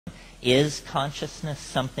Is consciousness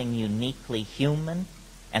something uniquely human,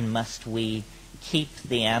 and must we keep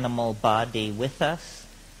the animal body with us?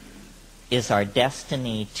 Is our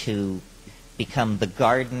destiny to become the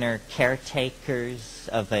gardener caretakers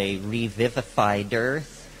of a revivified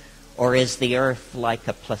earth, or is the earth like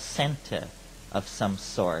a placenta of some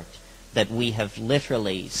sort that we have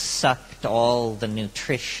literally sucked all the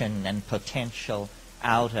nutrition and potential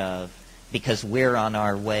out of because we're on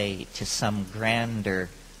our way to some grander,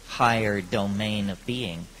 higher domain of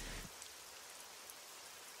being?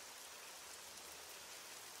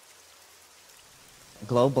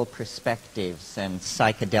 Global perspectives and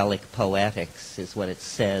psychedelic poetics is what it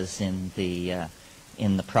says in the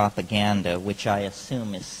propaganda, which I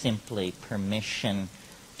assume is simply permission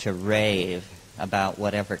to rave about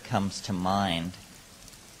whatever comes to mind.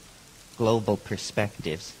 Global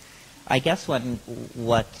perspectives. I guess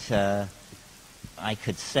what I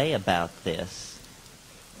could say about this,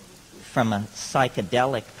 from a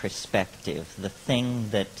psychedelic perspective, the thing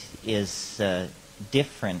that is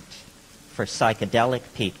different for psychedelic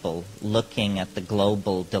people looking at the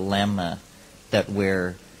global dilemma that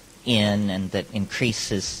we're in and that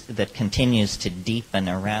continues to deepen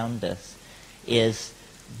around us, is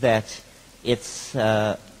that it's,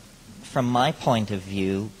 from my point of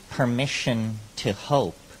view, permission to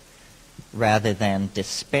hope rather than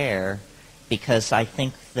despair, because I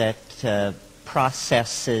think that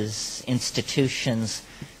processes, institutions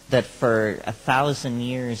that for 1,000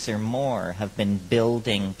 years or more have been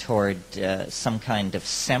building toward some kind of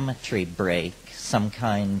symmetry break, some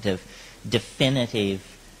kind of definitive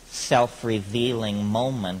self-revealing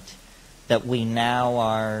moment, that we now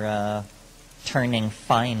are turning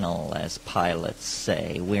final, as pilots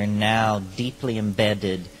say. We're now deeply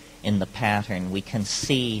embedded in the pattern. We can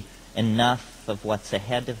see enough of what's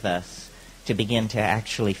ahead of us to begin to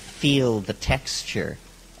actually feel the texture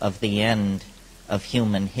of the end of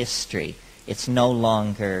human history. It's no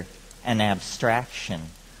longer an abstraction.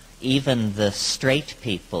 Even the straight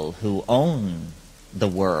people who own the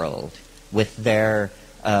world with their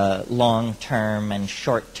long-term and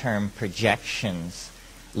short-term projections,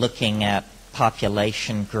 looking at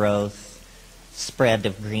population growth, spread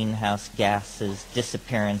of greenhouse gases,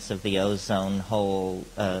 disappearance of the ozone hole,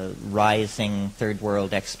 rising third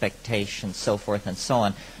world expectations, so forth and so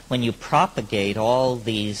on. When you propagate all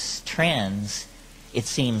these trends, it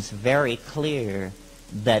seems very clear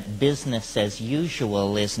that business as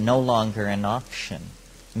usual is no longer an option.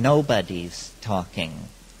 Nobody's talking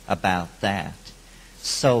about that.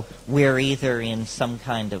 So we're either in some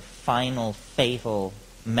kind of final, fatal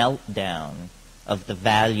meltdown of the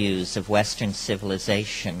values of Western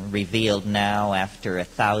civilization, revealed now after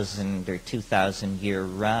 1,000 or 2,000 year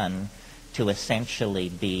run to essentially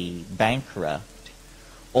be bankrupt,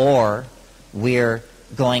 or we're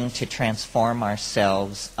going to transform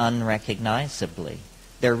ourselves unrecognizably.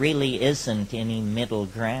 There really isn't any middle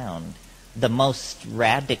ground. The most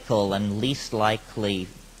radical and least likely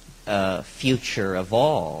future of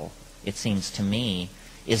all, it seems to me,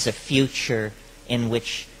 is a future in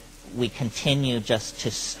which we continue just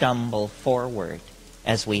to stumble forward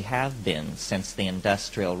as we have been since the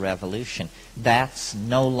Industrial Revolution. That's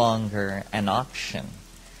no longer an option.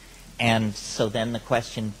 And so then the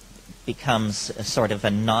question becomes a sort of a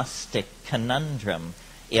Gnostic conundrum.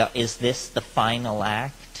 Is this the final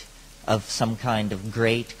act of some kind of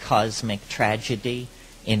great cosmic tragedy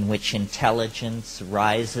in which intelligence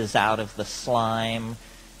rises out of the slime,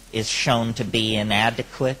 is shown to be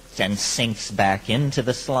inadequate and sinks back into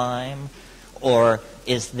the slime? Or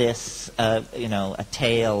is this, a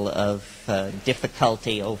tale of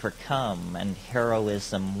difficulty overcome and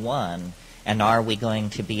heroism won? And are we going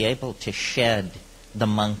to be able to shed the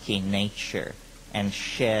monkey nature and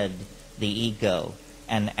shed the ego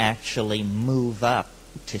and actually move up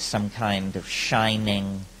to some kind of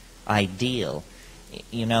shining ideal?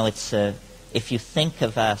 If you think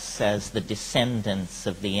of us as the descendants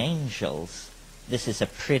of the angels, this is a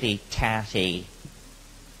pretty tatty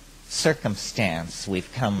circumstance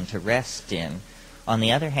we've come to rest in. On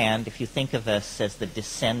the other hand, if you think of us as the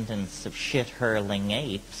descendants of shit-hurling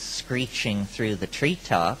apes screeching through the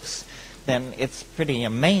treetops, then it's pretty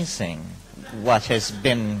amazing what has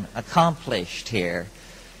been accomplished here.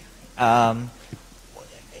 One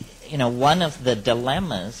of the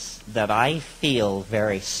dilemmas that I feel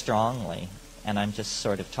very strongly, and I'm just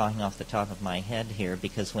sort of talking off the top of my head here,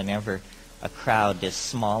 because whenever a crowd is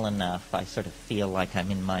small enough, I sort of feel like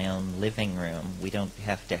I'm in my own living room. We don't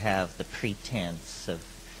have to have the pretense of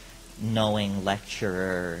knowing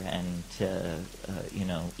lecturer and,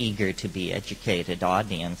 eager to be educated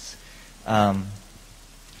audience. The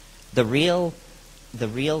real the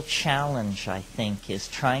real challenge, I think, is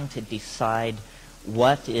trying to decide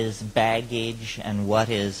what is baggage and what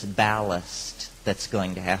is ballast that's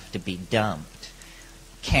going to have to be dumped.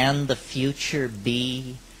 Can the future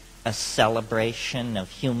be a celebration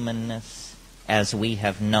of humanness as we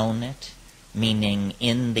have known it, meaning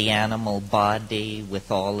in the animal body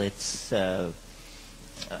with all its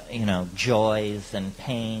joys and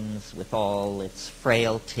pains, with all its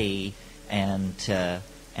frailty and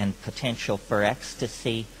potential for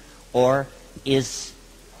ecstasy? Or is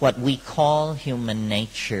what we call human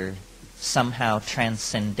nature somehow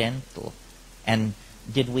transcendental? And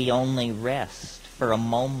did we only rest for a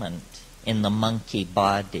moment in the monkey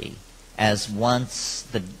body, as once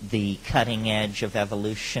the cutting edge of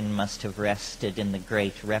evolution must have rested in the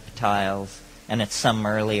great reptiles, and at some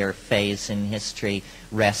earlier phase in history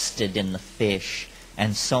rested in the fish,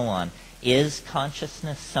 and so on? Is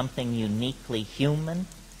consciousness something uniquely human,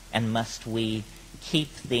 and must we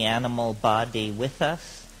keep the animal body with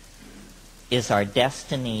us? Is our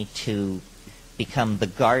destiny to become the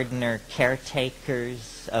gardener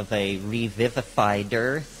caretakers of a revivified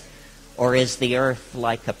earth? Or is the earth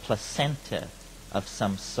like a placenta of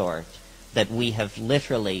some sort that we have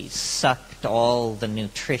literally sucked all the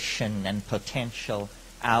nutrition and potential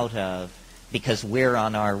out of because we're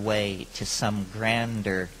on our way to some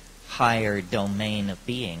grander, higher domain of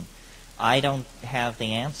being? I don't have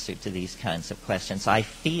the answer to these kinds of questions. I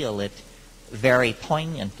feel it very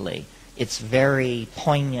poignantly. It's very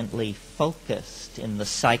poignantly focused in the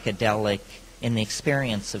psychedelic, in the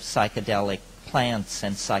experience of psychedelic plants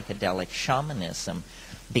and psychedelic shamanism,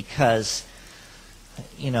 because,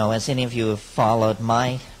 as any of you who have followed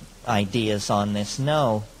my ideas on this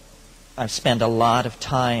know, I've spent a lot of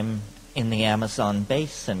time in the Amazon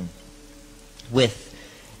basin with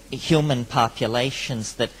human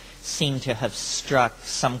populations that seem to have struck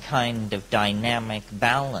some kind of dynamic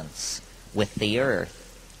balance with the earth.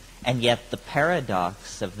 And yet the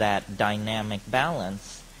paradox of that dynamic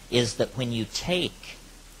balance is that when you take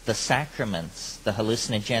the sacraments, the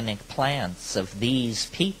hallucinogenic plants of these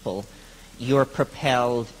people, you're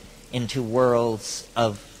propelled into worlds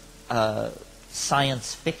of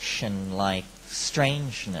science fiction-like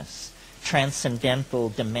strangeness, transcendental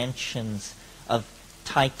dimensions of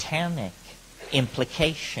titanic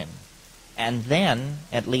implication. And then,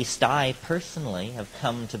 at least I personally have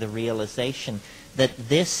come to the realization that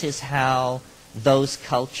this is how those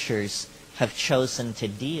cultures have chosen to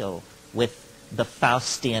deal with the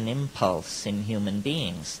Faustian impulse in human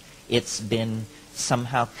beings. It's been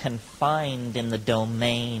somehow confined in the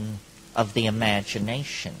domain of the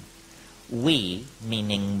imagination. We,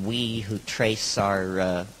 meaning we who trace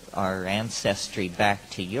our ancestry back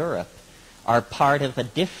to Europe, are part of a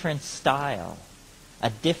different style, a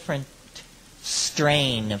different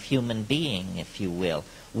strain of human being, if you will.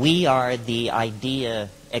 We are the idea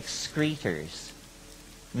excretors,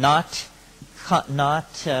 not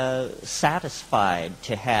satisfied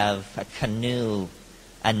to have a canoe,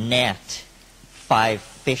 a net, 5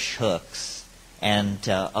 fish hooks, and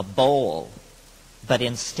a bowl, but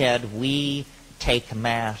instead we take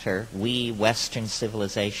matter, we, Western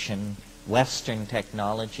civilization, Western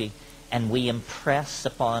technology, and we impress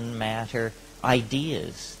upon matter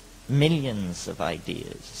ideas, millions of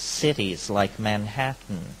ideas, cities like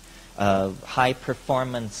Manhattan,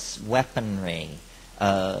 high-performance weaponry,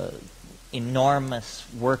 enormous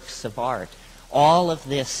works of art. All of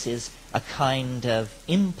this is a kind of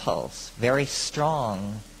impulse, very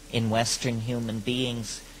strong in Western human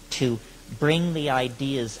beings, to bring the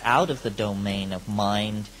ideas out of the domain of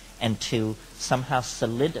mind and to somehow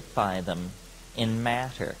solidify them in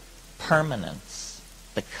matter. Permanence.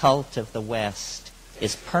 The cult of the West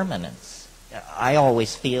is permanence. I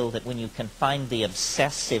always feel that when you can find the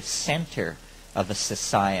obsessive center of a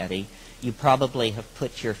society, you probably have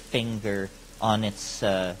put your finger on its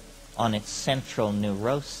central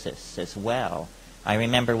neurosis as well. I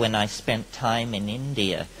remember when I spent time in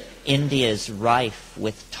India, India is rife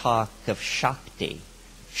with talk of Shakti.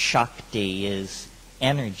 Shakti is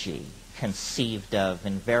energy conceived of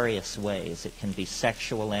in various ways. It can be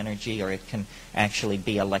sexual energy, or it can actually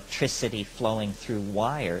be electricity flowing through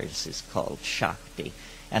wires is called Shakti.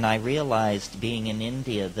 And I realized, being in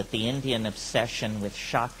India, that the Indian obsession with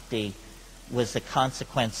Shakti was a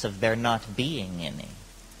consequence of there not being any.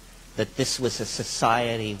 That this was a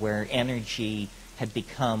society where energy had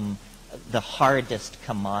become the hardest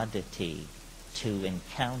commodity to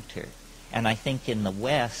encounter. And I think in the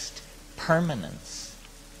West, permanence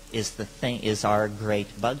is our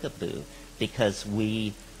great bugaboo, because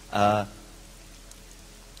we are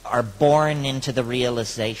born into the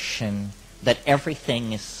realization that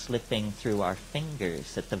everything is slipping through our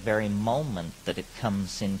fingers at the very moment that it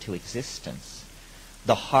comes into existence.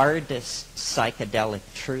 The hardest psychedelic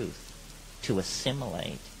truth to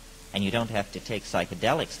assimilate, and you don't have to take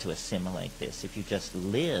psychedelics to assimilate this. If you just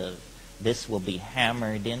live, this will be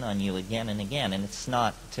hammered in on you again and again. And it's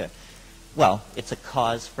not, it's a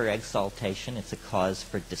cause for exaltation. It's a cause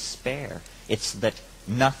for despair. It's that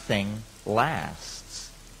nothing lasts.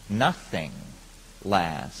 Nothing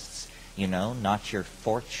lasts. Not your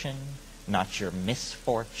fortune, not your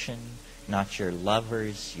misfortune, not your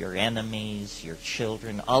lovers, your enemies, your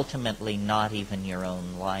children, ultimately not even your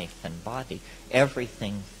own life and body.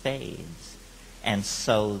 Everything fades. And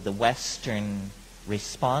so the Western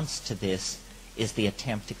response to this is the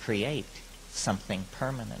attempt to create something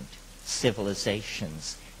permanent,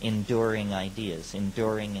 civilizations, enduring ideas,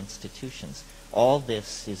 enduring institutions. All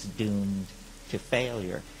this is doomed to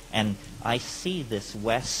failure. And I see this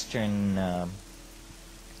Western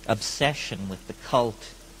obsession with the cult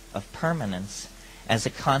of permanence as a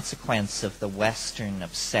consequence of the Western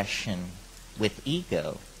obsession with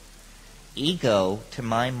ego. Ego, to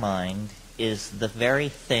my mind, is the very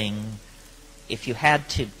thing, if you had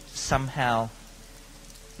to somehow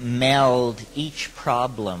meld each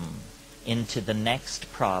problem into the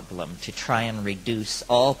next problem to try and reduce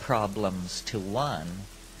all problems to one,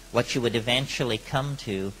 what you would eventually come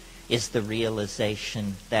to is the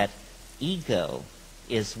realization that ego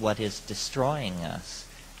is what is destroying us.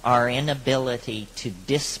 Our inability to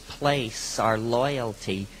displace our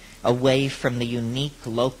loyalty away from the unique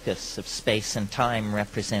locus of space and time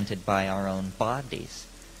represented by our own bodies.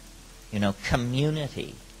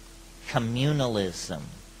 Community, communalism.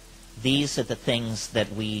 These are the things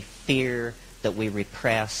that we fear, that we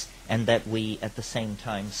repress, and that we at the same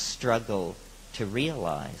time struggle to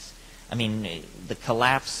realize. The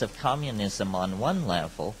collapse of communism on one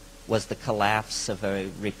level was the collapse of a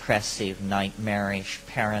repressive, nightmarish,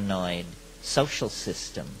 paranoid social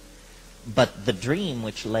system. But the dream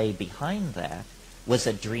which lay behind that was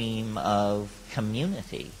a dream of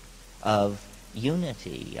community, of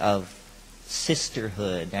unity, of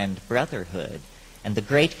sisterhood and brotherhood. And the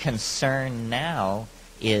great concern now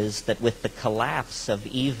is that with the collapse of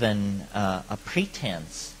even a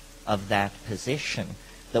pretense of that position,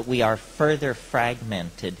 that we are further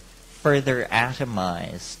fragmented, further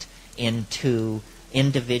atomized into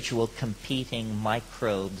individual competing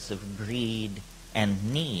microbes of greed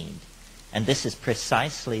and need. And this is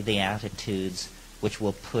precisely the attitudes which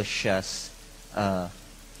will push us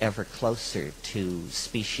ever closer to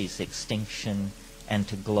species extinction and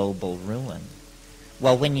to global ruin.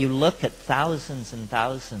 Well, when you look at thousands and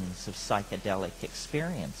thousands of psychedelic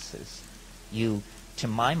experiences, to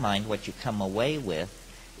my mind, what you come away with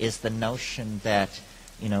is the notion that,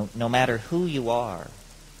 no matter who you are,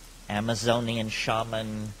 Amazonian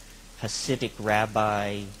shaman, Hasidic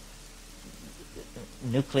rabbi,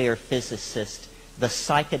 nuclear physicist, the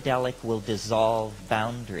psychedelic will dissolve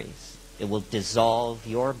boundaries. It will dissolve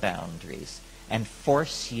your boundaries and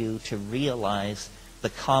force you to realize the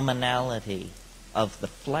commonality of the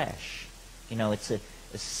flesh. It's a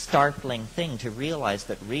startling thing to realize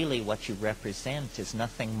that really what you represent is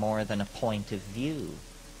nothing more than a point of view,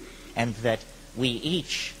 and that we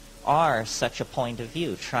each are such a point of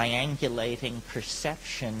view, triangulating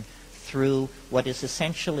perception through what is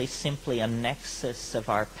essentially simply a nexus of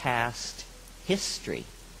our past history.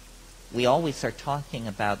 We always are talking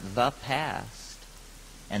about the past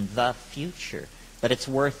and the future, but it's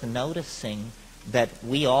worth noticing that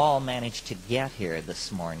we all managed to get here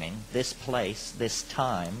this morning, this place, this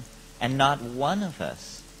time, and not one of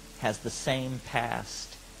us has the same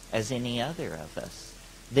past as any other of us.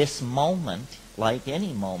 This moment, like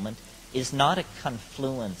any moment, is not a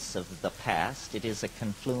confluence of the past. It is a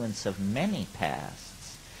confluence of many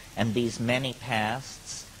pasts. And these many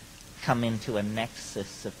pasts come into a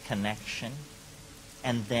nexus of connection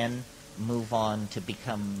and then move on to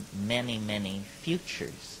become many, many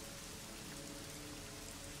futures.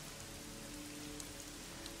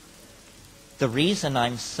 The reason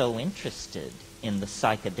I'm so interested in the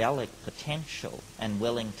psychedelic potential and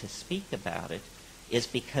willing to speak about it is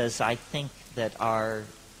because I think that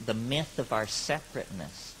the myth of our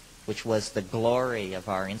separateness, which was the glory of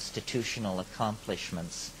our institutional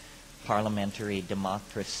accomplishments, parliamentary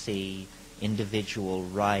democracy, individual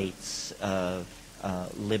rights,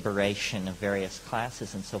 liberation of various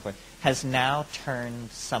classes and so forth, has now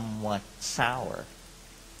turned somewhat sour.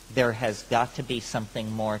 There has got to be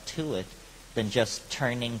something more to it than just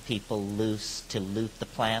turning people loose to loot the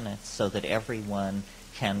planet so that everyone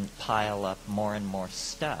can pile up more and more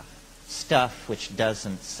stuff which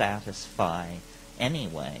doesn't satisfy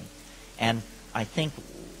anyway. And I think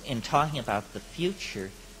in talking about the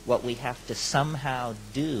future, what we have to somehow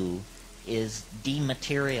do is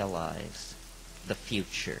dematerialize the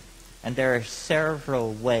future. And there are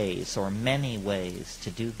several ways, or many ways,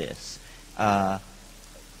 to do this.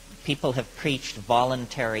 People have preached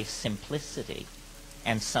voluntary simplicity,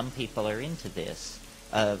 and some people are into this.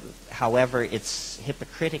 However, it's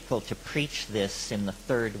hypocritical to preach this in the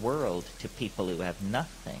third world to people who have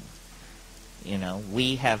nothing. You know,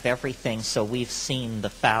 we have everything, so we've seen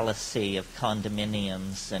the fallacy of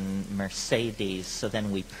condominiums and Mercedes, so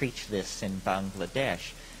then we preach this in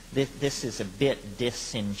Bangladesh. This is a bit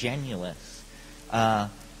disingenuous. The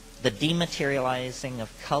dematerializing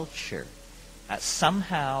of culture.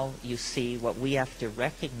 Somehow, you see, what we have to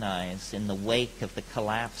recognize in the wake of the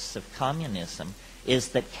collapse of communism is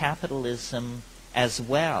that capitalism as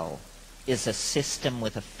well is a system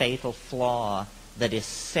with a fatal flaw that is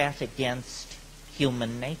set against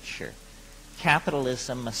human nature.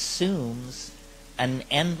 Capitalism assumes an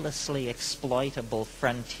endlessly exploitable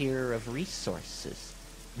frontier of resources.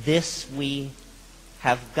 This we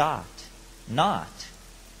have got not.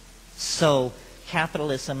 So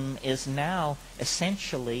capitalism is now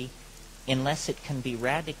essentially, unless it can be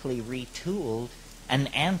radically retooled, an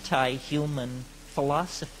anti-human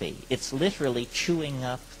philosophy. It's literally chewing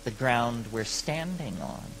up the ground we're standing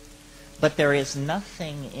on. But there is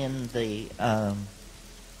nothing in the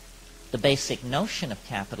basic notion of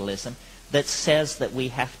capitalism that says that we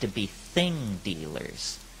have to be thing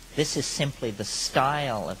dealers. This is simply the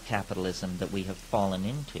style of capitalism that we have fallen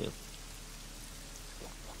into.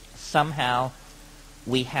 Somehow,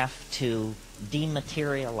 we have to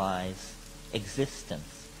dematerialize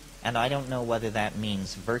existence. And I don't know whether that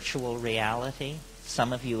means virtual reality.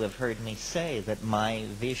 Some of you have heard me say that my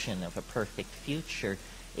vision of a perfect future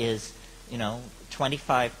is,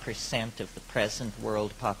 25% of the present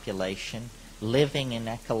world population living in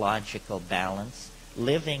ecological balance,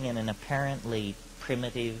 living in an apparently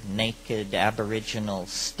primitive, naked, aboriginal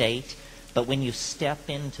state. But when you step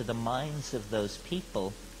into the minds of those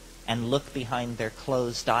people and look behind their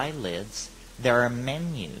closed eyelids, there are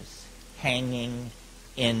menus hanging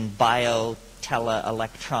in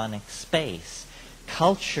bio-teleelectronic space.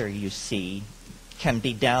 Culture, you see, can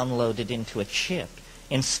be downloaded into a chip,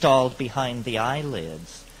 installed behind the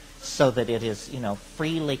eyelids, so that it is,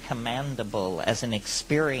 freely commandable as an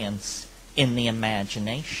experience in the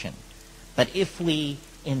imagination. But if we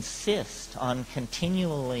insist on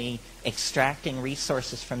continually extracting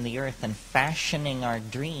resources from the earth and fashioning our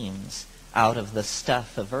dreams out of the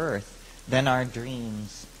stuff of earth, then our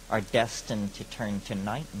dreams are destined to turn to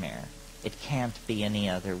nightmare. It can't be any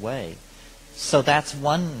other way. So that's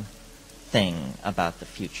one thing about the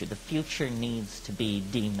future. The future needs to be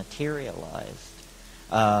dematerialized.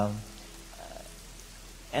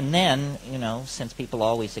 And then, since people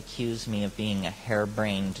always accuse me of being a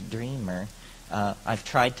harebrained dreamer, I've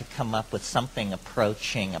tried to come up with something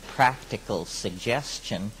approaching a practical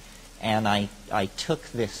suggestion, and I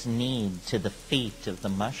took this need to the feet of the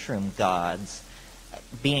mushroom gods.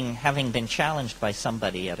 Having been challenged by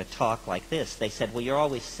somebody at a talk like this, they said, well, you're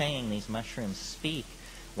always saying these mushrooms speak.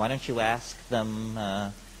 Why don't you ask them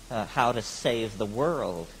how to save the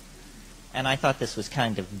world? And I thought this was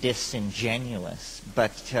kind of disingenuous.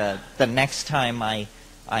 But the next time I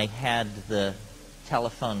had the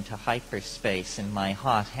telephone to hyperspace in my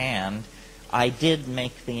hot hand, I did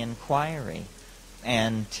make the inquiry.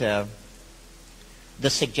 And the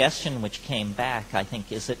suggestion which came back, I think,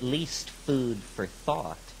 is at least food for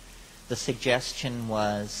thought. The suggestion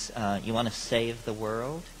was, you want to save the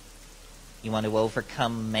world? You want to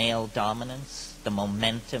overcome male dominance, the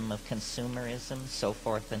momentum of consumerism, so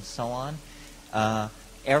forth and so on?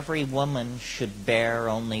 Every woman should bear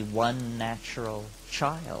only one natural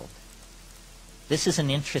child. This is an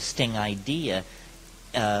interesting idea,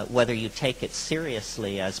 whether you take it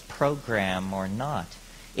seriously as program or not.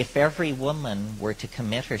 If every woman were to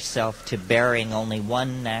commit herself to bearing only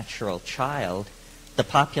one natural child, the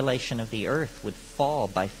population of the earth would fall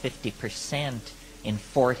by 50% in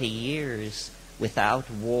 40 years without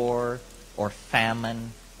war or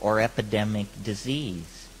famine or epidemic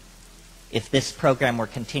disease. If this program were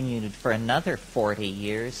continued for another 40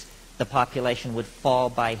 years, the population would fall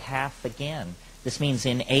by half again. This means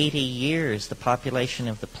in 80 years, the population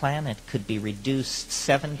of the planet could be reduced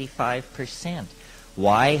 75%.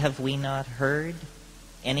 Why have we not heard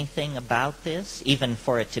anything about this, even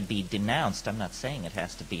for it to be denounced? I'm not saying it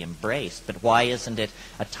has to be embraced, but why isn't it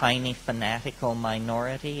a tiny fanatical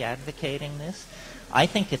minority advocating this? I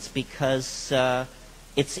think it's because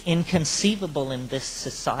it's inconceivable in this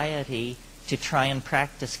society to try and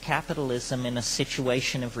practice capitalism in a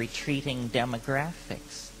situation of retreating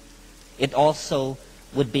demographics. It also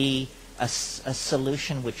would be a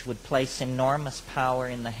solution which would place enormous power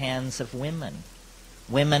in the hands of women.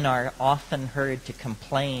 Women are often heard to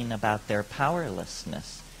complain about their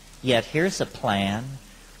powerlessness. Yet here's a plan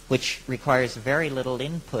which requires very little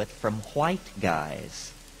input from white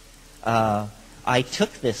guys. I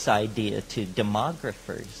took this idea to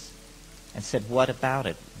demographers and said, what about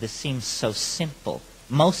it? This seems so simple.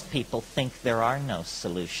 Most people think there are no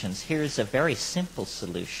solutions. Here's a very simple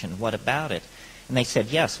solution. What about it? And they said,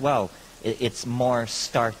 yes, well, it's more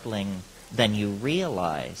startling than you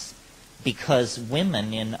realize, because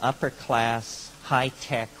women in upper-class,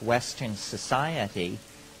 high-tech Western society,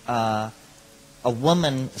 a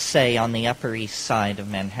woman, say, on the Upper East Side of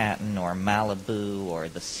Manhattan or Malibu or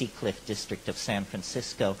the Seacliff district of San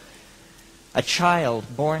Francisco, a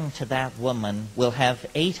child born to that woman will have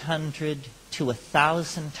 800 to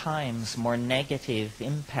 1,000 times more negative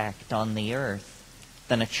impact on the earth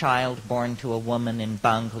than a child born to a woman in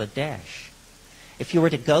Bangladesh. If you were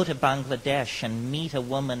to go to Bangladesh and meet a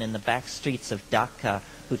woman in the back streets of Dhaka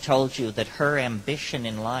who told you that her ambition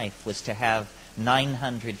in life was to have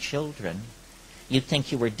 900 children, you'd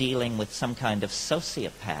think you were dealing with some kind of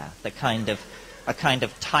sociopath, a kind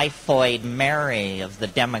of typhoid Mary of the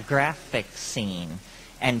demographic scene.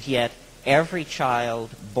 And yet every child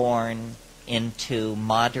born into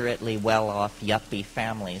moderately well-off yuppie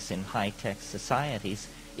families in high-tech societies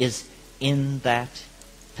is in that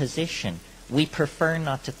position. We prefer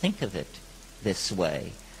not to think of it this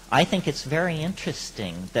way. I think it's very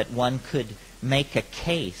interesting that one could make a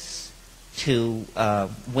case to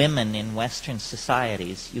women in Western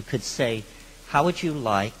societies. You could say, how would you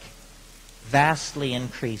like vastly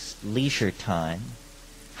increased leisure time?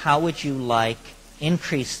 How would you like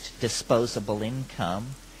increased disposable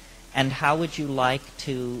income? And how would you like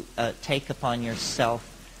to take upon yourself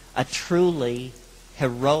a truly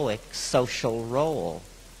heroic social role?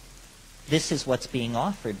 This is what's being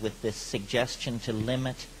offered with this suggestion to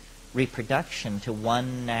limit reproduction to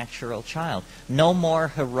one natural child. No more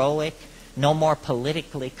heroic, no more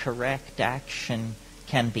politically correct action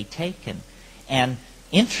can be taken. And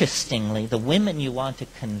interestingly, the women you want to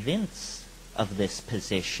convince of this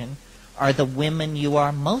position are the women you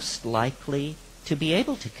are most likely to be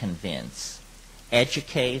able to convince.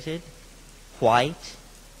 Educated, white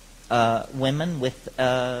women with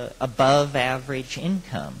above average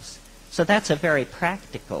incomes. So that's a very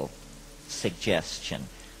practical suggestion,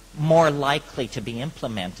 more likely to be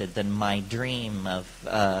implemented than my dream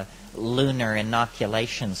of lunar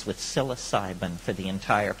inoculations with psilocybin for the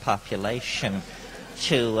entire population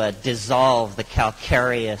to dissolve the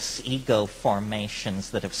calcareous ego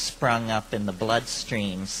formations that have sprung up in the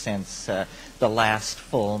bloodstream since the last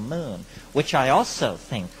full moon, which I also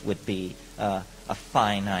think would be a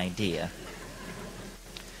fine idea.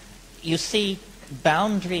 You see,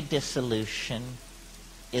 boundary dissolution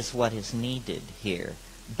is what is needed here.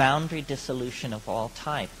 Boundary dissolution of all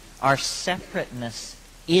type. Our separateness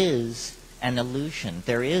is an illusion.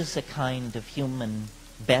 There is a kind of human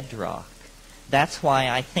bedrock. That's why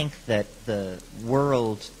I think that the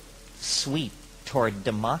world sweep toward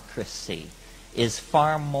democracy is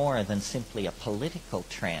far more than simply a political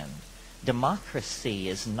trend. Democracy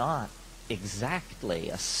is not exactly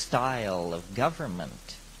a style of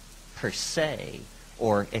government per se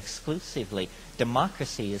or exclusively.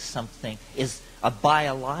 Democracy is a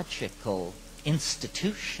biological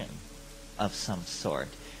institution of some sort,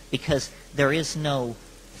 because there is no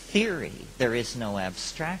theory, there is no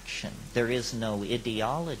abstraction, there is no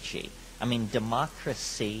ideology. I mean,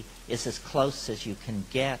 democracy is as close as you can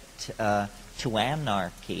get to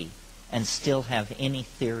anarchy and still have any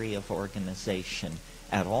theory of organization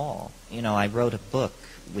at all. You know, I wrote a book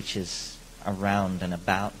which is around and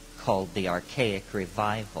about called The Archaic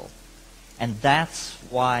Revival. And that's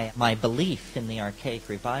why my belief in the Archaic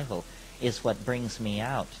Revival is what brings me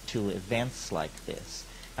out to events like this.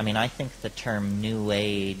 I mean, I think the term New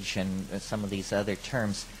Age and some of these other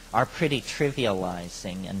terms are pretty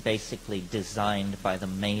trivializing and basically designed by the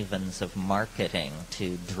mavens of marketing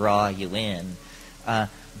to draw you in.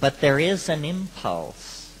 But there is an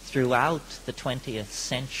impulse throughout the 20th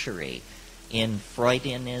century in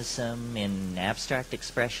Freudianism, in abstract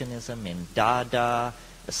expressionism, in Dada,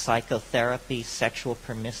 psychotherapy, sexual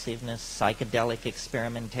permissiveness, psychedelic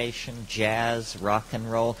experimentation, jazz, rock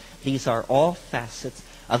and roll. These are all facets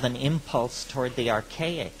of an impulse toward the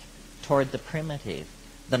archaic, toward the primitive,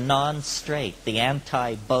 the non-straight, the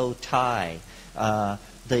anti-bow tie,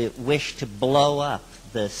 the wish to blow up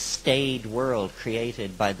the staid world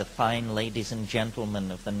created by the fine ladies and gentlemen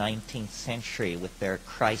of the 19th century with their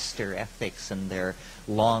Christer ethics and their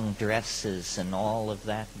long dresses and all of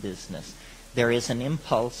that business. There is an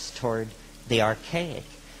impulse toward the archaic.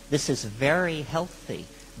 This is very healthy.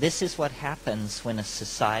 This is what happens when a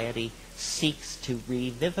society seeks to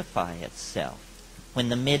revivify itself. When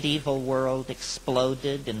the medieval world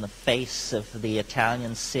exploded in the face of the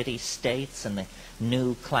Italian city-states and the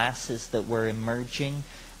new classes that were emerging,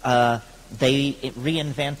 they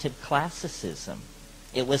reinvented classicism.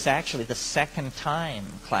 It was actually the second time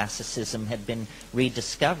classicism had been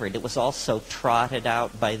rediscovered. It was also trotted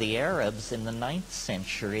out by the Arabs in the 9th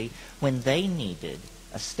century when they needed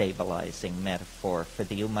a stabilizing metaphor for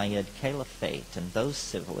the Umayyad Caliphate and those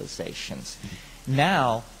civilizations.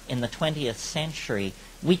 Now, in the 20th century,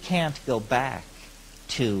 we can't go back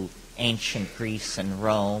to ancient Greece and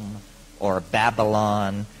Rome or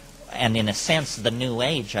Babylon. And in a sense, the New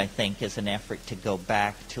Age, I think, is an effort to go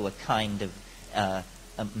back to a kind of a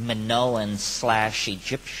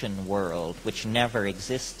Minoan/Egyptian world, which never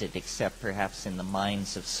existed except perhaps in the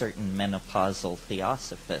minds of certain menopausal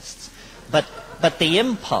theosophists. But the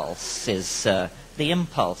impulse is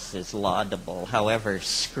laudable, however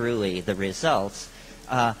screwy the results.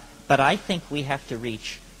 But I think we have to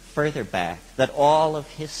reach further back, that all of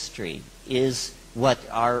history is what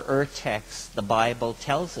our text, the Bible,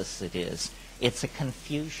 tells us it is. It's a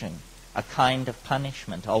confusion, a kind of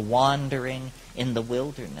punishment, a wandering in the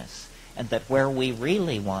wilderness, and that where we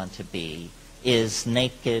really want to be is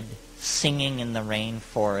naked, singing in the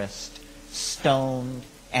rainforest, stoned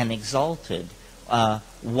and exalted,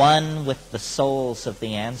 one with the souls of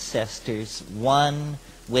the ancestors, one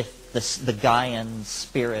with the Gaian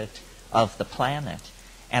spirit of the planet.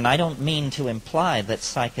 And I don't mean to imply that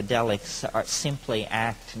psychedelics simply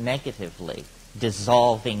act negatively,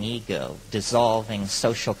 dissolving ego, dissolving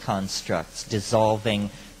social constructs, dissolving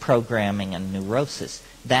programming and neurosis.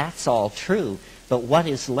 That's all true, but what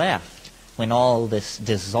is left when all this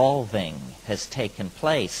dissolving has taken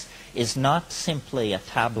place is not simply a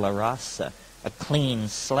tabula rasa, a clean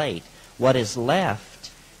slate. What is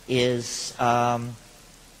left is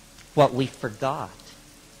what we forgot,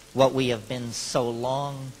 what we have been so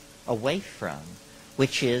long away from,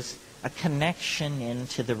 which is a connection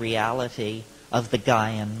into the reality of the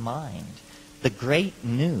Gaian mind. The great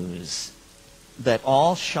news that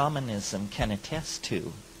all shamanism can attest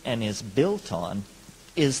to and is built on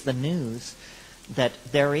is the news that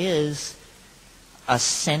there is a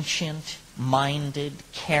sentient, minded,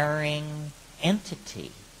 caring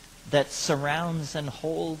entity that surrounds and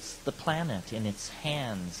holds the planet in its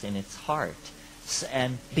hands, in its heart,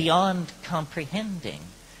 and beyond comprehending.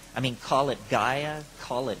 I mean, call it Gaia,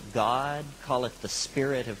 call it God, call it the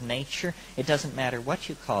spirit of nature. It doesn't matter what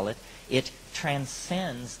you call it. It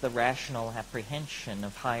transcends the rational apprehension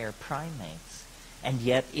of higher primates. And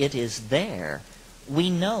yet it is there. We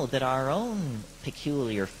know that our own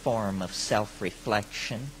peculiar form of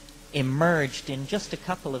self-reflection emerged in just a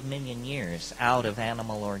couple of million years out of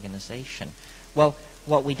animal organization. Well,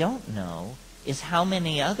 what we don't know is how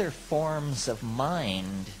many other forms of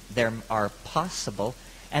mind there are possible,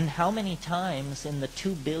 and how many times in the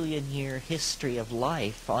 2 billion year history of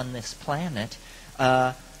life on this planet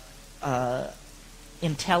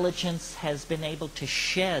intelligence has been able to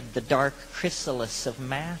shed the dark chrysalis of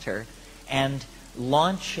matter and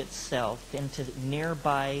launch itself into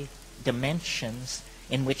nearby dimensions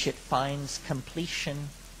in which it finds completion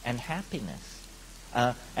and happiness.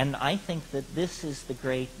 And I think that this is the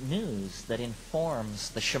great news that informs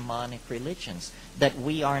the shamanic religions, that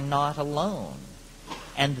we are not alone,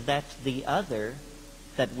 and that the other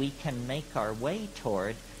that we can make our way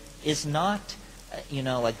toward is not,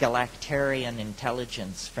 a galactarian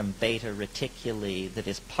intelligence from Beta Reticuli that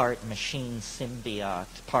is part machine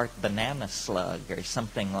symbiote, part banana slug, or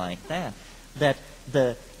something like that. That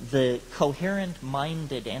the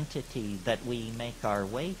coherent-minded entity that we make our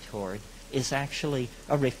way toward is actually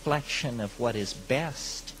a reflection of what is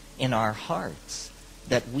best in our hearts,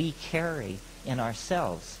 that we carry in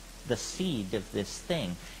ourselves, the seed of this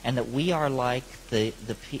thing, and that we are like the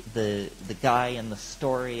guy in the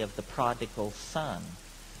story of the prodigal son.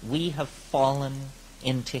 We have fallen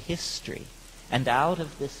into history, and out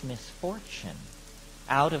of this misfortune,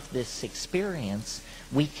 out of this experience,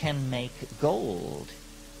 we can make gold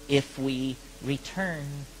if we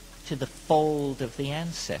return to the fold of the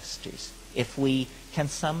ancestors, if we can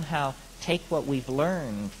somehow take what we've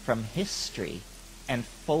learned from history and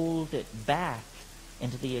fold it back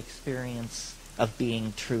into the experience of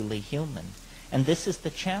being truly human. And this is the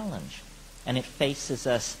challenge. And it faces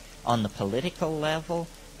us on the political level,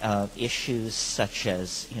 issues such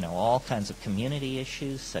as, all kinds of community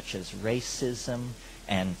issues such as racism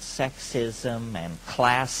and sexism and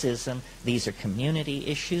classism. These are community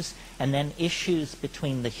issues. And then issues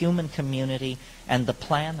between the human community and the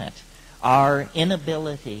planet. Our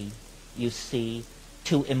inability, you see,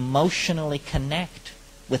 to emotionally connect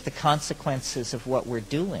with the consequences of what we're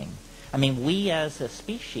doing. I mean, we as a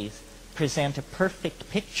species present a perfect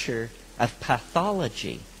picture of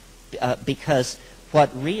pathology because what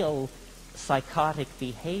real psychotic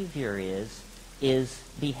behavior is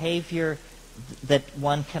behavior that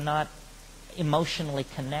one cannot emotionally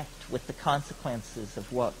connect with the consequences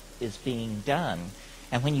of what is being done.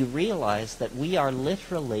 And when you realize that we are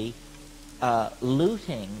literally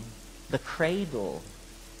looting the cradle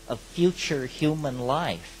of future human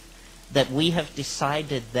life, that we have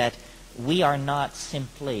decided that we are not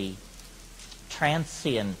simply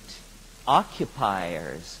transient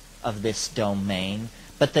occupiers of this domain,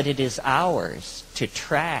 but that it is ours to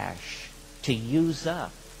trash, to use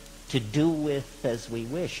up, to do with as we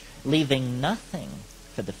wish, leaving nothing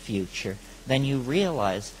for the future, then you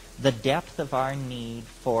realize the depth of our need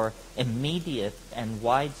for immediate and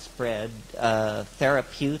widespread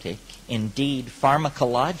therapeutic, indeed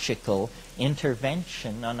pharmacological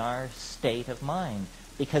intervention on our state of mind,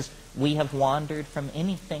 because we have wandered from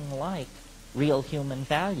anything like real human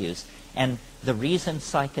values. And the reason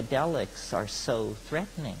psychedelics are so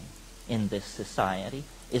threatening in this society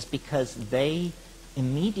is because they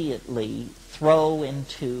immediately throw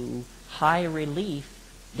into high relief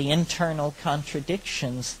the internal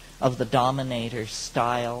contradictions of the dominator's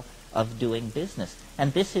style of doing business.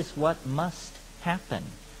 And this is what must happen.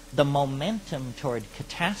 The momentum toward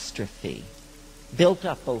catastrophe, built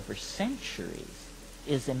up over centuries,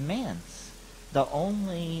 is immense. The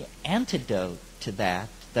only antidote to that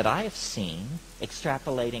I have seen,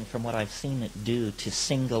 extrapolating from what I've seen it do to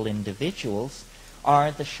single individuals,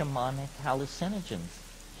 are the shamanic hallucinogens.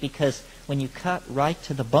 Because when you cut right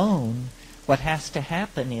to the bone, what has to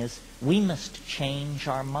happen is we must change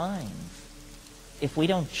our minds. If we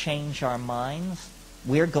don't change our minds,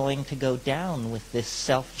 we're going to go down with this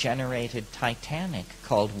self-generated Titanic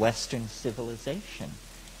called Western civilization.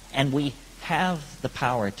 And we have the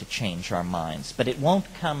power to change our minds, but it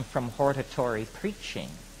won't come from hortatory preaching.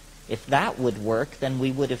 If that would work, then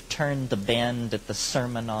we would have turned the bend at the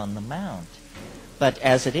Sermon on the Mount. But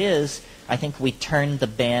as it is, I think we turned the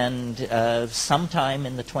bend sometime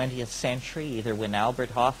in the 20th century, either when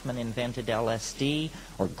Albert Hoffman invented LSD,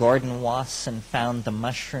 or Gordon Wasson found the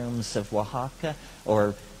mushrooms of Oaxaca,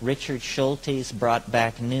 or Richard Schultes brought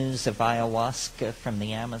back news of ayahuasca from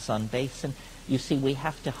the Amazon basin. You see, we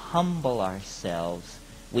have to humble ourselves.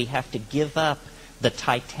 We have to give up the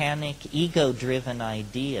Titanic, ego-driven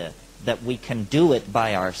idea that we can do it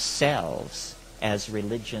by ourselves, as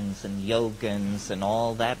religions and yogans and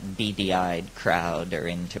all that beady-eyed crowd are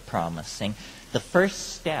into promising. The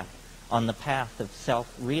first step on the path of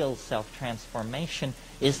real self-transformation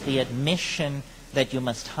is the admission that you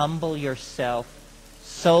must humble yourself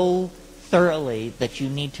so thoroughly that you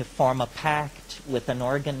need to form a pact with an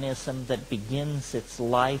organism that begins its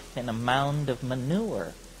life in a mound of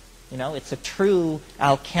manure. You know, it's a true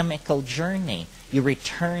alchemical journey. You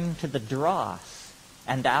return to the dross,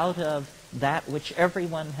 and out of that which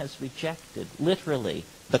everyone has rejected, literally,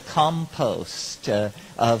 the compost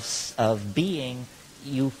of being,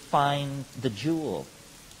 you find the jewel.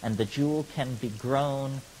 And the jewel can be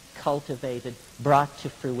grown, cultivated, brought to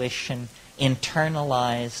fruition,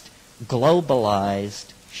 internalized,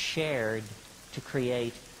 globalized, shared to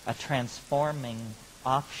create a transforming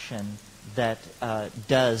option that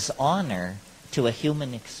does honor to a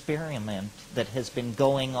human experiment that has been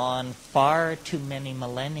going on far too many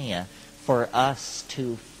millennia for us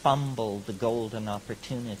to fumble the golden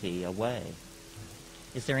opportunity away.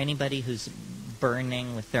 Is there anybody who's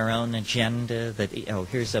burning with their own agenda?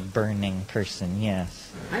 Here's a burning person,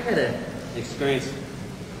 yes. I had an experience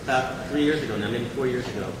about 3 years ago now, maybe 4 years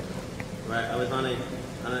ago, where I was on a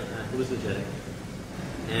hallucinogenic,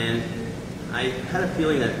 and I had a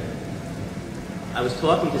feeling that I was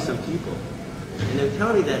talking to some people, and they were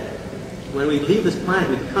telling me that when we leave this planet,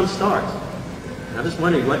 we become stars. And I'm just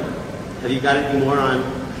wondering, have you got anything more on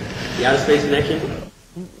the outer space connection?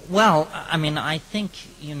 Well, I think,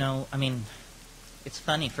 it's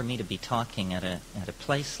funny for me to be talking at a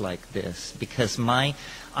place like this, because I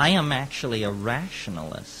am actually a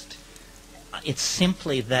rationalist. It's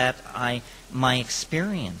simply that my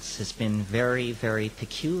experience has been very, very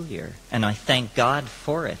peculiar, and I thank God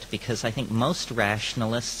for it, because I think most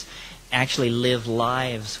rationalists actually live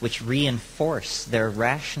lives which reinforce their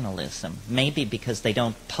rationalism, maybe because they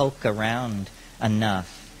don't poke around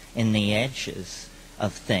enough in the edges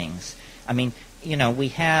of things. I mean, you know, we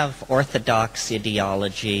have orthodox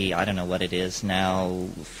ideology, I don't know what it is now,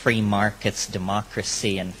 free markets,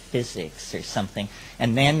 democracy, and physics or something,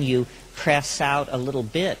 and then you press out a little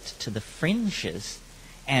bit to the fringes,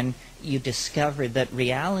 and you discover that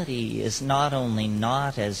reality is not only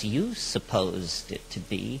not as you supposed it to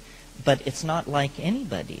be, but it's not like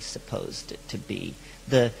anybody supposed it to be.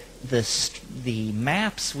 The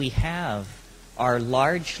maps we have are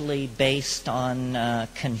largely based on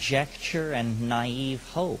conjecture and naive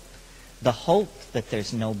hope. The hope that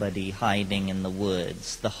there's nobody hiding in the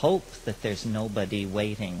woods, the hope that there's nobody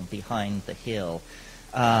waiting behind the hill.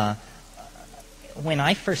 When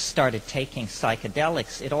I first started taking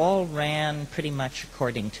psychedelics, it all ran pretty much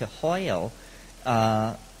according to Hoyle.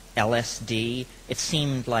 LSD, it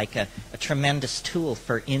seemed like a tremendous tool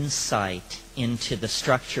for insight into the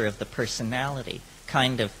structure of the personality,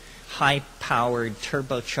 kind of high-powered,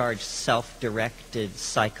 turbocharged, self-directed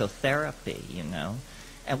psychotherapy, you know,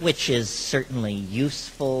 which is certainly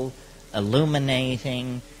useful,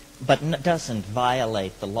 illuminating, but doesn't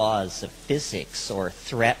violate the laws of physics or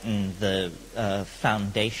threaten the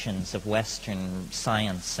foundations of Western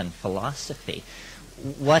science and philosophy.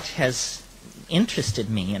 What has interested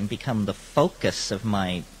me and become the focus of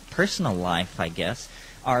my personal life, I guess,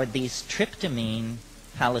 are these tryptamine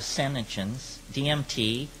hallucinogens,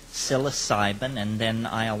 DMT, psilocybin, and then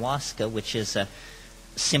ayahuasca, which is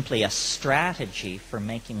simply a strategy for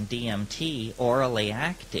making DMT orally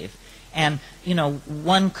active. And, you know,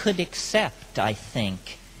 one could accept, I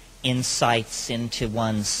think, insights into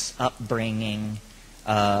one's upbringing,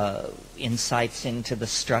 insights into the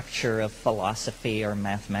structure of philosophy or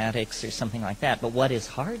mathematics or something like that. But what is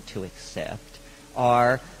hard to accept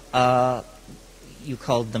are, you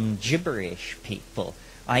called them gibberish people.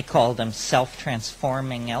 I call them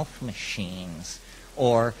self-transforming elf machines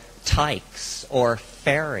or tykes or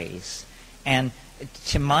fairies. And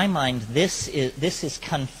to my mind, this is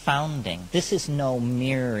confounding. This is no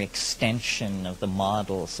mere extension of the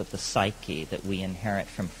models of the psyche that we inherit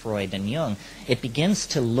from Freud and Jung. It begins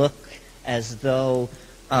to look as though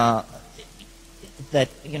that,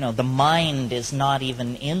 you know, the mind is not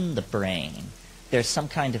even in the brain. There's some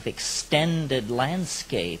kind of extended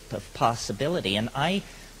landscape of possibility. And I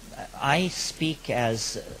speak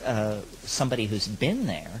as somebody who's been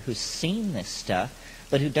there, who's seen this stuff,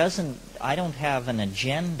 but who doesn't, I don't have an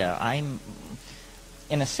agenda.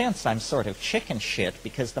 In a sense, I'm sort of chicken shit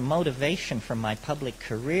because the motivation for my public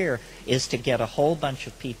career is to get a whole bunch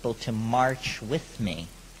of people to march with me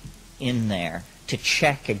in there, to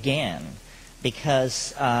check again.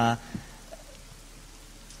 Because,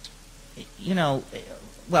 you know,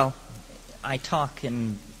 well, I talk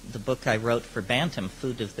in the book I wrote for Bantam,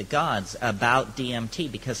 Food of the Gods, about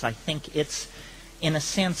DMT because I think it's, in a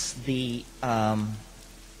sense, the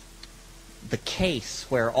case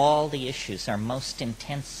where all the issues are most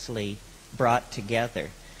intensely brought together.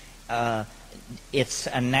 It's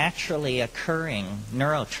a naturally occurring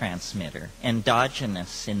neurotransmitter,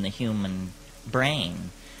 endogenous in the human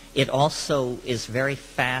brain. It also is very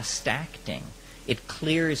fast-acting. It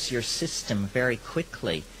clears your system very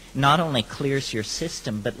quickly. Not only clears your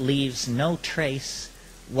system, but leaves no trace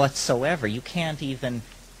whatsoever. You can't even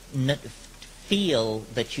feel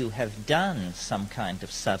that you have done some kind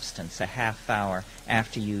of substance a half hour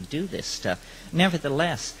after you do this stuff.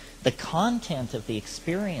 Nevertheless, the content of the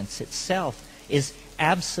experience itself is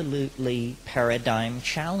absolutely paradigm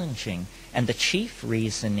challenging. And the chief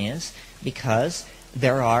reason is because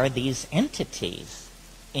there are these entities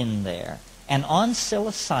in there. And on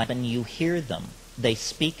psilocybin, you hear them. They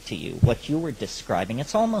speak to you, what you were describing.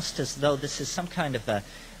 It's almost as though this is some kind of a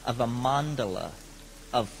mandala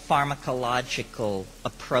of pharmacological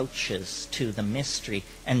approaches to the mystery,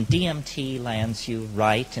 and DMT lands you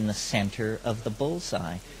right in the center of the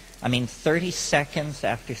bullseye. I mean, 30 seconds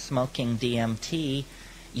after smoking DMT,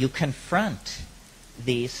 you confront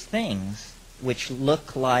these things which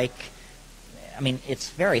look like, I mean, it's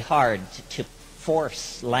very hard to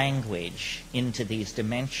force language into these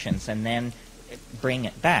dimensions and then bring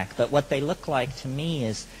it back. But what they look like to me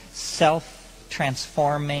is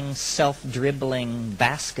self-transforming, self-dribbling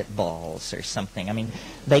basketballs or something. I mean,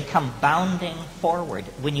 they come bounding forward.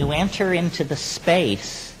 When you enter into the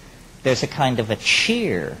space, there's a kind of a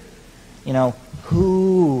cheer, you know,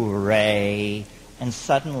 hooray, and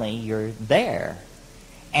suddenly you're there.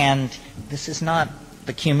 And this is not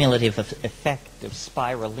the cumulative effect of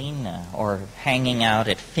spirulina or hanging out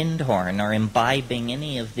at Findhorn or imbibing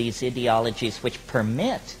any of these ideologies which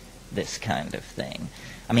permit this kind of thing.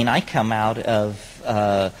 I mean, I come out of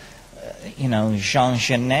Jean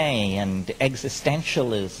Genet and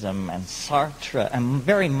existentialism and Sartre, and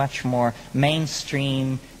very much more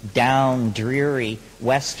mainstream, down, dreary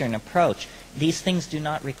Western approach. These things do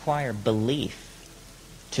not require belief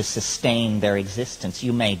to sustain their existence.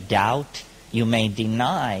 You may doubt, you may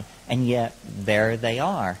deny, and yet there they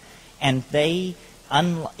are. And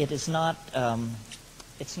it's not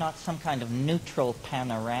some kind of neutral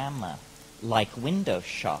panorama like window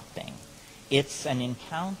shopping. It's an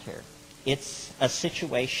encounter. It's a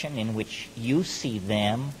situation in which you see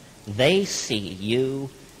them, they see you,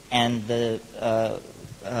 and the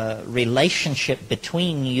relationship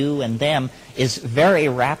between you and them is very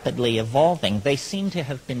rapidly evolving. They seem to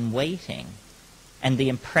have been waiting. And the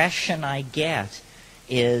impression I get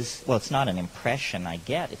is, well, it's not an impression I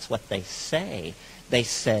get, it's what they say. They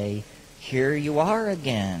say, "Here you are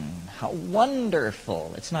again. How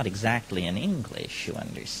wonderful." It's not exactly in English, you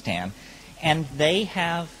understand. And they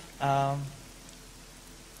have,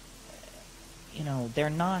 they're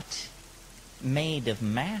not made of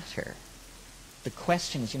matter. The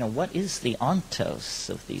question is, what is the ontos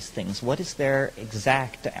of these things? What is their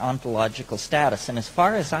exact ontological status? And as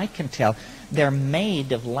far as I can tell, they're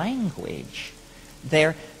made of language.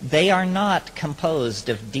 They are not composed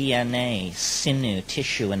of DNA, sinew,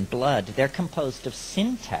 tissue, and blood. They're composed of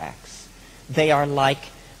syntax. They are like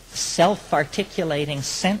self-articulating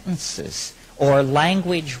sentences, or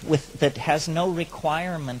language that has no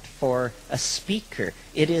requirement for a speaker.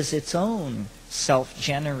 It is its own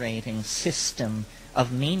self-generating system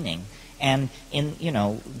of meaning. And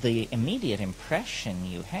the immediate impression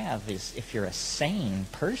you have is, if you're a sane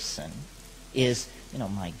person, is,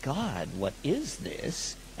 my God, what is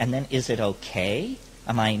this? And then, is it okay?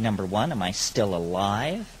 Number one, am I still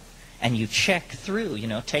alive? And you check through,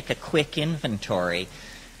 take a quick inventory.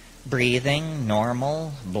 Breathing,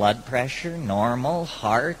 normal. Blood pressure, normal.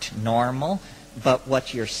 Heart, normal. But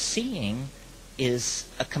what you're seeing is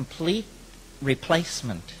a complete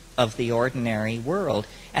replacement of the ordinary world.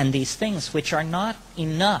 And these things, which are not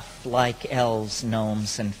enough like elves,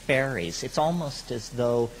 gnomes, and fairies. It's almost as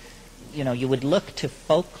though, you would look to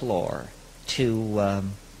folklore to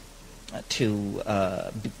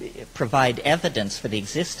provide evidence for the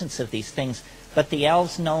existence of these things. But the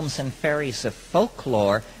elves, gnomes, and fairies of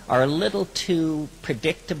folklore are a little too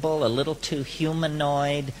predictable, a little too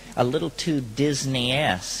humanoid, a little too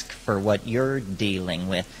Disney-esque for what you're dealing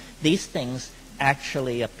with. These things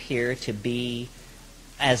actually appear to be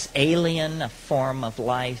as alien a form of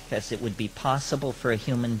life as it would be possible for a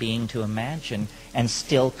human being to imagine, and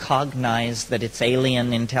still cognize that it's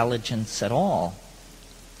alien intelligence at all.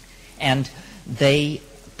 And they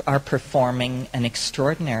are performing an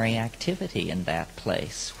extraordinary activity in that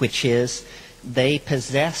place, which is they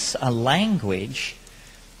possess a language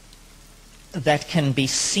that can be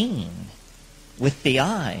seen with the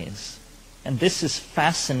eyes. And this is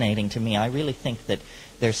fascinating to me. I really think that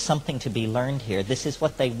there's something to be learned here. This is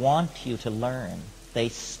what they want you to learn.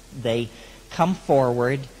 They come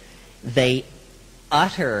forward, they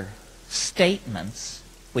utter statements,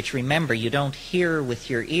 which, remember, you don't hear with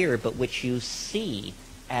your ear, but which you see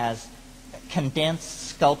as condensed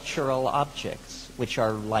sculptural objects, which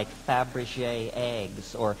are like Fabergé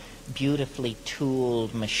eggs or beautifully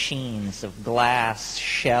tooled machines of glass,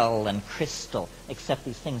 shell, and crystal, except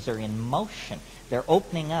these things are in motion. They're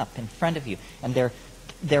opening up in front of you, and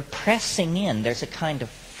they're pressing in. There's a kind of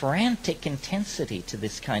frantic intensity to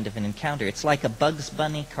this kind of an encounter. It's like a Bugs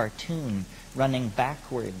Bunny cartoon running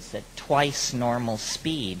backwards at twice normal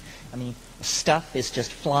speed. Stuff is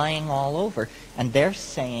just flying all over. And they're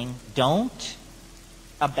saying, don't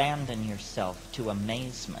abandon yourself to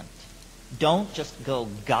amazement. Don't just go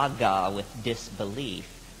gaga with disbelief.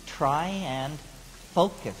 Try and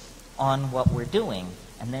focus on what we're doing.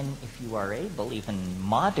 And then if you are able, even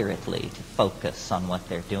moderately, to focus on what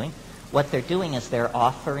they're doing is they're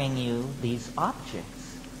offering you these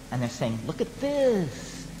objects. And they're saying, look at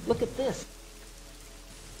this, look at this.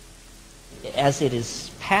 As it is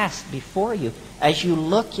passed before you, as you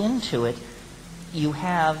look into it, you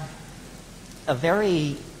have a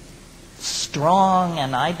very strong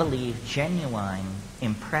and, I believe, genuine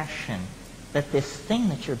impression that this thing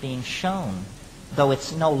that you're being shown, though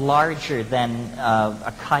it's no larger than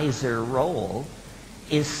a Kaiser roll,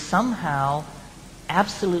 is somehow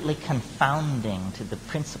absolutely confounding to the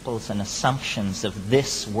principles and assumptions of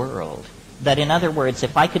this world. That, in other words,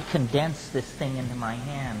 if I could condense this thing into my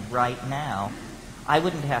hand right now, I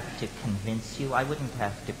wouldn't have to convince you, I wouldn't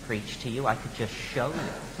have to preach to you, I could just show you,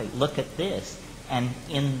 say, look at this. And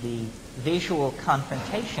in the visual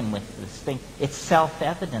confrontation with this thing, it's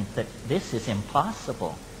self-evident that this is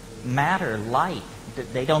impossible. matter, light.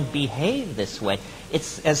 They don't behave this way.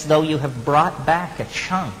 It's as though you have brought back a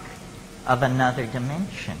chunk of another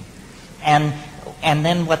dimension. And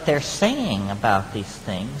then what they're saying about these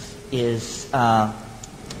things is,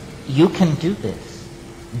 you can do this.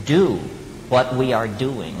 Do what we are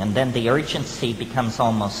doing. And then the urgency becomes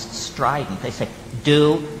almost strident. They say,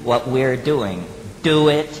 do what we're doing. Do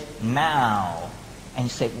it now. And you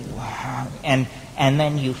say, wow. And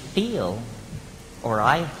then you feel, or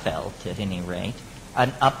I felt at any rate,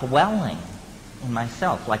 an upwelling in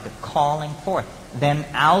myself, like a calling forth. Then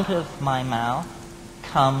out of my mouth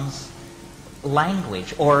comes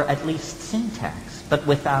language, or at least syntax, but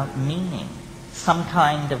without meaning. Some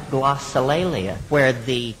kind of glossolalia, where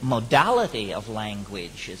the modality of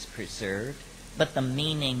language is preserved, but the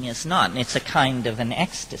meaning is not. And it's a kind of an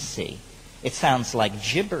ecstasy. It sounds like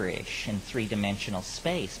gibberish in three-dimensional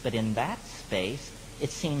space, but in that space, it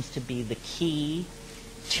seems to be the key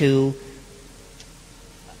to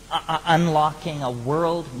unlocking a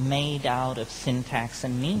world made out of syntax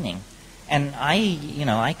and meaning. And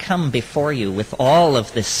I come before you with all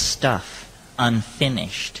of this stuff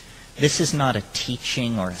unfinished. This is not a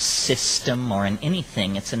teaching or a system or an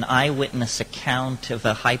anything. It's an eyewitness account of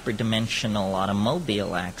a hyperdimensional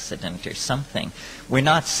automobile accident or something. We're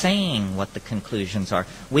not saying what the conclusions are.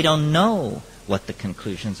 We don't know what the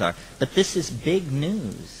conclusions are. But this is big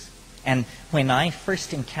news. And when I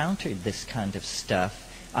first encountered this kind of stuff,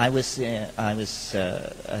 I was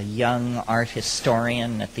a young art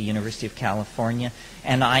historian at the University of California,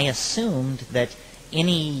 and I assumed that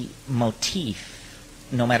any motif,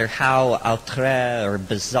 no matter how outré or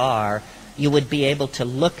bizarre, you would be able to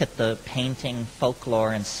look at the painting,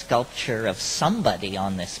 folklore, and sculpture of somebody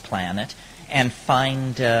on this planet and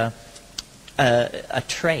find a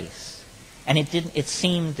trace. And it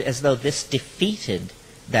seemed as though this defeated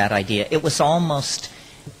that idea. It was almost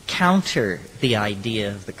counter the idea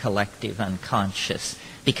of the collective unconscious,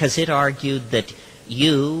 because it argued that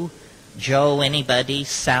you, Joe, anybody,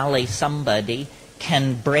 Sally, somebody,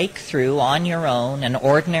 can break through on your own, an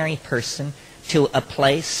ordinary person, to a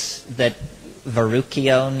place that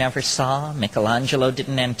Verrocchio never saw, Michelangelo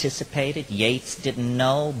didn't anticipate it, Yeats didn't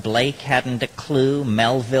know, Blake hadn't a clue,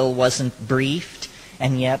 Melville wasn't briefed,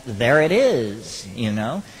 and yet there it is,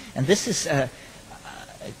 And this is,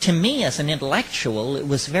 to me as an intellectual, it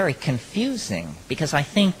was very confusing, because I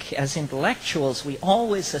think as intellectuals we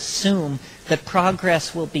always assume that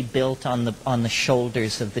progress will be built on the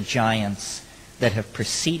shoulders of the giants that have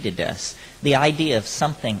preceded us. The idea of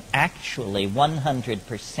something actually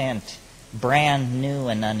 100% brand new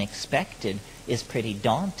and unexpected is pretty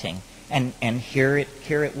daunting. And here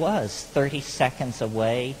it was, 30 seconds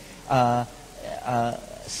away,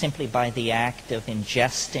 simply by the act of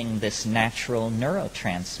ingesting this natural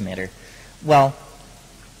neurotransmitter. Well,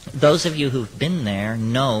 those of you who've been there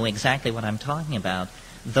know exactly what I'm talking about.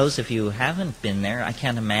 Those of you who haven't been there, I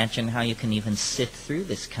can't imagine how you can even sit through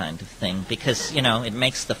this kind of thing, because, it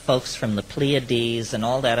makes the folks from the Pleiades and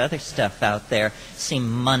all that other stuff out there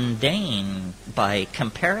seem mundane by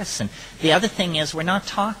comparison. The other thing is, we're not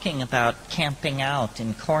talking about camping out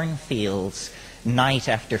in cornfields night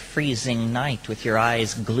after freezing night with your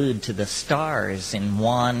eyes glued to the stars in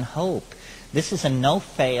wan hope. This is a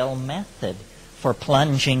no-fail method for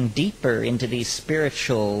plunging deeper into these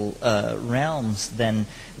spiritual realms than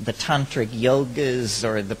the tantric yogas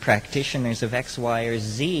or the practitioners of X, Y, or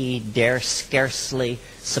Z dare scarcely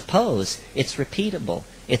suppose. It's repeatable.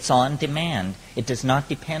 It's on demand. It does not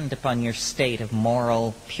depend upon your state of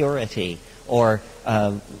moral purity or,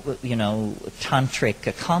 tantric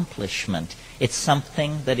accomplishment. It's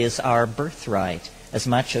something that is our birthright, as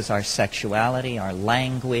much as our sexuality, our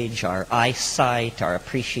language, our eyesight, our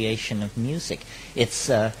appreciation of music. It's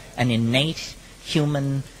an innate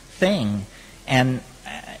human thing. And,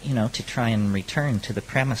 to try and return to the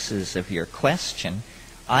premises of your question,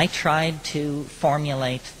 I tried to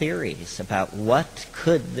formulate theories about what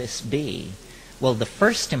could this be. Well, the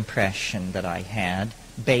first impression that I had,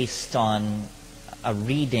 based on a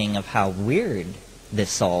reading of how weird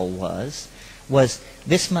this all was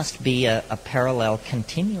this must be a parallel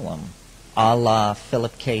continuum, a la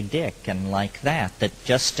Philip K. Dick and like that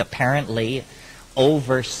just apparently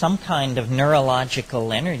over some kind of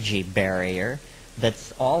neurological energy barrier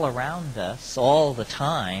that's all around us all the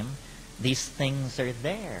time, these things are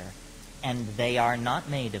there. And they are not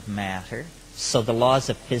made of matter, so the laws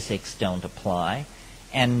of physics don't apply.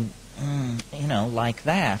 And, like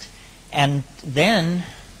that. And then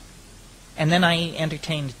I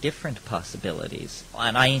entertained different possibilities.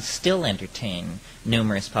 And I still entertain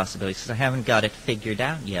numerous possibilities because I haven't got it figured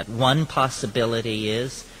out yet. One possibility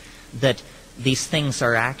is that these things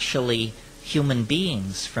are actually human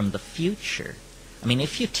beings from the future. I mean,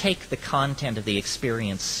 if you take the content of the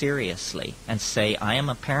experience seriously and say, I am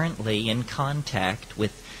apparently in contact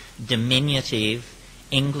with diminutive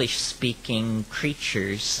English-speaking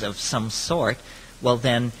creatures of some sort, well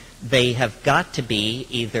then they have got to be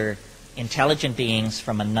either intelligent beings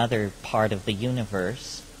from another part of the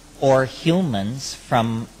universe or humans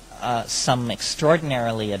from some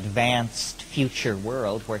extraordinarily advanced future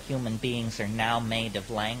world where human beings are now made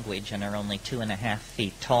of language and are only 2.5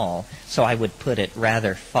 feet tall. So I would put it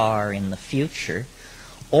rather far in the future.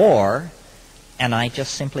 Or, and I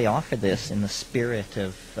just simply offer this in the spirit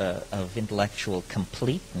of intellectual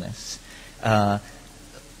completeness,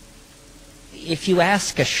 if you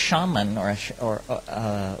ask a shaman or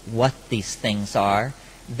what these things are,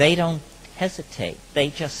 they don't hesitate. They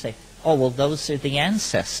just say, oh, well, those are the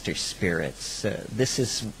ancestor spirits. This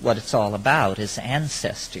is what it's all about, is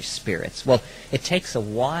ancestor spirits. Well, it takes a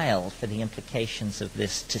while for the implications of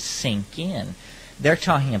this to sink in. They're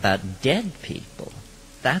talking about dead people.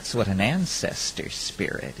 That's what an ancestor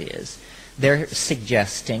spirit is. They're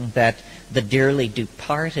suggesting that the dearly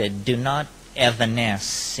departed do not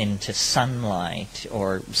evanesce into sunlight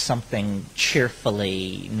or something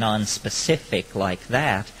cheerfully non-specific like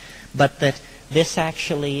that, but that this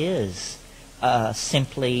actually is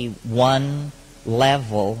simply one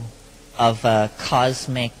level of a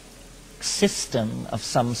cosmic system of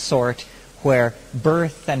some sort where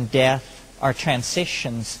birth and death are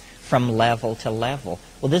transitions from level to level.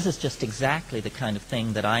 Well, this is just exactly the kind of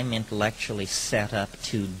thing that I'm intellectually set up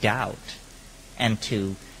to doubt and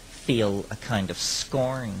to feel a kind of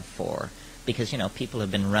scorn for. Because, people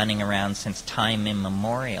have been running around since time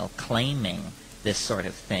immemorial claiming this sort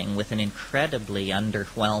of thing with an incredibly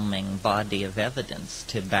underwhelming body of evidence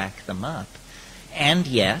to back them up. And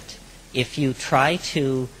yet, if you try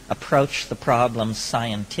to approach the problem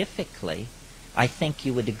scientifically, I think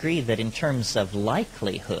you would agree that in terms of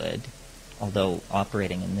likelihood, although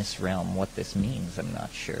operating in this realm, what this means, I'm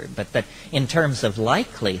not sure, but that in terms of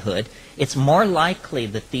likelihood, it's more likely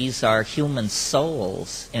that these are human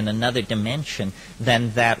souls in another dimension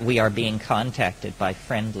than that we are being contacted by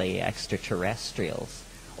friendly extraterrestrials,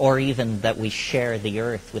 or even that we share the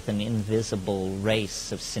earth with an invisible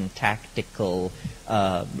race of syntactical,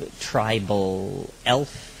 tribal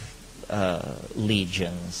elf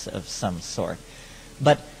legions of some sort.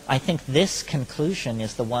 But I think this conclusion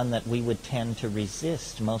is the one that we would tend to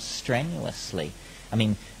resist most strenuously. I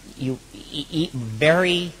mean,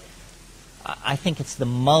 I think it's the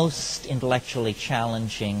most intellectually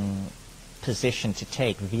challenging position to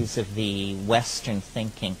take vis-a-vis Western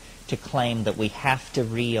thinking, to claim that we have to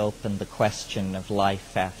reopen the question of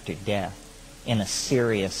life after death in a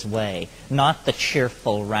serious way, not the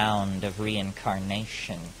cheerful round of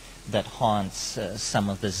reincarnation that haunts some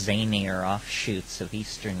of the zanier offshoots of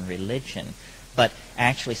Eastern religion, but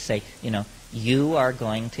actually say, you are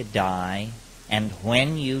going to die, and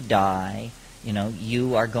when you die,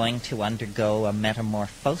 you are going to undergo a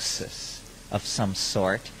metamorphosis of some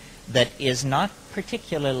sort that is not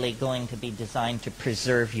particularly going to be designed to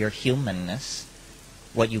preserve your humanness,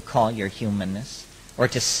 what you call your humanness, or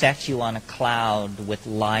to set you on a cloud with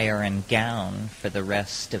lyre and gown for the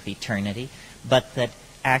rest of eternity, but that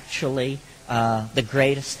actually the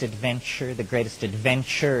greatest adventure, the greatest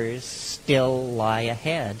adventures still lie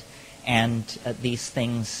ahead. And these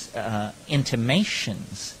things,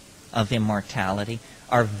 intimations of immortality,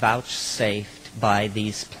 are vouchsafed by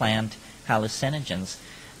these plant hallucinogens.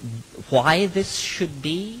 Why this should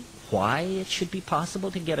be, why it should be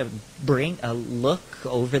possible to get a look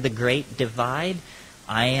over the great divide,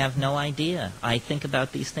 I have no idea. I think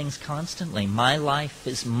about these things constantly. My life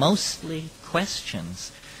is mostly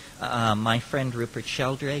questions. My friend Rupert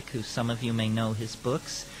Sheldrake, who some of you may know his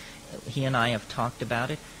books, he and I have talked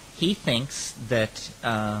about it. He thinks that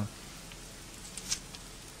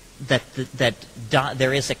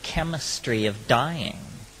there is a chemistry of dying,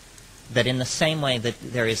 that in the same way that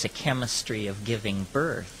there is a chemistry of giving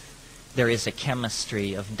birth, there is a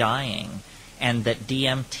chemistry of dying, and that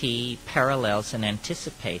DMT parallels and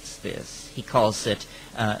anticipates this. He calls it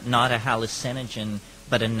not a hallucinogen,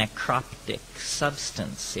 but a necroptic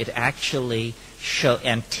substance. It actually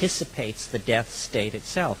anticipates the death state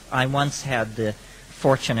itself. I once had the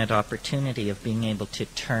fortunate opportunity of being able to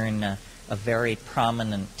turn a very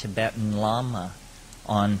prominent Tibetan Lama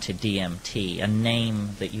onto DMT, a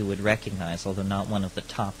name that you would recognize, although not one of the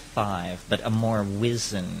top 5, but a more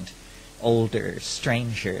wizened, older,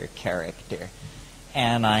 stranger character.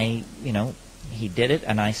 And he did it,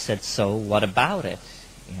 and I said, so what about it?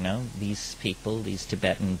 these people, these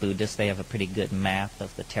Tibetan Buddhists, they have a pretty good map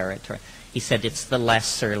of the territory. He said it's the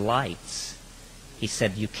lesser lights. He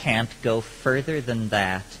said you can't go further than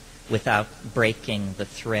that without breaking the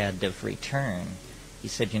thread of return. He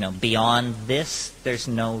said, beyond this, there's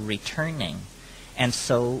no returning. And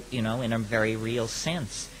so, in a very real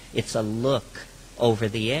sense, it's a look over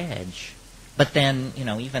the edge. But then,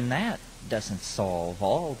 even that doesn't solve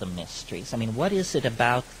all the mysteries. I mean, what is it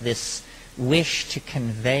about this wish to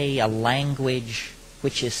convey a language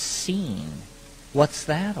which is seen? What's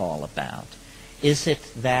that all about? Is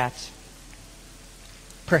it that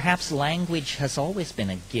perhaps language has always been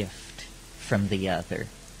a gift from the other?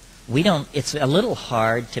 It's a little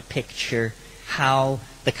hard to picture how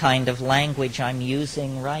the kind of language I'm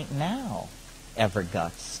using right now ever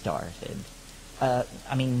got started.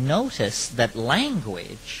 Notice that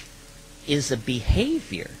language is a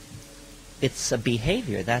behavior. It's a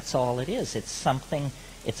behavior, that's all it is. It's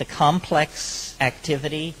a complex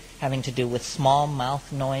activity having to do with small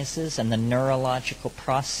mouth noises and the neurological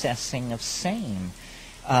processing of same.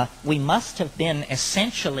 We must have been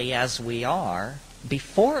essentially as we are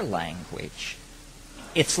before language.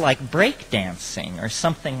 It's like breakdancing or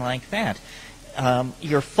something like that.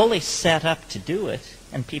 You're fully set up to do it,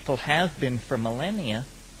 and people have been for millennia.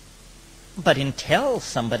 But until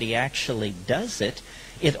somebody actually does it,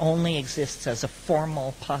 it only exists as a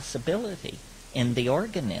formal possibility in the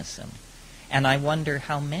organism. And I wonder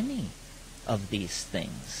how many of these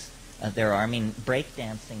things there are.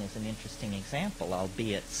 Breakdancing is an interesting example,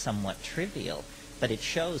 albeit somewhat trivial, but it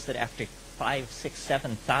shows that after 5,000,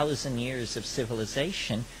 6,000, 7,000 years of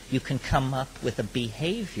civilization, you can come up with a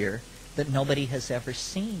behavior that nobody has ever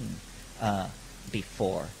seen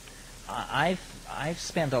before. I've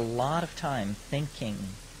spent a lot of time thinking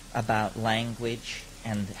about language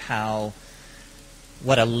and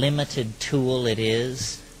what a limited tool it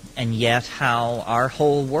is, and yet how our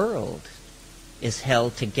whole world is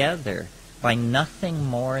held together by nothing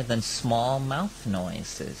more than small mouth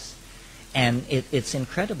noises. And it's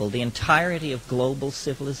incredible. The entirety of global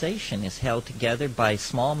civilization is held together by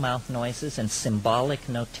small mouth noises and symbolic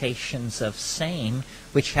notations of same,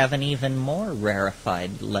 which have an even more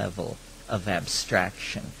rarefied level of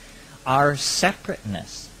abstraction. Our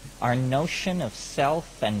separateness, our notion of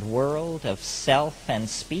self and world, of self and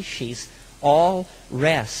species, all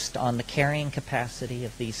rest on the carrying capacity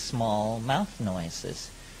of these small mouth noises.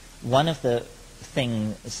 One of the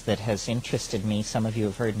things that has interested me, some of you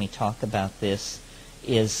have heard me talk about this,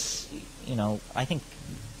 is, I think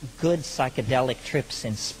good psychedelic trips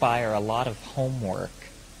inspire a lot of homework,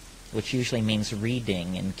 which usually means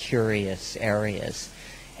reading in curious areas.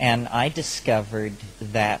 And I discovered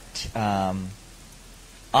that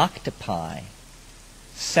octopi,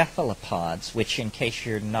 cephalopods, which in case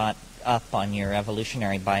you're not up on your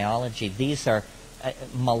evolutionary biology, these are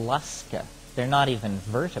mollusca. They're not even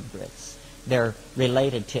vertebrates. They're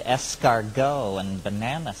related to escargot and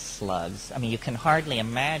banana slugs. You can hardly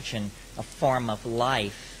imagine a form of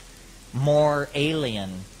life more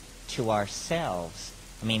alien to ourselves.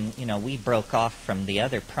 We broke off from the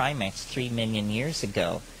other primates 3 million years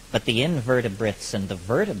ago, but the invertebrates and the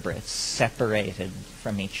vertebrates separated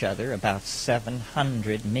from each other about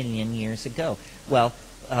 700 million years ago. Well,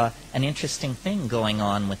 an interesting thing going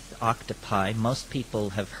on with octopi, most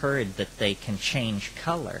people have heard that they can change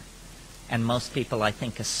color. And most people, I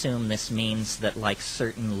think, assume this means that, like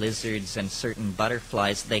certain lizards and certain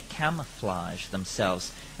butterflies, they camouflage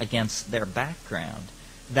themselves against their background.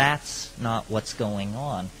 That's not what's going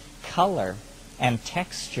on. Color and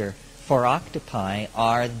texture for octopi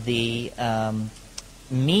are the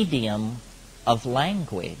medium of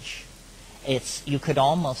language. You could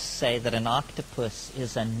almost say that an octopus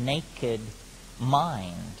is a naked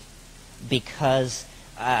mind, because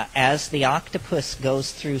as the octopus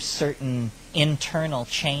goes through certain internal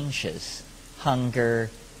changes,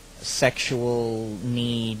 hunger, sexual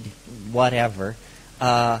need, whatever,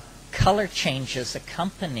 color changes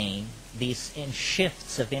accompany these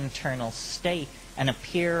shifts of internal state and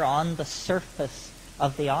appear on the surface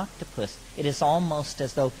of the octopus. It is almost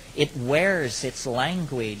as though it wears its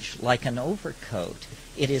language like an overcoat.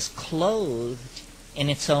 It is clothed in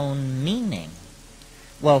its own meaning.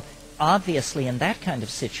 Well, obviously, in that kind of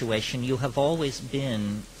situation, you have always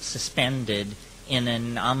been suspended in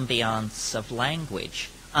an ambiance of language,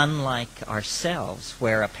 unlike ourselves,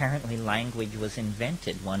 where apparently language was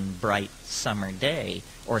invented one bright summer day,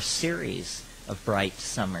 or series of bright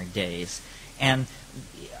summer days. And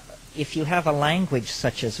if you have a language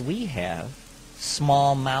such as we have,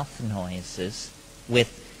 small mouth noises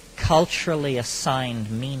with culturally assigned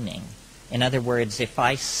meaning, In other words, if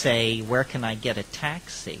I say, where can I get a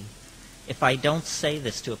taxi? If I don't say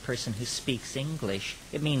this to a person who speaks English,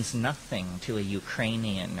 it means nothing to a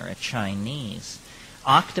Ukrainian or a Chinese.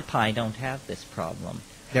 Octopi don't have this problem.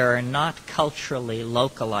 There are not culturally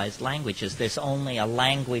localized languages. There's only a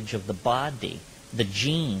language of the body, the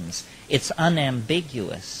genes. It's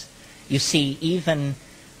unambiguous. You see, even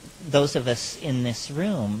those of us in this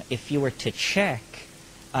room, if you were to check,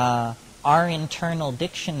 our internal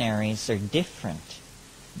dictionaries are different.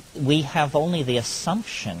 We have only the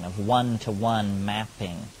assumption of one-to-one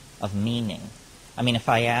mapping of meaning. I mean, if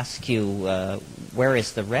I ask you, where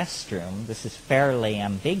is the restroom, this is fairly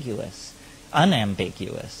unambiguous,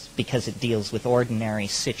 because it deals with ordinary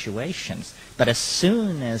situations. But as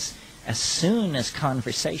soon as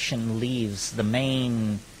conversation leaves the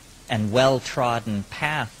main and well-trodden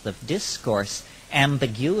path of discourse,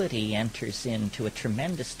 ambiguity enters into a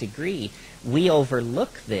tremendous degree. We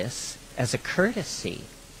overlook this as a courtesy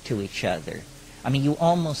to each other. I mean, you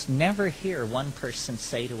almost never hear one person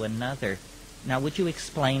say to another, now would you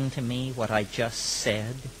explain to me what I just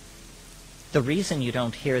said? The reason you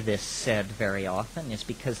don't hear this said very often is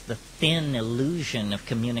because the thin illusion of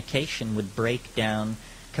communication would break down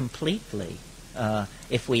completely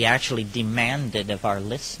if we actually demanded of our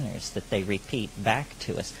listeners that they repeat back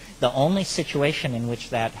to us. The only situation in which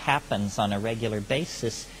that happens on a regular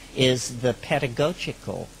basis is the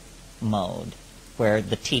pedagogical mode, where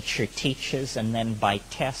the teacher teaches and then by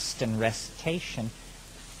test and recitation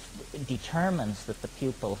determines that the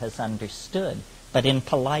pupil has understood. But in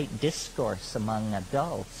polite discourse among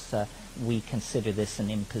adults, we consider this an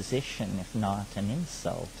imposition, if not an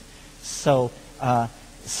insult. So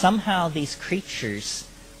somehow these creatures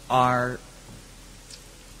are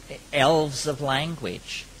elves of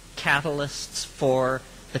language, catalysts for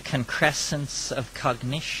the concrescence of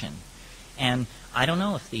cognition. And I don't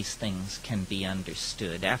know if these things can be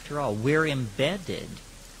understood. After all, we're embedded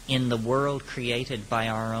in the world created by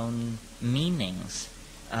our own meanings.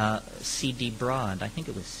 C.D. Broad, I think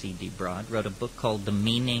it was C.D. Broad, wrote a book called The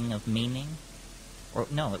Meaning of Meaning. Or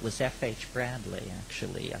no, it was F.H. Bradley,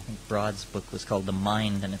 actually. I think Broad's book was called The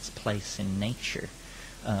Mind and Its Place in Nature.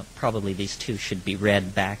 Probably these two should be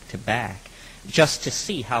read back to back, just to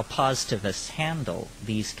see how positivists handle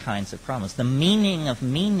these kinds of problems. The meaning of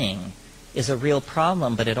meaning is a real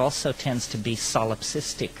problem, but it also tends to be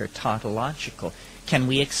solipsistic or tautological. Can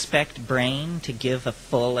we expect brain to give a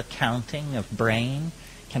full accounting of brain?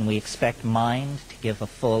 Can we expect mind to give a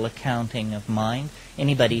full accounting of mind?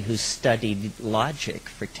 Anybody who's studied logic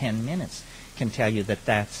for 10 minutes can tell you that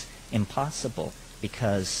that's impossible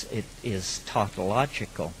because it is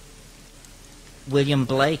tautological. William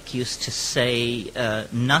Blake used to say,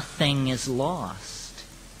 nothing is lost.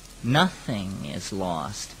 Nothing is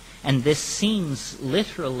lost. And this seems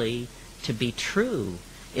literally to be true.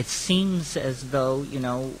 It seems as though,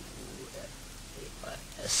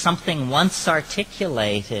 something once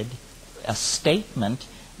articulated, a statement,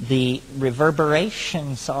 the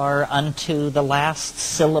reverberations are unto the last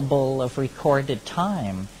syllable of recorded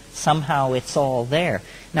time. Somehow it's all there.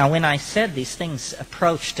 Now, when I said these things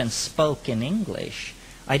approached and spoke in English,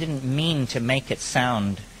 I didn't mean to make it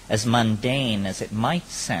sound as mundane as it might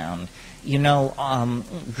sound.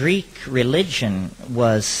 Greek religion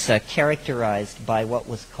was characterized by what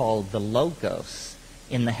was called the Logos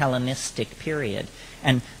in the Hellenistic period.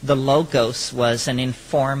 And the Logos was an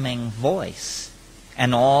informing voice.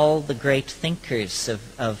 And all the great thinkers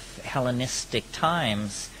of Hellenistic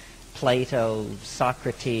times, Plato,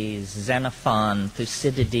 Socrates, Xenophon,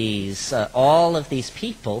 Thucydides, all of these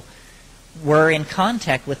people were in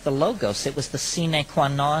contact with the Logos. It was the sine qua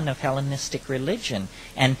non of Hellenistic religion.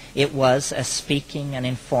 And it was a speaking and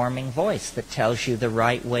informing voice that tells you the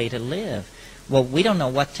right way to live. Well, we don't know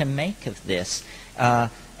what to make of this.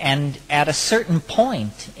 And at a certain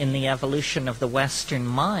point in the evolution of the Western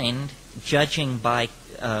mind, judging by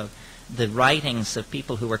the writings of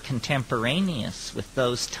people who were contemporaneous with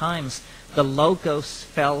those times, the Logos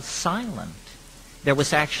fell silent. There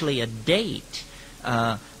was actually a date.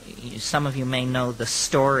 Some of you may know the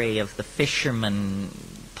story of the fishermen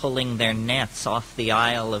pulling their nets off the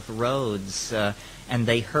Isle of Rhodes, and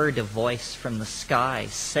they heard a voice from the sky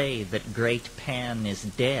say that great Pan is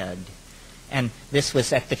dead. And this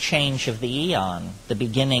was at the change of the eon, the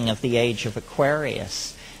beginning of the age of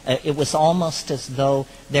Aquarius. It was almost as though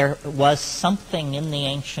there was something in the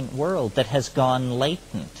ancient world that has gone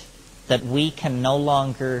latent, that we can no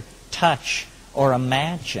longer touch or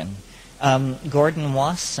imagine. Gordon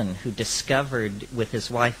Wasson, who discovered with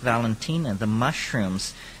his wife Valentina the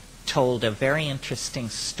mushrooms, told a very interesting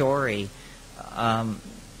story.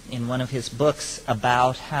 in one of his books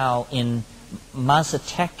about how in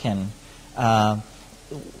Mazatecan,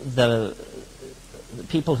 the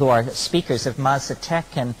people who are speakers of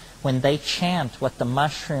Mazatecan, when they chant what the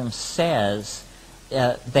mushroom says,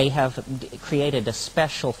 they have created a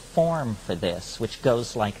special form for this, which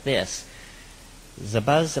goes like this.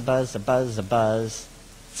 Zabuzz, zabuzz, zabuzz, zabuzz,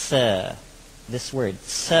 tse. This word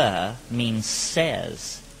tse means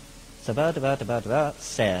says. Zabuzz,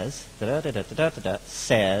 says,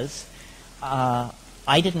 says.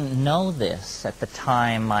 I didn't know this at the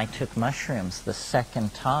time I took mushrooms the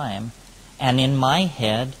second time, and in my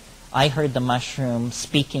head, I heard the mushroom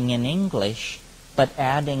speaking in English, but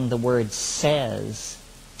adding the word says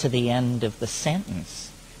to the end of the sentence.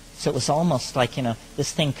 So it was almost like,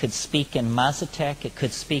 this thing could speak in Mazatec, it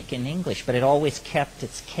could speak in English, but it always kept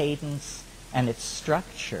its cadence and its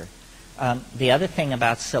structure. The other thing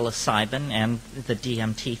about psilocybin and the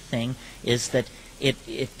DMT thing is that it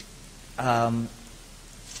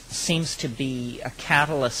seems to be a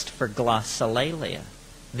catalyst for glossolalia.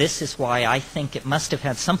 This is why I think it must have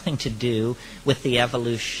had something to do with the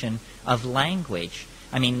evolution of language.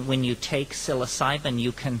 I mean, when you take psilocybin,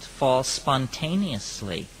 you can fall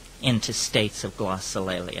spontaneously into states of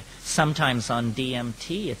glossolalia. Sometimes on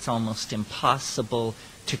DMT, it's almost impossible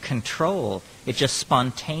to control. It just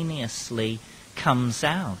spontaneously comes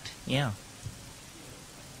out. Yeah.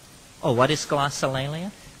 Oh, what is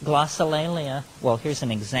glossolalia? Glossolalia, well, here's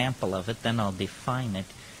an example of it, then I'll define it.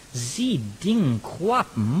 Sie ding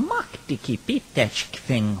quap machtiki pitech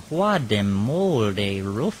kving huade molde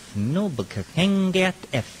ruf nubke henget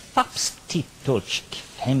e fapstitolch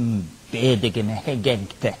kvem bedigen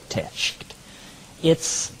hegegtetechkt.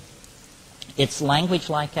 It's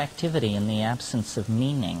language-like activity in the absence of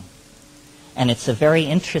meaning. And it's a very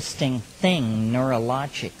interesting thing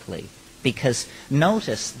neurologically, because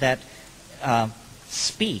notice that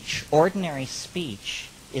speech, ordinary speech,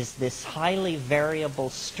 is this highly variable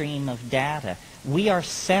stream of data. We are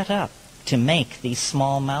set up to make these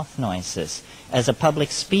small mouth noises. As a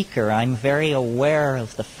public speaker, I'm very aware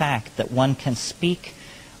of the fact that one can speak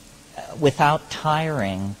without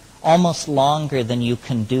tiring almost longer than you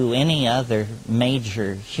can do any other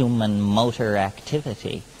major human motor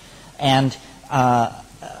activity. And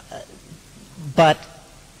but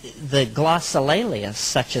the glossolalia,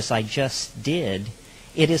 such as I just did,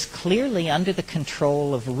 it is clearly under the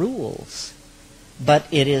control of rules, but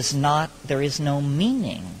it is not, there is no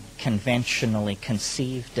meaning conventionally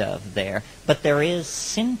conceived of there, but there is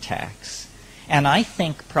syntax. And I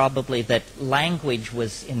think probably that language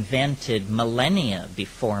was invented millennia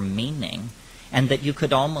before meaning, and that you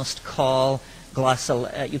could almost call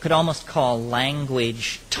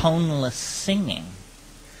language toneless singing.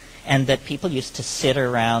 And that people used to sit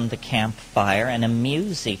around the campfire and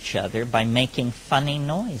amuse each other by making funny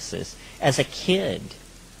noises. As a kid,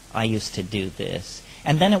 I used to do this.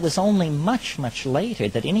 And then it was only much, much later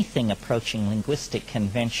that anything approaching linguistic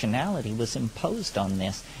conventionality was imposed on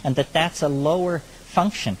this, and that that's a lower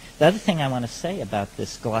function. The other thing I want to say about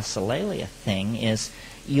this glossolalia thing is,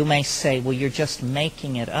 you may say, well, you're just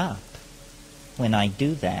making it up when I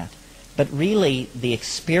do that. But really, the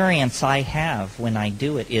experience I have when I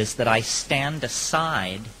do it is that I stand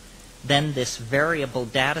aside, then this variable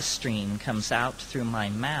data stream comes out through my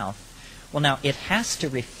mouth. Well, now, it has to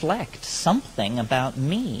reflect something about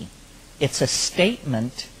me. It's a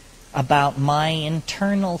statement about my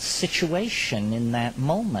internal situation in that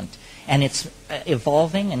moment. And it's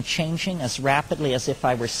evolving and changing as rapidly as if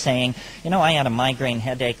I were saying, I had a migraine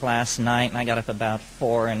headache last night, and I got up about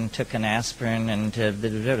 4 and took an aspirin, and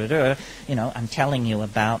I'm telling you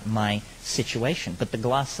about my situation. But the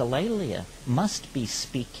glossolalia must be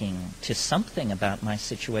speaking to something about my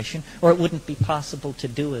situation, or it wouldn't be possible to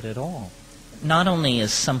do it at all. Not only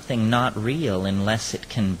is something not real unless it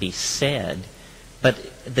can be said, but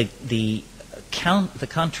the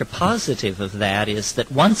contrapositive of that is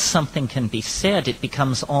that once something can be said, it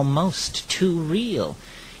becomes almost too real.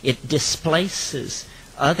 It displaces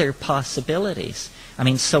other possibilities. I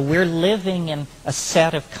mean, so we're living in a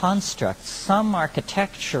set of constructs, some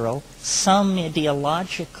architectural, some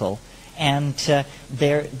ideological, and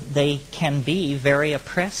they can be very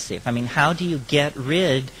oppressive. I mean, how do you get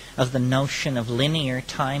rid of the notion of linear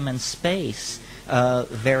time and space?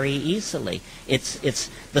 Very easily. It's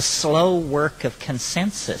the slow work of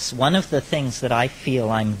consensus. One of the things that I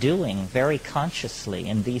feel I'm doing very consciously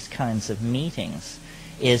in these kinds of meetings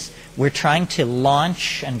is we're trying to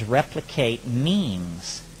launch and replicate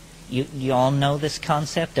memes. You all know this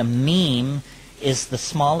concept? A meme is the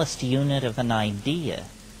smallest unit of an idea,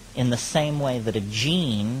 in the same way that a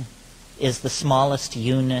gene is the smallest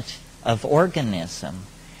unit of organism.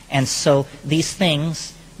 And so these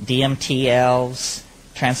things, DMT-Ls,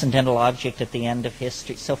 transcendental object at the end of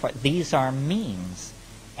history, so forth, these are memes.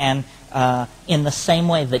 And in the same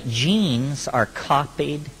way that genes are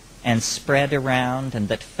copied and spread around, and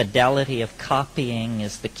that fidelity of copying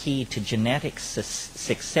is the key to genetic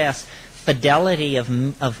success, fidelity of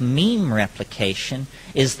meme replication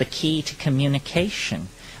is the key to communication.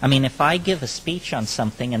 I mean, if I give a speech on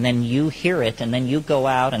something and then you hear it and then you go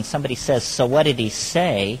out and somebody says, so what did he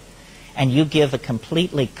say? And you give a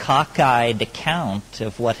completely cockeyed account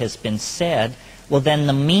of what has been said, well, then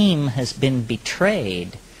the meme has been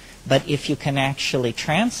betrayed. But if you can actually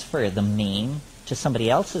transfer the meme to somebody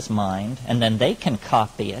else's mind and then they can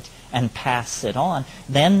copy it and pass it on,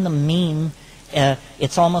 then the meme,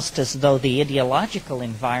 it's almost as though the ideological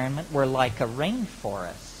environment were like a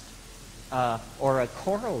rainforest. Or a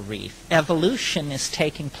coral reef. Evolution is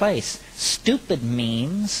taking place. Stupid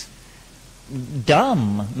memes,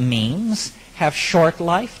 dumb memes, have short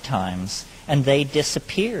lifetimes, and they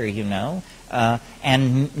disappear, you know.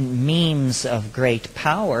 And memes of great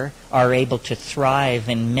power are able to thrive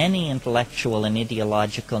in many intellectual and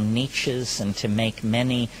ideological niches and to make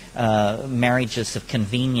many marriages of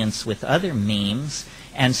convenience with other memes,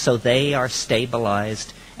 and so they are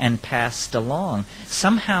stabilized and passed along.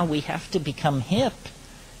 Somehow we have to become hip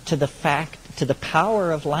to the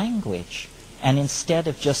power of language, and instead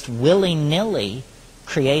of just willy-nilly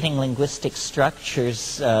creating linguistic structures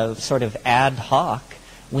sort of ad hoc,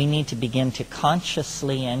 we need to begin to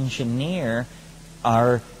consciously engineer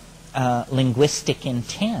our linguistic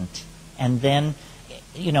intent. And then,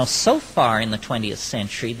 you know, so far in the 20th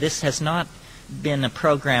century, this has not been a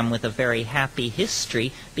program with a very happy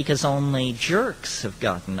history because only jerks have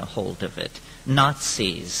gotten a hold of it.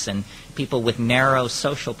 Nazis and people with narrow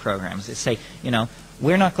social programs. They say, you know,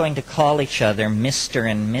 we're not going to call each other Mr.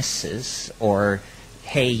 and Mrs. or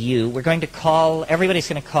hey you. We're going to call, everybody's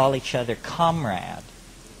going to call each other comrade.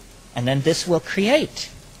 And then this will create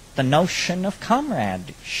the notion of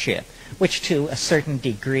comradeship, which to a certain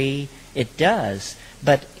degree it does.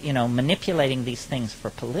 But, you know, manipulating these things for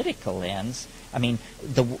political ends, I mean,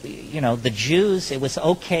 the Jews, it was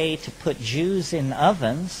okay to put Jews in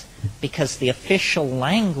ovens because the official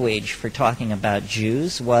language for talking about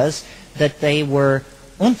Jews was that they were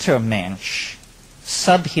Untermensch,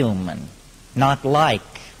 subhuman, not like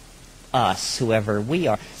us, whoever we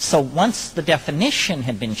are. So once the definition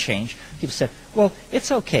had been changed, people said, well,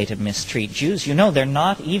 it's okay to mistreat Jews. You know, they're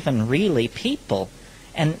not even really people.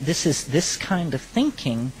 And this kind of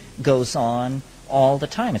thinking goes on all the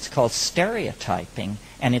time. It's called stereotyping,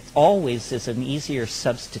 and it always is an easier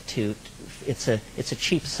substitute. It's a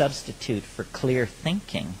cheap substitute for clear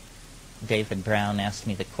thinking. David Brown asked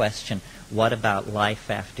me the question, what about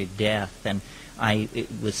life after death? And it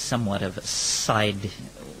was somewhat of a sidebar.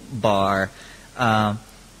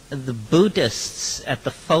 The Buddhists at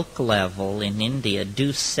the folk level in India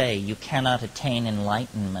do say you cannot attain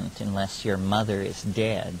enlightenment unless your mother is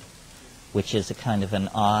dead, which is a kind of an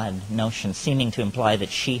odd notion, seeming to imply that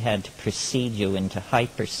she had to precede you into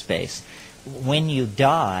hyperspace. When you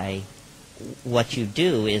die, what you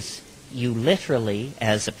do is you literally,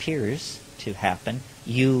 as appears to happen,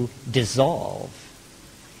 you dissolve.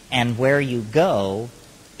 And where you go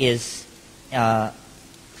is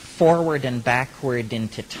forward and backward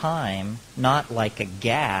into time, not like a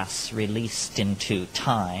gas released into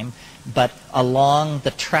time, but along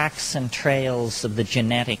the tracks and trails of the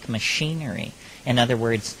genetic machinery. In other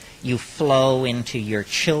words, you flow into your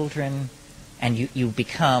children, and you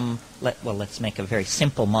become, let's make a very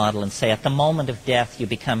simple model and say at the moment of death you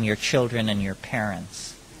become your children and your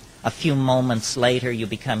parents. A few moments later you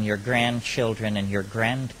become your grandchildren and your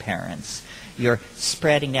grandparents. You're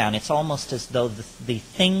spreading down. It's almost as though the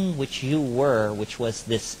thing which you were, which was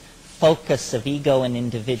this focus of ego and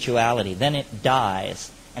individuality, then it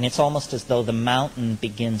dies. And it's almost as though the mountain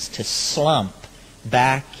begins to slump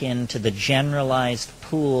back into the generalized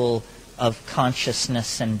pool of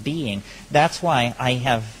consciousness and being. That's why I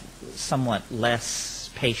have somewhat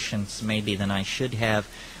less patience maybe than I should have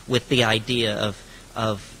with the idea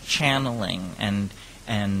of channeling and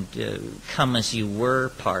come as you were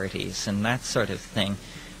parties and that sort of thing.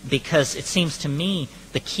 Because it seems to me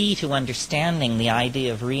the key to understanding the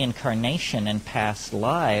idea of reincarnation and past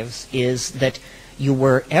lives is that you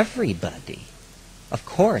were everybody. Of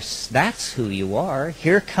course, that's who you are.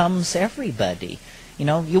 Here comes everybody. You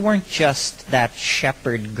know, you weren't just that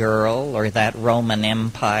shepherd girl or that Roman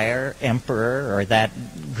emperor or that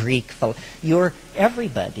Greek fellow. You're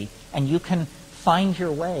everybody, and you can find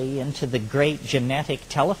your way into the great genetic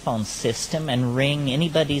telephone system and ring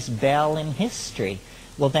anybody's bell in history.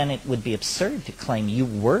 well, then it would be absurd to claim you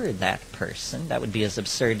were that person. That would be as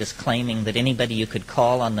absurd as claiming that anybody you could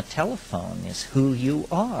call on the telephone is who you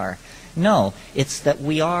are. No, it's that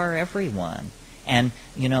we are everyone. And,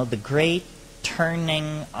 the great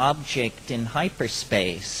turning object in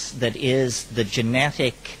hyperspace that is the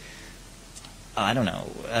genetic,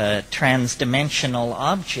 transdimensional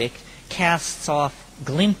object casts off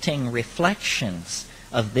glinting reflections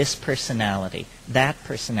of this personality, that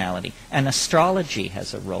personality. And astrology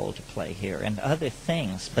has a role to play here and other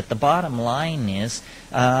things. But the bottom line is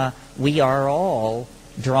we are all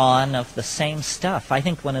drawn of the same stuff. I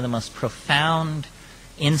think one of the most profound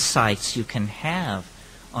insights you can have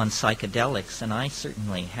on psychedelics, and I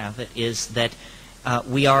certainly have it, is that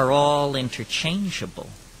we are all interchangeable.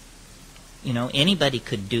 Anybody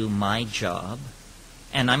could do my job,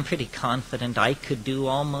 and I'm pretty confident I could do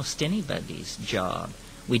almost anybody's job.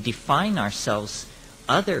 We define ourselves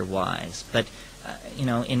otherwise, but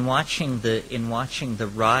in watching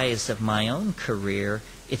the rise of my own career,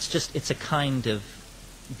 it's a kind of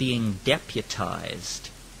being deputized,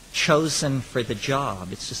 chosen for the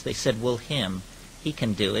job. It's just they said, well, he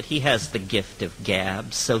can do it. He has the gift of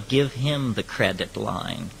gab, so give him the credit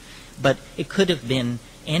line. But it could have been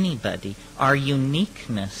anybody. Our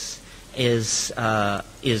uniqueness is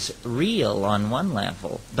real on one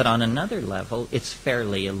level, but on another level, it's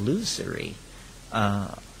fairly illusory.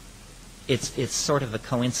 It's sort of a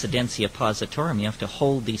coincidentia positorum. You have to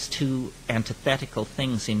hold these two antithetical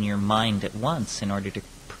things in your mind at once in order to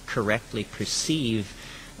correctly perceive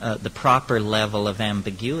the proper level of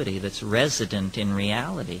ambiguity that's resident in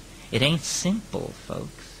reality. It ain't simple,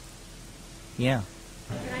 folks. Yeah.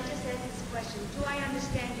 Can I just ask this question? Do I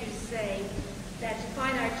understand you to say that to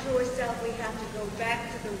find our truer self, we have to go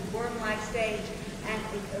back to the worm-like stage and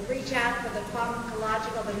reach out for the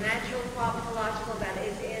pharmacological, the natural pharmacological that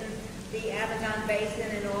is in the Amazon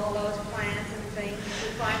basin and all those plants and things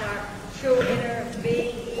to find our true inner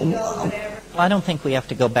being, ego, whatever? Well, I don't think we have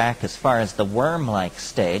to go back as far as the worm-like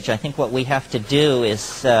stage. I think what we have to do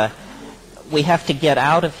is we have to get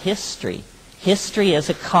out of history. History is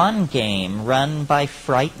a con game run by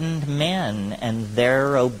frightened men and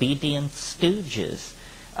their obedient stooges.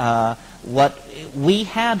 We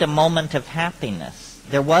had a moment of happiness.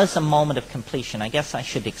 There was a moment of completion. I guess I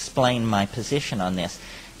should explain my position on this.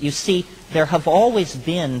 You see, there have always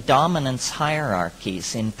been dominance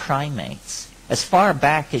hierarchies in primates. As far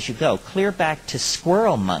back as you go, clear back to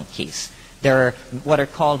squirrel monkeys, there are what are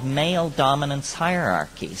called male dominance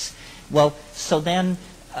hierarchies. Well, so then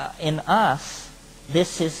in us,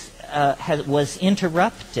 this was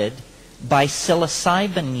interrupted by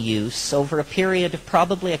psilocybin use over a period of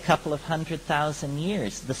probably a couple of 100,000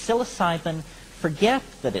 years. The psilocybin, forget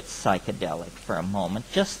that it's psychedelic for a moment.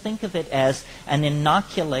 Just think of it as an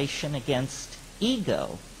inoculation against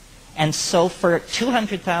ego. And so for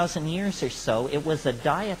 200,000 years or so, it was a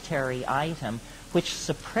dietary item which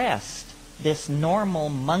suppressed this normal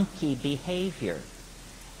monkey behavior.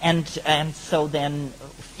 And so then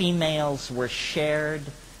females were shared,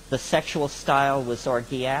 the sexual style was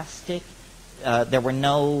orgiastic, there were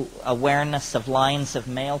no awareness of lines of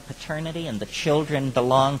male paternity, and the children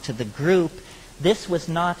belonged to the group. This was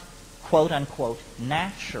not, quote-unquote,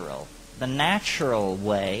 natural. The natural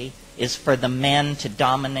way is for the men to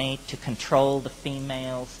dominate, to control the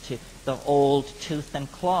females, to the old tooth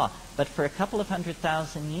and claw. But for a couple of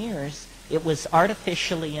 100,000 years, it was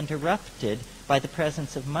artificially interrupted by the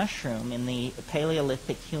presence of mushroom in the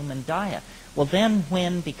Paleolithic human diet. Well, then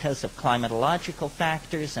when, because of climatological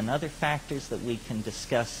factors and other factors that we can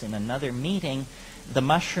discuss in another meeting, the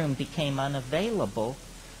mushroom became unavailable,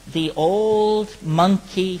 the old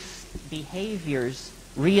monkey behaviors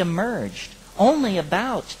reemerged only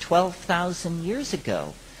about 12,000 years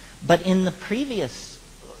ago. But in the previous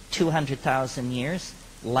 200,000 years,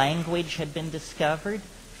 language had been discovered,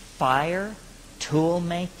 fire, tool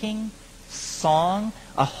making, song,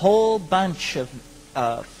 a whole bunch of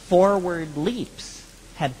forward leaps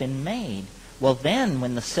had been made. Well, then,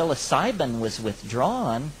 when the psilocybin was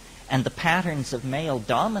withdrawn and the patterns of male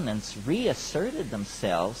dominance reasserted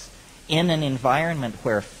themselves in an environment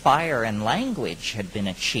where fire and language had been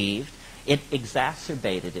achieved, it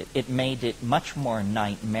exacerbated it. It made it much more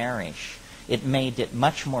nightmarish. It made it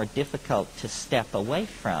much more difficult to step away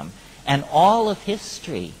from. And all of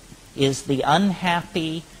history is the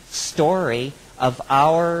unhappy story of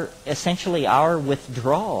essentially our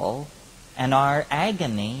withdrawal and our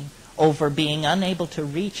agony over being unable to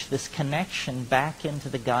reach this connection back into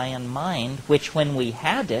the Gaian mind, which when we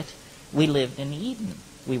had it, we lived in Eden.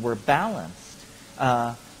 We were balanced.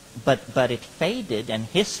 But it faded, and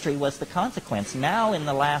history was the consequence. Now, in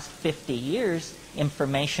the last 50 years,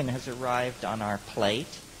 information has arrived on our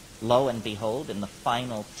plate. Lo and behold, in the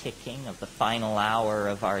final ticking of the final hour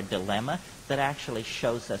of our dilemma, that actually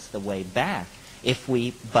shows us the way back, if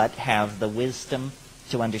we but have the wisdom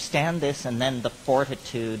to understand this and then the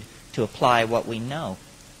fortitude to apply what we know.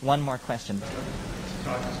 One more question.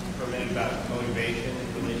 Talk for a minute about motivation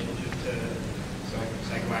in relationship to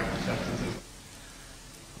psychoactive substances.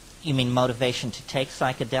 You mean motivation to take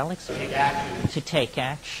psychedelics? To take action. To take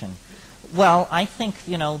action. Well, I think,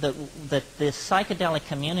 that the psychedelic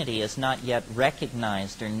community is not yet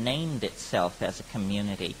recognized or named itself as a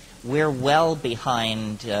community. We're well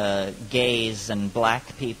behind gays and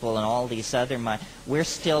black people and all these other... We're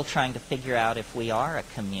still trying to figure out if we are a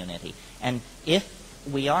community. And if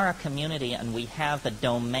we are a community and we have a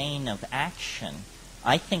domain of action,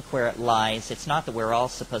 I think where it lies, it's not that we're all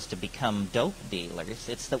supposed to become dope dealers,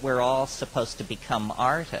 it's that we're all supposed to become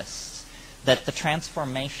artists. That the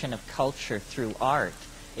transformation of culture through art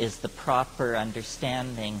is the proper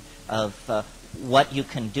understanding of what you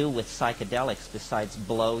can do with psychedelics besides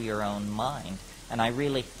blow your own mind. And I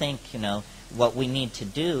really think, what we need to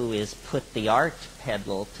do is put the art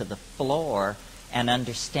pedal to the floor and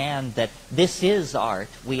understand that this is art.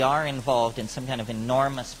 We are involved in some kind of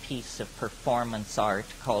enormous piece of performance art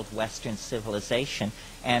called Western civilization.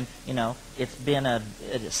 And, it's been a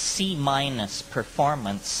C-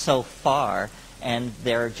 performance so far, and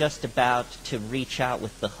they're just about to reach out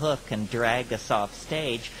with the hook and drag us off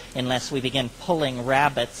stage unless we begin pulling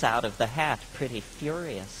rabbits out of the hat pretty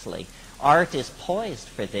furiously. Art is poised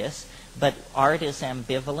for this, but art is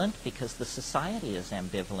ambivalent because the society is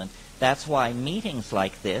ambivalent. That's why meetings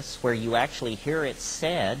like this, where you actually hear it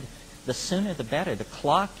said, the sooner the better. The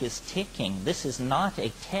clock is ticking. This is not a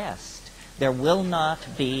test. There will not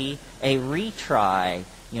be a retry.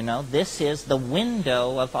 This is the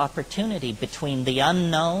window of opportunity between the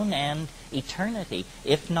unknown and eternity.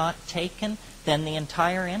 If not taken, then the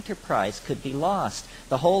entire enterprise could be lost.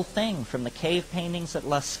 The whole thing, from the cave paintings at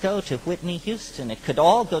Lascaux to Whitney Houston, it could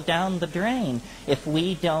all go down the drain if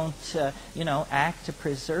we don't, act to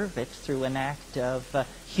preserve it through an act of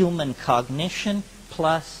human cognition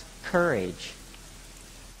plus courage.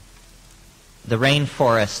 The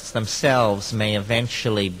rainforests themselves may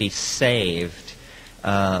eventually be saved.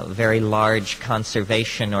 Very large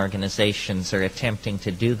conservation organizations are attempting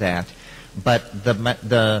to do that. But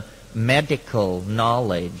the medical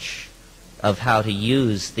knowledge of how to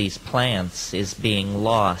use these plants is being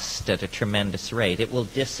lost at a tremendous rate. It will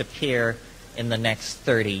disappear in the next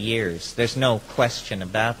 30 years. There's no question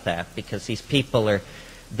about that, because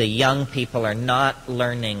the young people are not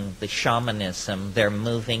learning the shamanism. They're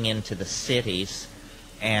moving into the cities,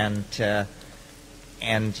 and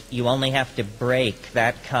you only have to break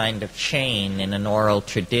that kind of chain in an oral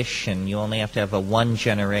tradition. You only have to have a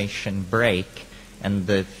one-generation break, and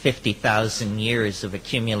the 50,000 years of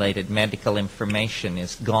accumulated medical information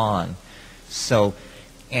is gone. So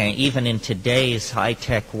even in today's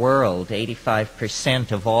high-tech world,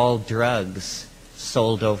 85% of all drugs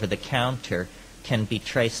sold over the counter can be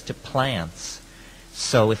traced to plants.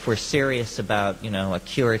 So if we're serious about, a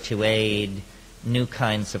cure to aid, new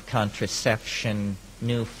kinds of contraception,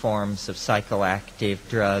 new forms of psychoactive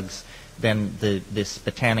drugs, then this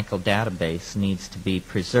botanical database needs to be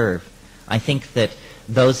preserved. I think that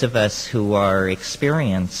those of us who are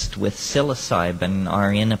experienced with psilocybin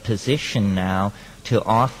are in a position now to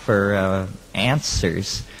offer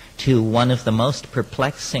answers to one of the most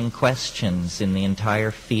perplexing questions in the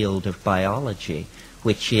entire field of biology,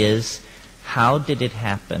 which is, how did it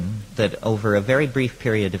happen that over a very brief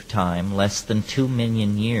period of time, less than 2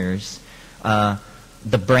 million years,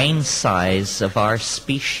 the brain size of our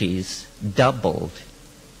species doubled,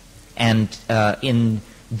 and in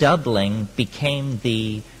doubling became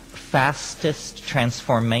the fastest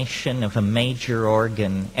transformation of a major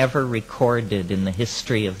organ ever recorded in the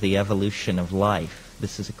history of the evolution of life.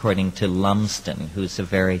 This is according to Lumsden, who's a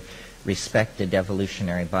very respected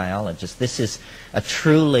evolutionary biologist. This is a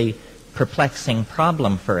truly perplexing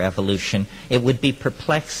problem for evolution. It would be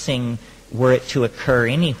perplexing were it to occur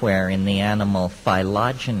anywhere in the animal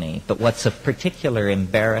phylogeny. But what's of particular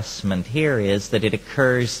embarrassment here is that it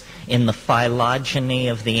occurs in the phylogeny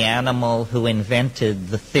of the animal who invented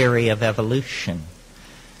the theory of evolution.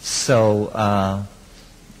 So,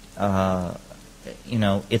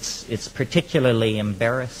 it's particularly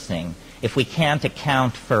embarrassing. If we can't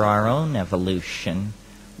account for our own evolution,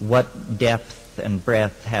 what depth and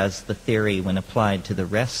breadth has the theory when applied to the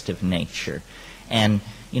rest of nature? And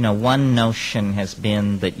one notion has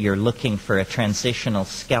been that you're looking for a transitional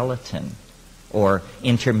skeleton or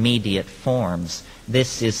intermediate forms.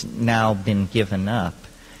 This has now been given up.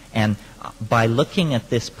 And by looking at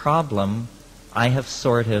this problem, I have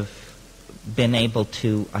sort of been able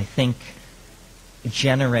to, I think,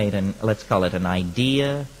 generate let's call it an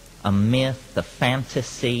idea, a myth, a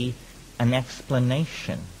fantasy, an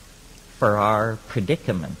explanation for our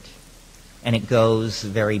predicament. And it goes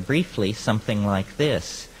very briefly something like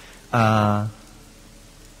this.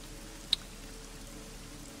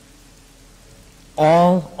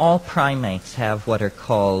 All primates have what are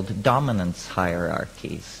called dominance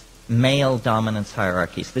hierarchies, male dominance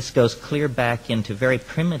hierarchies. This goes clear back into very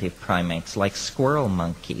primitive primates like squirrel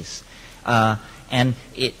monkeys. And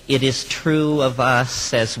it is true of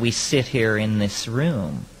us as we sit here in this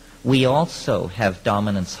room. We also have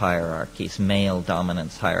dominance hierarchies, male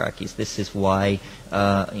dominance hierarchies. This is why,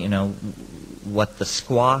 what the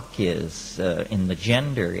squawk is in the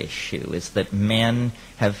gender issue is that men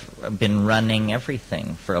have been running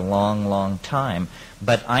everything for a long, long time.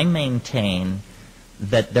 But I maintain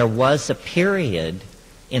that there was a period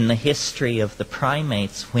in the history of the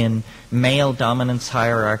primates when male dominance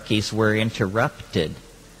hierarchies were interrupted.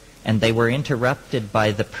 And they were interrupted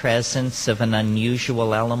by the presence of an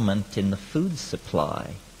unusual element in the food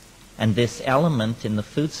supply. And this element in the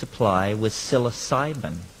food supply was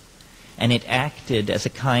psilocybin. And it acted as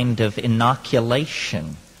a kind of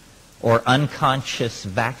inoculation or unconscious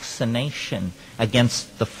vaccination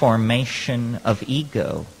against the formation of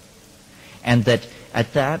ego. And that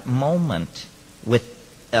at that moment, with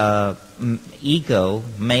ego,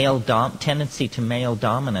 tendency to male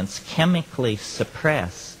dominance, chemically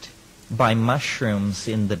suppressed by mushrooms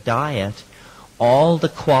in the diet, all the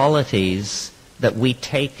qualities that we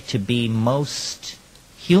take to be most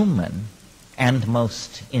human and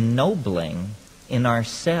most ennobling in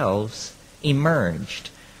ourselves emerged.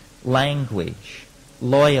 Language,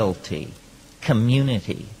 loyalty,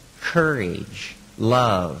 community, courage,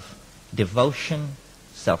 love, devotion,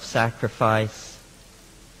 self-sacrifice,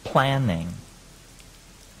 planning.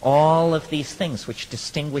 All of these things which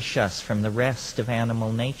distinguish us from the rest of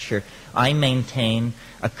animal nature, I maintain,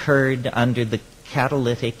 occurred under the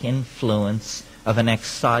catalytic influence of an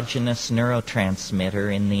exogenous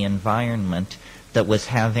neurotransmitter in the environment that was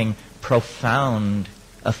having profound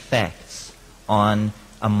effects on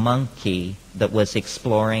a monkey that was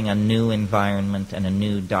exploring a new environment and a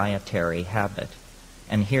new dietary habit.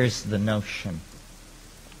 And here's the notion.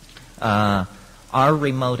 Our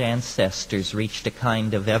remote ancestors reached a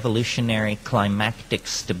kind of evolutionary climactic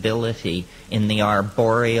stability in the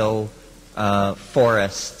arboreal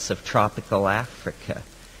forests of tropical Africa.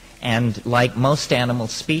 And like most animal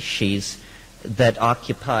species that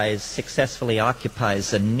successfully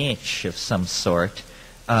occupies a niche of some sort,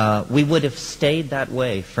 we would have stayed that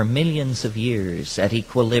way for millions of years at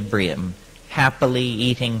equilibrium, happily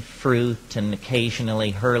eating fruit and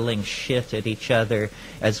occasionally hurling shit at each other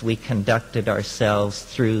as we conducted ourselves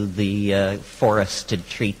through the forested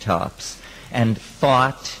treetops. And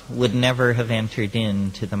thought would never have entered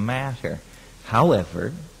into the matter.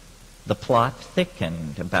 However, the plot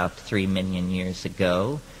thickened about 3 million years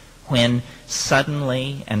ago when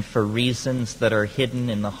suddenly, and for reasons that are hidden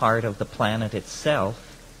in the heart of the planet itself,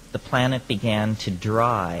 the planet began to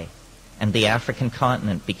dry. And the African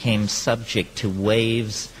continent became subject to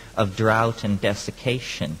waves of drought and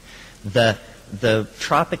desiccation. The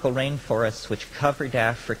tropical rainforests which covered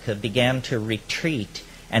Africa began to retreat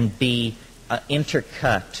and be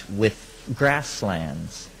intercut with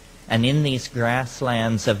grasslands. And in these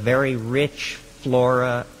grasslands, a very rich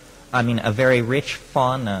fauna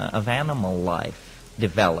of animal life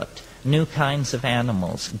developed. New kinds of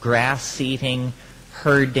animals, grass-eating,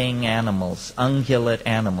 herding animals, ungulate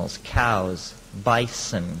animals, cows,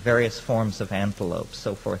 bison, various forms of antelope,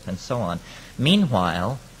 so forth and so on.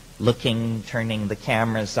 Meanwhile, turning the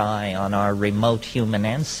camera's eye on our remote human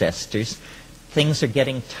ancestors, things are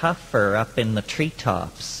getting tougher up in the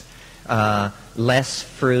treetops. Less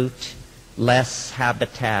fruit, less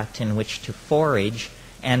habitat in which to forage,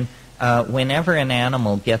 and whenever an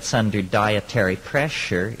animal gets under dietary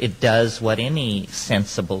pressure, it does what any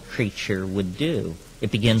sensible creature would do.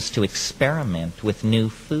 It begins to experiment with new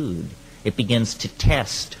food. It begins to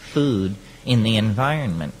test food in the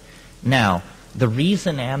environment. Now, the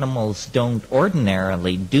reason animals don't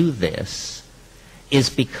ordinarily do this is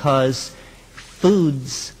because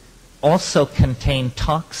foods also contain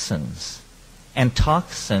toxins, and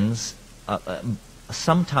toxins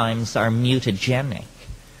sometimes are mutagenic.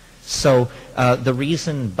 So the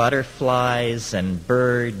reason butterflies and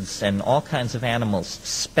birds and all kinds of animals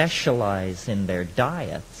specialize in their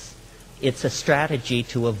diets, it's a strategy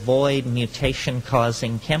to avoid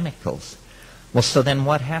mutation-causing chemicals. Well, so then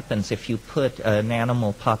what happens if you put an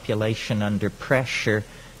animal population under pressure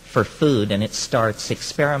for food, and it starts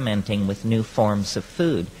experimenting with new forms of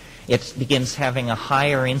food, it begins having a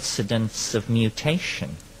higher incidence of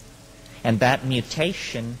mutation. And that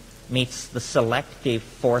mutation meets the selective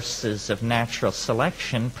forces of natural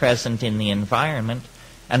selection present in the environment,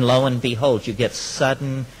 and lo and behold, you get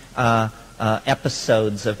sudden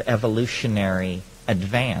episodes of evolutionary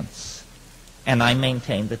advance. And I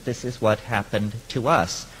maintain that this is what happened to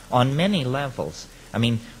us on many levels. I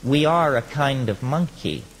mean, we are a kind of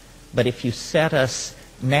monkey, but if you set us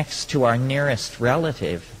next to our nearest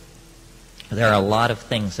relative, there are a lot of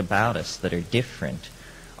things about us that are different.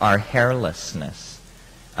 Our hairlessness,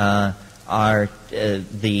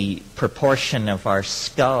 the proportion of our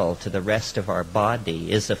skull to the rest of our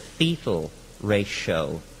body is a fetal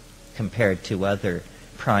ratio compared to other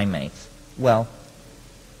primates. Well,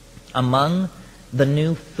 among the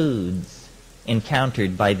new foods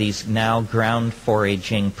encountered by these now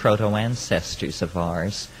ground-foraging proto-ancestors of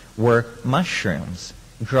ours were mushrooms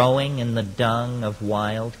growing in the dung of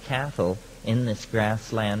wild cattle in this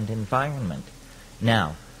grassland environment.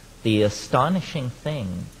 Now, the astonishing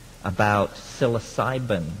thing about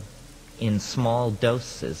psilocybin in small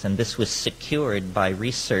doses, and this was secured by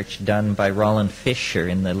research done by Roland Fisher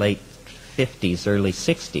in the late 50s, early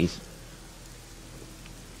 60s,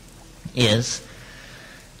 is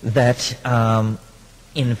that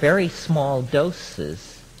in very small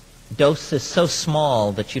doses so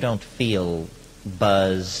small that you don't feel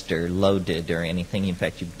buzzed or loaded or anything, in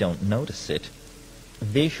fact you don't notice it,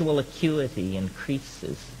 visual acuity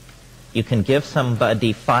increases. You can give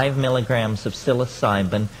somebody 5 milligrams of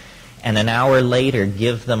psilocybin and an hour later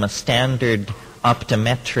give them a standard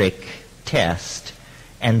optometric test,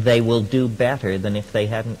 and they will do better than if they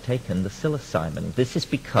hadn't taken the psilocybin. This is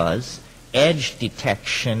because edge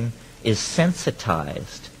detection is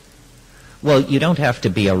sensitized. Well, you don't have to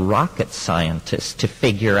be a rocket scientist to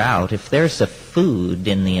figure out if there's a food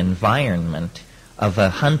in the environment of a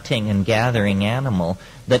hunting and gathering animal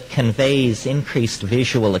that conveys increased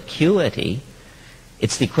visual acuity,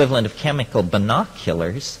 it's the equivalent of chemical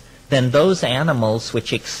binoculars, then those animals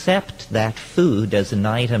which accept that food as an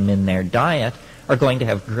item in their diet are going to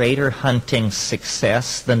have greater hunting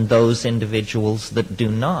success than those individuals that do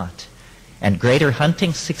not. And greater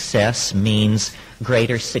hunting success means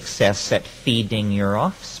greater success at feeding your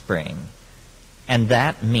offspring. And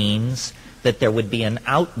that means that there would be an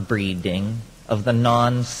outbreeding of the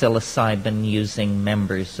non-psilocybin-using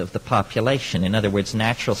members of the population. In other words,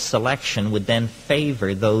 natural selection would then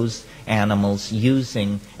favor those animals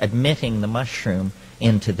admitting the mushroom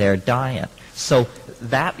into their diet. So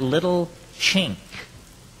that little chink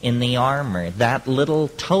in the armor, that little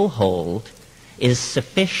toehold, is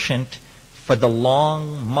sufficient for the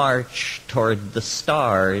long march toward the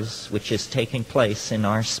stars, which is taking place in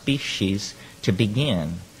our species, to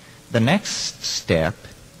begin. The next step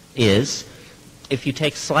is, if you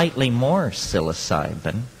take slightly more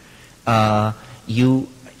psilocybin, you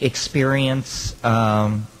experience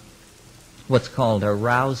what's called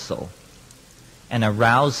arousal. And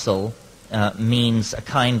arousal means a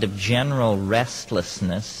kind of general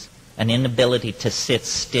restlessness, an inability to sit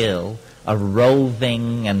still, a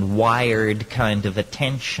roving and wired kind of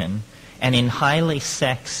attention. And in highly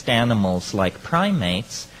sexed animals like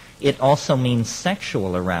primates, it also means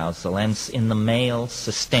sexual arousal, and in the male,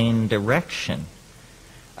 sustained erection.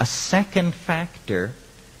 A second factor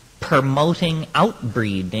promoting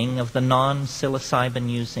outbreeding of the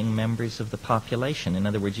non-psilocybin-using members of the population. In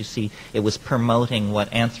other words, you see, it was promoting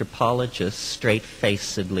what anthropologists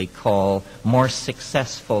straight-facedly call more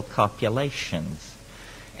successful copulations.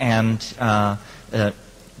 And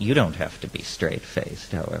you don't have to be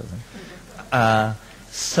straight-faced, however.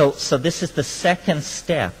 So this is the second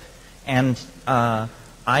step. And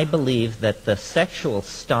I believe that the sexual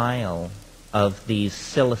style of these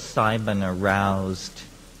psilocybin-aroused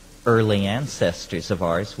early ancestors of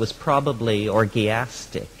ours was probably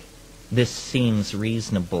orgiastic. This seems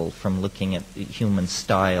reasonable from looking at human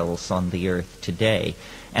styles on the earth today.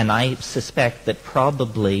 And I suspect that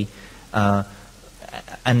probably an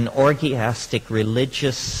orgiastic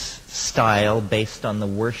religious style based on the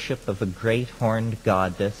worship of a great horned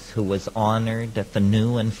goddess who was honored at the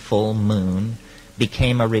new and full moon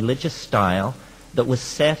became a religious style that was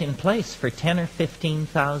set in place for 10 or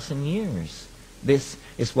 15,000 years. This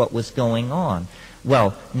is what was going on.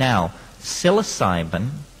 Well, now, psilocybin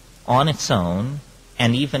on its own,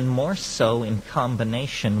 and even more so in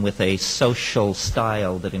combination with a social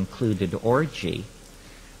style that included orgy,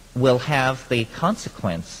 will have the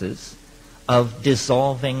consequences of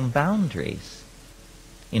dissolving boundaries.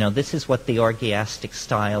 You know, this is what the orgiastic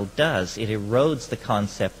style does. It erodes the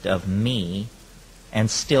concept of me and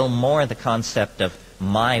still more the concept of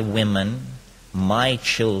my women, my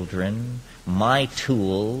children, my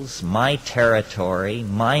tools, my territory,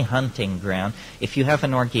 my hunting ground. If you have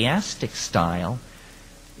an orgiastic style,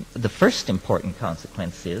 the first important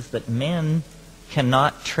consequence is that men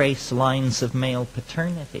cannot trace lines of male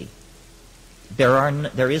paternity.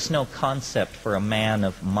 There is no concept for a man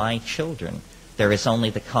of my children. There is only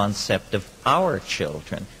the concept of our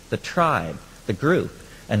children, the tribe, the group,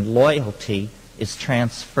 and loyalty is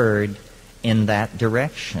transferred in that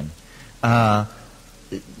direction.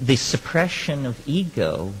 The suppression of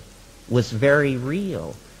ego was very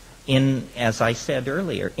real. As I said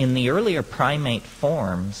earlier, in the earlier primate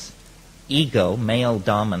forms, ego, male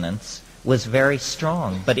dominance, was very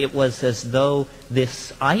strong, but it was as though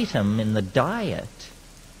this item in the diet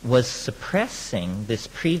was suppressing this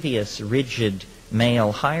previous rigid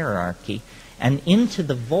male hierarchy, and into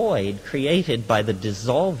the void created by the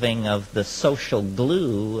dissolving of the social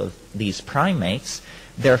glue of these primates,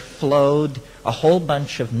 there flowed a whole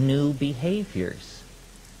bunch of new behaviors.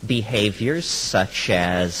 Behaviors such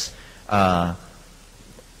as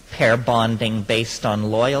pair bonding based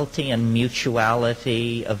on loyalty and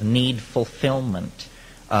mutuality of need fulfillment,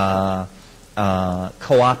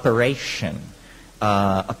 cooperation,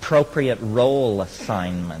 appropriate role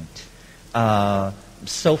assignment,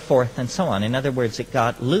 so forth and so on. In other words, it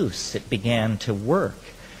got loose. It began to work.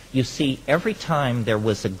 You see, every time there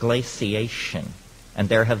was a glaciation, and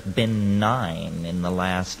there have been 9 in the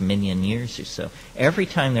last 1,000,000 years or so, every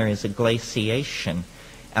time there is a glaciation,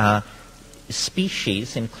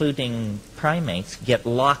 species, including primates, get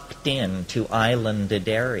locked in to islanded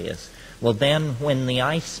areas. Well, then when the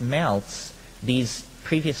ice melts, these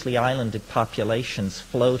previously islanded populations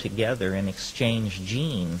flow together and exchange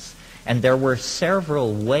genes. And there were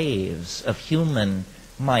several waves of human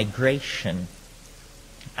migration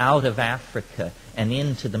out of Africa and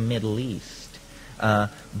into the Middle East.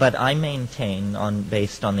 But I maintain,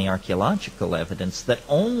 based on the archaeological evidence, that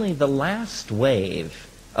only the last wave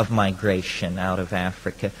of migration out of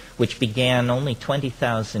Africa, which began only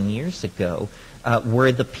 20,000 years ago,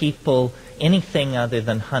 were the people anything other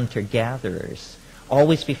than hunter-gatherers.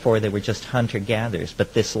 Always before they were just hunter-gatherers.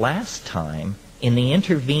 But this last time, in the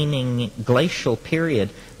intervening glacial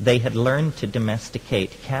period, they had learned to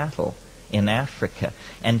domesticate cattle in Africa.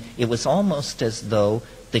 And it was almost as though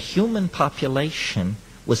the human population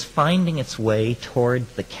was finding its way toward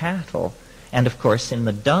the cattle. And of course, in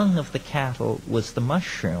the dung of the cattle was the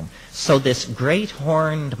mushroom. So this great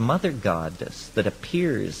horned mother goddess that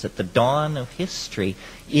appears at the dawn of history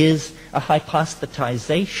is a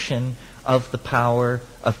hypostatization of the power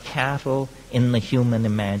of cattle in the human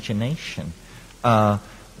imagination.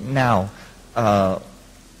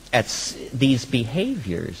 These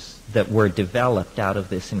behaviors that were developed out of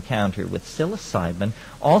this encounter with psilocybin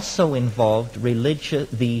also involved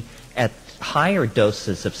at higher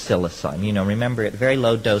doses of psilocybin. You know, remember, at very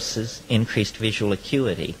low doses, increased visual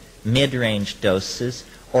acuity. Mid-range doses,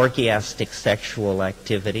 orgiastic sexual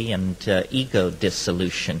activity and ego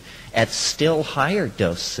dissolution. At still higher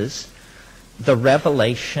doses, the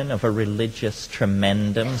revelation of a religious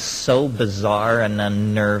tremendum so bizarre and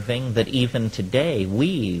unnerving that even today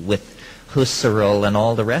we, with Husserl and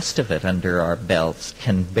all the rest of it under our belts,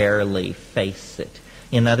 can barely face it.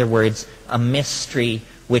 In other words, a mystery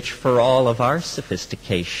which for all of our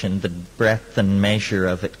sophistication, the breadth and measure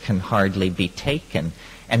of it can hardly be taken.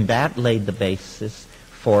 And that laid the basis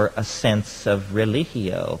for a sense of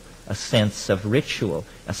religio, a sense of ritual,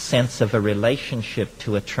 a sense of a relationship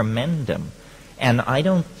to a tremendum. And I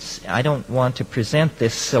don't want to present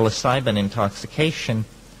this psilocybin intoxication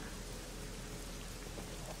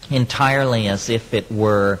entirely as if it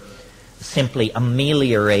were simply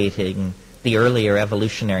ameliorating the earlier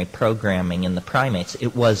evolutionary programming in the primates.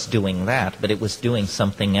 It was doing that, but it was doing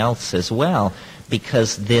something else as well,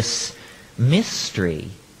 because this mystery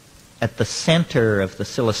at the center of the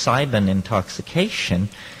psilocybin intoxication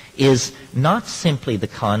is not simply the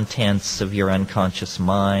contents of your unconscious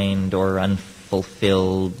mind or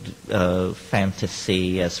unfulfilled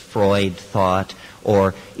fantasy as Freud thought,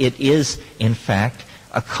 or it is, in fact,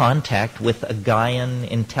 a contact with a Gaian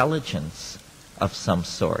intelligence of some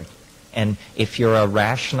sort. And if you're a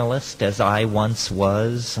rationalist, as I once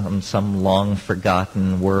was on some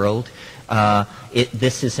long-forgotten world,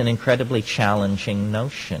 this is an incredibly challenging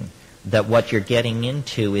notion, that what you're getting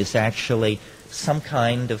into is actually some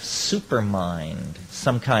kind of supermind,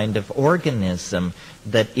 some kind of organism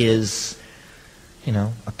that is,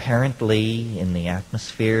 apparently in the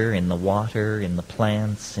atmosphere, in the water, in the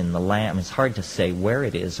plants, in the land. It's hard to say where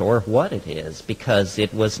it is or what it is, because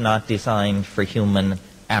it was not designed for human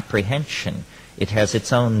apprehension. It has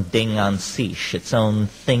its own ding en sich, its own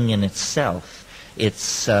thing in itself.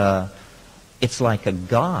 It's like a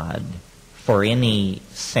god for any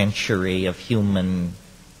century of human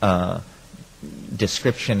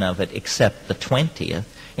description of it except the 20th,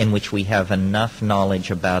 in which we have enough knowledge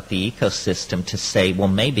about the ecosystem to say, well,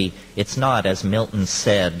 maybe it's not, as Milton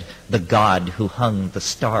said, the God who hung the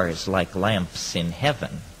stars like lamps in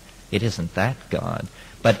heaven. It isn't that God,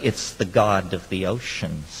 but it's the God of the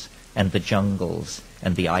oceans and the jungles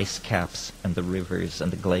and the ice caps and the rivers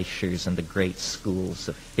and the glaciers and the great schools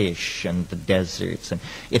of fish and the deserts. And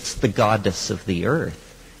it's the goddess of the earth.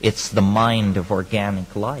 It's the mind of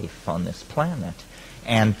organic life on this planet.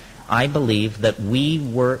 And I believe that we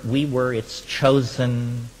were its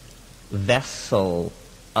chosen vessel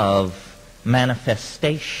of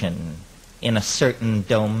manifestation in a certain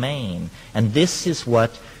domain. And this is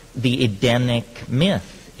what the Edenic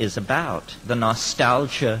myth is about. The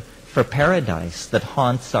nostalgia for paradise that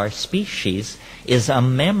haunts our species is a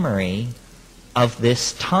memory of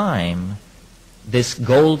this time, this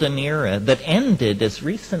golden era that ended as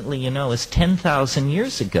recently, as 10,000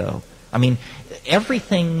 years ago. I mean,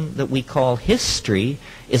 everything that we call history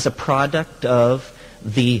is a product of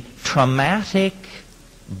the traumatic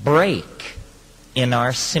break in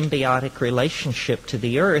our symbiotic relationship to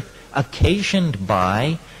the earth occasioned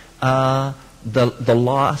by the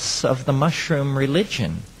loss of the mushroom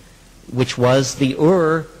religion, which was the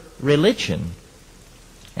religion.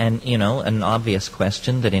 And, an obvious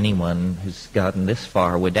question that anyone who's gotten this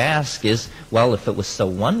far would ask is, well, if it was so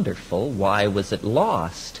wonderful, why was it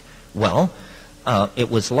lost? Well, it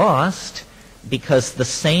was lost because the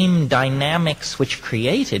same dynamics which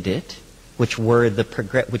created it, which was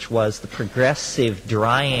the progressive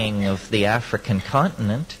drying of the African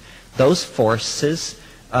continent, those forces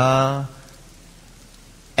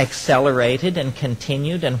accelerated and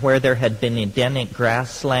continued, and where there had been Edenic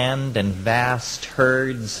grassland and vast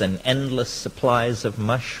herds and endless supplies of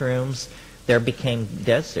mushrooms, there became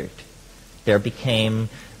desert. There became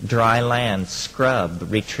dry land, scrub,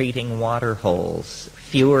 retreating water holes,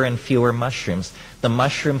 fewer and fewer mushrooms. The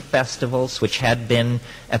mushroom festivals, which had been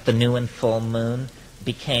at the new and full moon,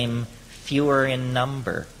 became fewer in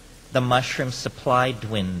number. The mushroom supply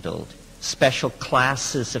dwindled. Special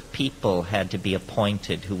classes of people had to be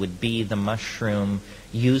appointed who would be the mushroom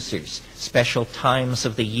users. Special times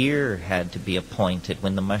of the year had to be appointed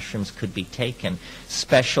when the mushrooms could be taken.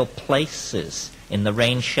 Special places in the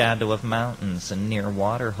rain shadow of mountains and near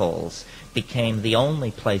water holes became the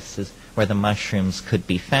only places where the mushrooms could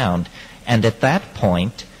be found. And at that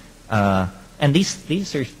point, and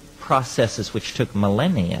these are processes which took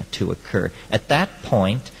millennia to occur. At that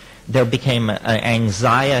point, there became an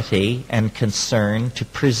anxiety and concern to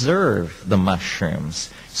preserve the mushrooms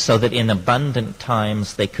so that in abundant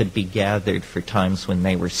times they could be gathered for times when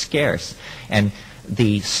they were scarce. And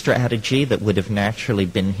the strategy that would have naturally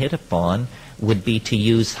been hit upon would be to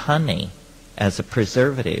use honey as a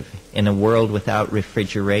preservative. In a world without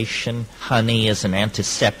refrigeration, honey is an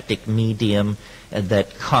antiseptic medium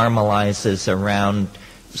that caramelizes around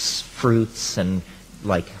fruits and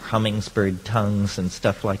like hummingbird tongues and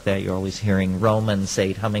stuff like that. You're always hearing Romans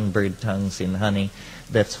ate hummingbird tongues in honey.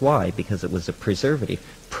 That's why, because it was a preservative.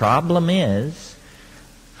 Problem is,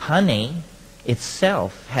 honey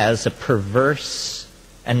itself has a perverse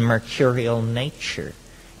and mercurial nature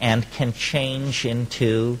and can change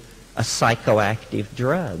into a psychoactive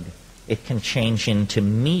drug. It can change into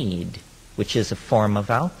mead, which is a form of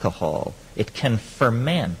alcohol. It can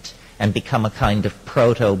ferment and become a kind of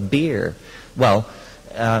proto-beer. Well,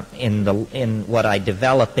 in what I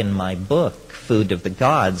develop in my book, Food of the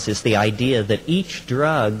Gods, is the idea that each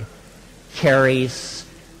drug carries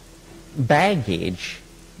baggage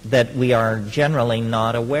that we are generally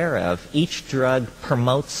not aware of. Each drug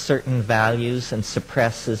promotes certain values and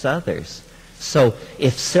suppresses others. So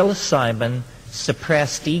if psilocybin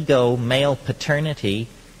suppressed ego, male paternity,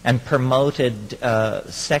 and promoted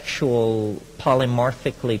sexual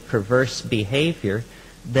polymorphically perverse behavior,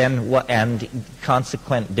 then and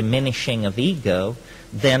consequent diminishing of ego,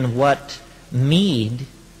 then what mead,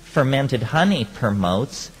 fermented honey,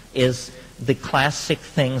 promotes is the classic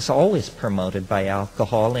things always promoted by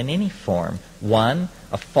alcohol in any form. One,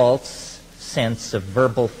 a false sense of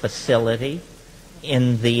verbal facility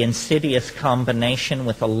in the insidious combination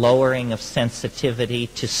with a lowering of sensitivity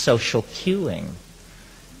to social cueing.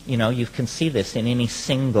 You know, you can see this in any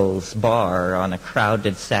singles bar on a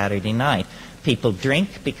crowded Saturday night. People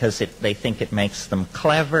drink because they think it makes them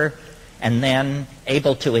clever, and then,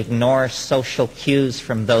 able to ignore social cues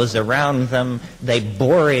from those around them, they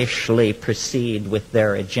boorishly proceed with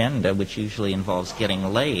their agenda, which usually involves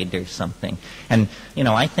getting laid or something. And,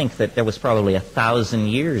 I think that there was probably 1,000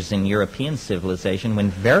 years in European civilization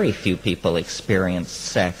when very few people experienced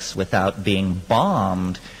sex without being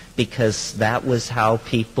bombed, because that was how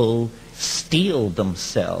people steeled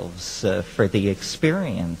themselves for the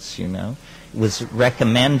experience, It was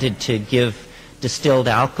recommended to give distilled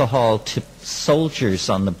alcohol to soldiers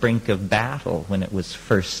on the brink of battle when it was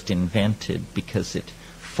first invented because it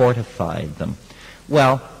fortified them.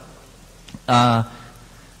 Well,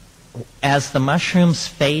 as the mushrooms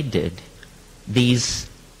faded, these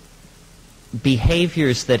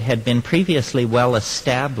behaviors that had been previously well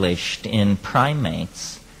established in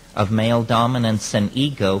primates of male dominance and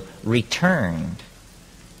ego returned,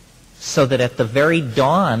 so that at the very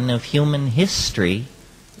dawn of human history,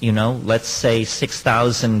 let's say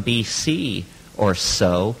 6,000 BC or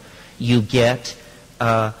so, you get,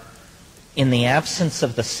 in the absence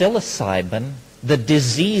of the psilocybin, the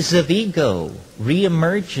disease of ego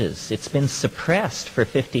reemerges. It's been suppressed for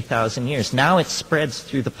 50,000 years. Now it spreads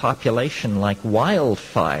through the population like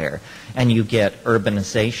wildfire, and you get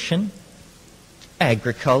urbanization,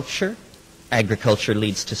 agriculture. Agriculture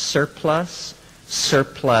leads to surplus.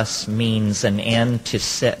 Surplus means an end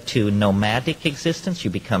to nomadic existence. You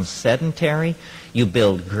become sedentary. You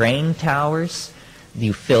build grain towers.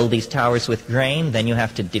 You fill these towers with grain. Then you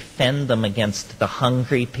have to defend them against the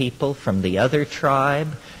hungry people from the other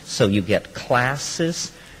tribe. So you get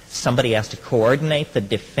classes. Somebody has to coordinate the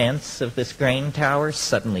defense of this grain tower.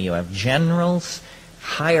 Suddenly you have generals,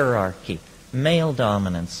 hierarchy, male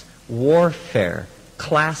dominance, warfare,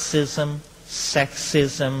 classism,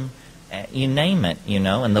 sexism, you name it,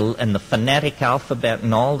 and the phonetic alphabet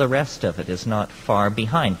and all the rest of it is not far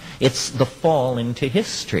behind. It's the fall into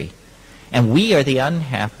history. And we are the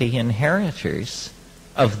unhappy inheritors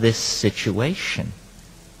of this situation.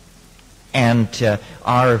 And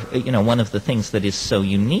one of the things that is so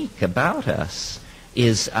unique about us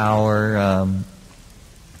is our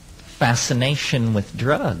fascination with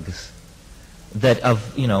drugs. That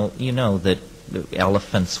that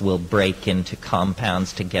elephants will break into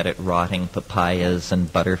compounds to get at rotting papayas, and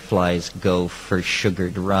butterflies go for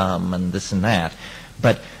sugared rum and this and that.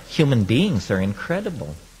 But human beings are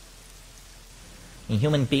incredible. And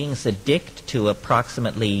human beings addict to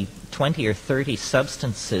approximately 20 or 30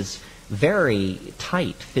 substances, very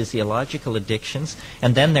tight physiological addictions.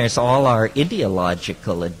 And then there's all our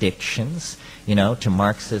ideological addictions, to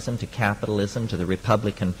Marxism, to capitalism, to the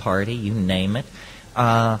Republican Party, you name it.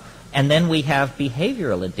 And then we have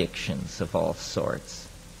behavioral addictions of all sorts.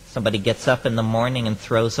 Somebody gets up in the morning and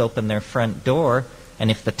throws open their front door, and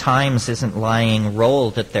if the Times isn't lying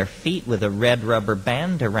rolled at their feet with a red rubber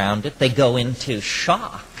band around it, they go into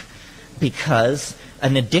shock because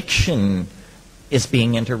an addiction is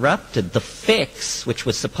being interrupted. The fix, which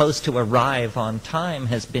was supposed to arrive on time,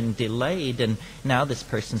 has been delayed, and now this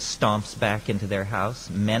person stomps back into their house,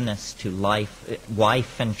 menace to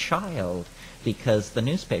wife and child, because the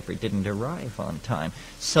newspaper didn't arrive on time.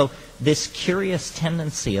 So this curious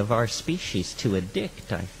tendency of our species to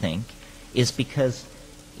addict, I think, is because,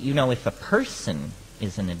 if a person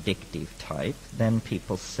is an addictive type, then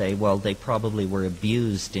people say, well, they probably were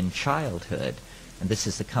abused in childhood, and this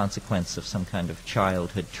is the consequence of some kind of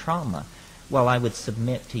childhood trauma. Well, I would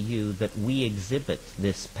submit to you that we exhibit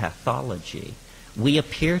this pathology. We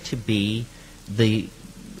appear to be the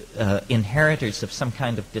inheritors of some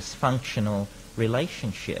kind of dysfunctional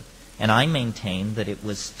relationship. And I maintain that it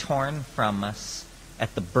was torn from us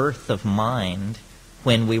at the birth of mind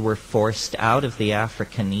when we were forced out of the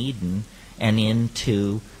African Eden and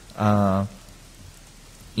into, a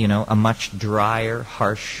much drier,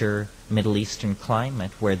 harsher Middle Eastern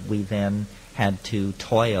climate where we then had to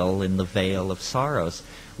toil in the vale of sorrows.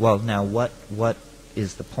 Well, now what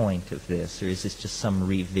is the point of this? Or is this just some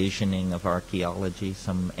revisioning of archaeology,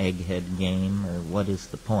 some egghead game, or what is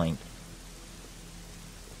the point?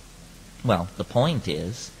 Well, the point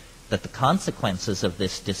is that the consequences of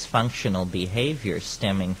this dysfunctional behavior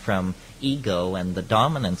stemming from ego and the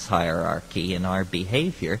dominance hierarchy in our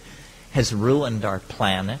behavior has ruined our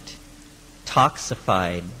planet,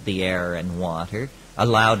 toxified the air and water,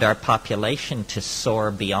 allowed our population to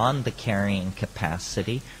soar beyond the carrying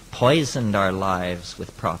capacity, poisoned our lives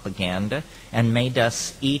with propaganda, and made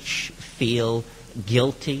us each feel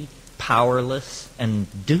guilty, powerless,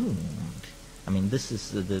 and doomed. I mean, this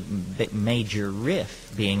is the major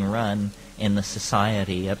riff being run in the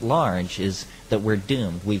society at large, is that we're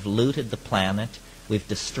doomed. We've looted the planet. We've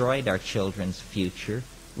destroyed our children's future.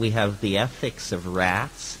 We have the ethics of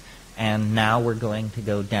rats, and now we're going to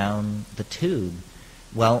go down the tube.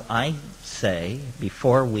 Well, I say,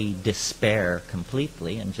 before we despair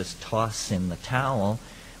completely and just toss in the towel,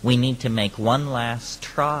 we need to make one last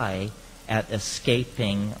try at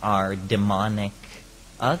escaping our demonic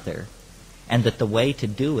other, and that the way to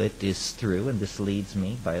do it is through, and this leads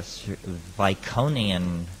me by a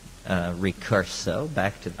Baconian recurso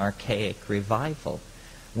back to archaic revival.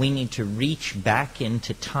 We need to reach back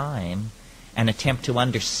into time and attempt to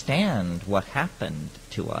understand what happened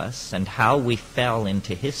to us and how we fell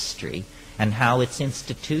into history and how its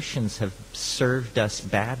institutions have served us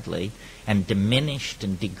badly and diminished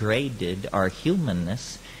and degraded our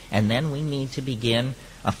humanness. And then we need to begin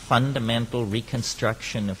a fundamental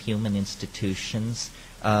reconstruction of human institutions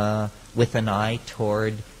with an eye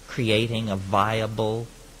toward creating a viable,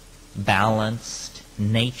 balanced,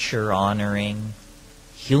 nature-honoring,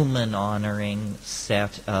 human-honoring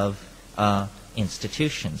set of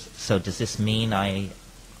institutions. So does this mean I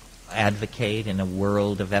advocate in a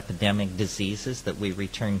world of epidemic diseases that we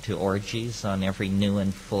return to orgies on every new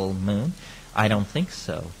and full moon? I don't think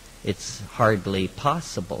so. It's hardly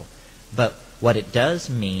possible. But what it does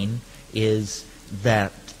mean is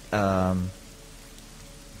that the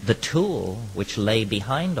tool which lay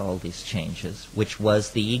behind all these changes, which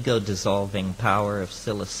was the ego-dissolving power of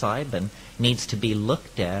psilocybin, needs to be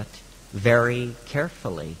looked at very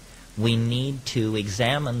carefully. We need to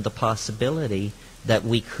examine the possibility that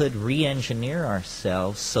we could re-engineer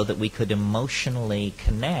ourselves so that we could emotionally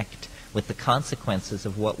connect with the consequences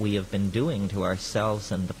of what we have been doing to ourselves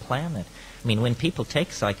and the planet. I mean, when people take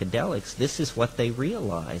psychedelics, this is what they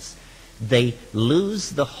realize. They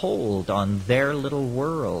lose the hold on their little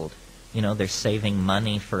world. You know, they're saving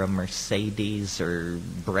money for a Mercedes or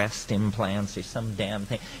breast implants or some damn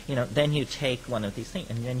thing. You know, then you take one of these things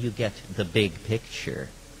and then you get the big picture.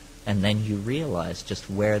 And then you realize just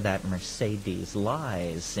where that Mercedes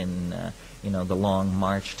lies in, the long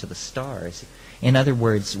march to the stars. In other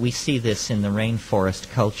words, we see this in the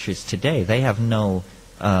rainforest cultures today. They have no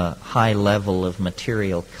high level of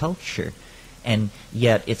material culture. And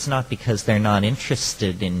yet it's not because they're not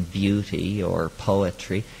interested in beauty or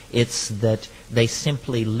poetry. It's that they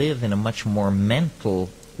simply live in a much more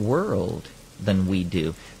mental world than we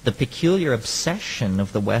do. The peculiar obsession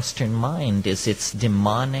of the Western mind is its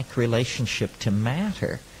demonic relationship to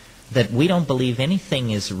matter, that we don't believe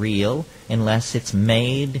anything is real unless it's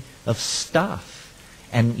made of stuff.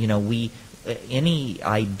 And, any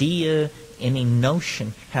idea, any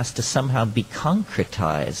notion has to somehow be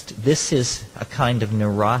concretized. This is a kind of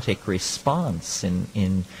neurotic response,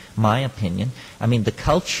 in my opinion. I mean, the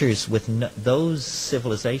cultures with those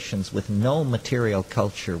civilizations with no material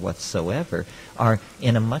culture whatsoever are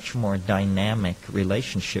in a much more dynamic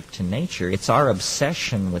relationship to nature. It's our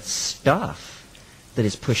obsession with stuff that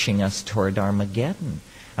is pushing us toward Armageddon.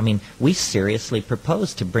 I mean, we seriously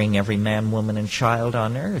propose to bring every man, woman, and child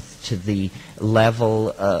on Earth to the level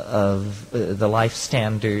of the life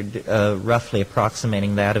standard roughly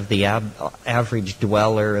approximating that of the average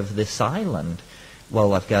dweller of this island.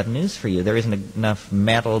 Well, I've got news for you. There isn't enough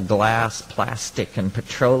metal, glass, plastic, and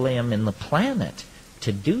petroleum in the planet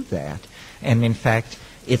to do that. And in fact,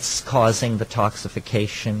 it's causing the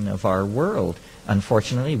toxification of our world.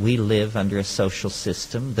 Unfortunately, we live under a social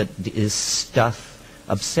system that is stuff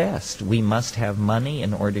obsessed. We must have money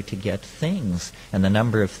in order to get things, and the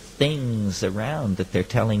number of things around that they're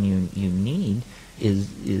telling you you need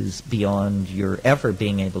is beyond your ever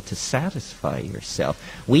being able to satisfy yourself.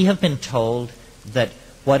 We have been told that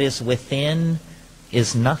what is within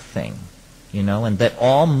is nothing, and that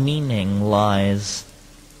all meaning lies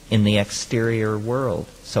in the exterior world.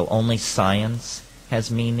 So only science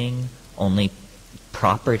has meaning, only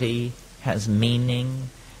property has meaning,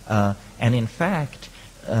 and in fact,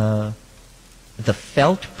 the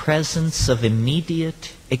felt presence of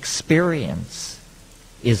immediate experience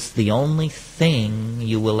is the only thing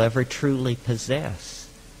you will ever truly possess.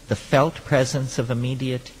 The felt presence of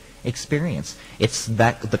immediate experience. It's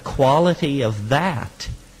the quality of that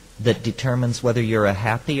determines whether you're a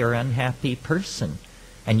happy or unhappy person.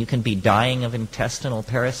 And you can be dying of intestinal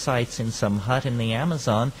parasites in some hut in the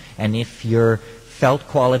Amazon, and if your felt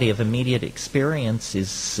quality of immediate experience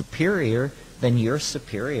is superior, then you're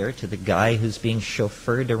superior to the guy who's being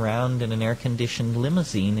chauffeured around in an air-conditioned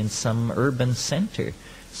limousine in some urban center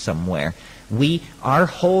somewhere. Our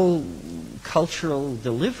whole cultural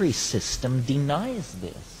delivery system denies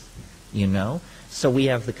this, So we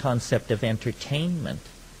have the concept of entertainment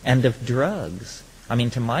and of drugs. I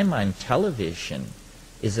mean, to my mind, television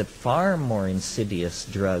is a far more insidious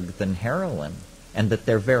drug than heroin, and that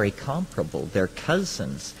they're very comparable. They're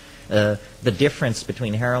cousins. The difference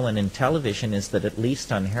between heroin and television is that at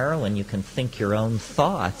least on heroin you can think your own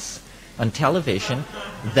thoughts. On television,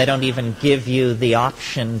 they don't even give you the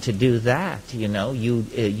option to do that. You know,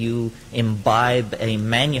 you imbibe a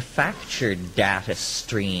manufactured data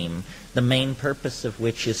stream, the main purpose of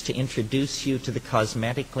which is to introduce you to the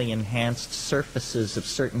cosmetically enhanced surfaces of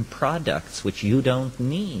certain products which you don't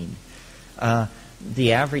need.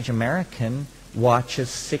 The average American watches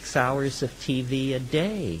 6 hours of TV a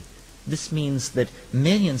day. This means that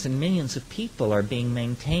millions and millions of people are being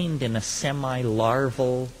maintained in a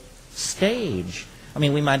semi-larval stage. I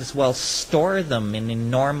mean, we might as well store them in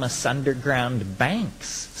enormous underground banks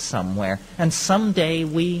somewhere, and someday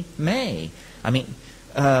we may. I mean,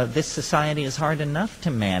 this society is hard enough to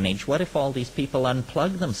manage. What if all these people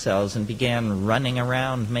unplugged themselves and began running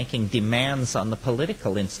around making demands on the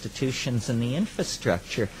political institutions and the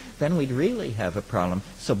infrastructure? Then we'd really have a problem.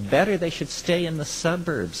 So better they should stay in the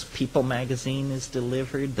suburbs. People magazine is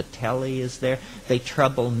delivered, the telly is there. They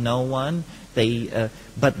trouble no one.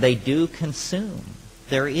 But they do consume.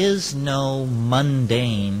 There is no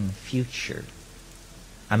mundane future.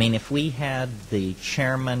 I mean, if we had the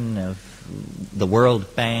chairman of the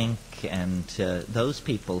World Bank and those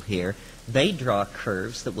people here, they draw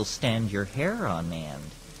curves that will stand your hair on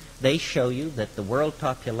end. They show you that the world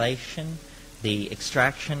population, the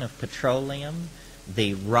extraction of petroleum,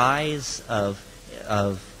 the rise of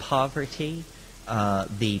poverty,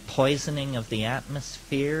 the poisoning of the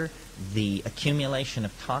atmosphere, the accumulation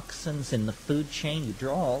of toxins in the food chain. You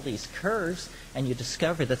draw all these curves and you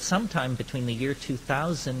discover that sometime between the year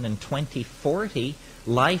 2000 and 2040,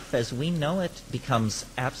 life as we know it becomes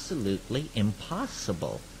absolutely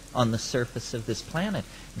impossible on the surface of this planet.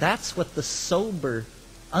 That's what the sober,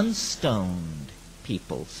 unstoned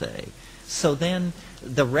people say. So then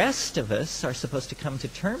the rest of us are supposed to come to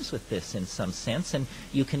terms with this in some sense, and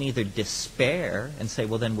you can either despair and say,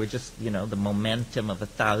 well, then we're just, you know, the momentum of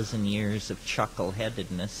 1,000 years of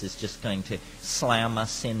chuckle-headedness is just going to slam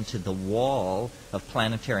us into the wall of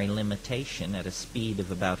planetary limitation at a speed of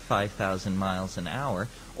about 5,000 miles an hour,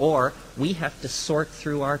 or we have to sort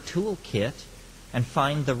through our toolkit and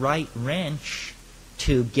find the right wrench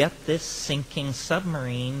to get this sinking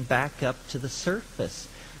submarine back up to the surface.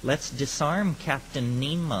 Let's disarm Captain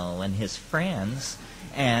Nemo and his friends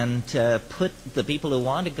and put the people who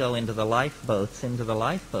want to go into the lifeboats,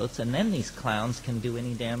 and then these clowns can do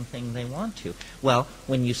any damn thing they want to. Well,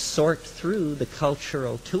 when you sort through the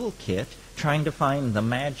cultural toolkit, trying to find the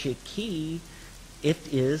magic key,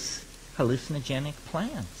 it is hallucinogenic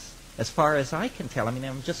plants. As far as I can tell, I mean,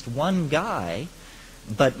 I'm just one guy,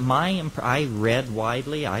 but I read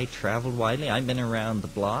widely, I traveled widely, I've been around the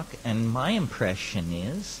block, and my impression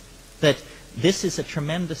is that this is a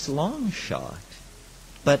tremendous long shot,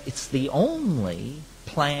 but it's the only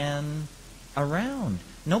plan around.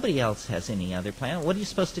 Nobody else has any other plan. What are you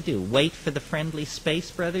supposed to do? Wait for the friendly space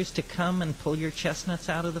brothers to come and pull your chestnuts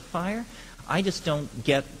out of the fire? I just don't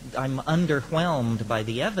get, I'm underwhelmed by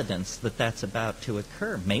the evidence that that's about to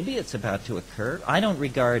occur. Maybe it's about to occur. I don't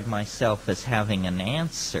regard myself as having an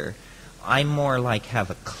answer. I more like have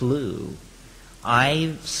a clue.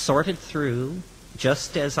 I sorted through,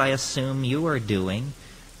 just as I assume you are doing,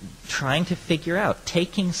 trying to figure out,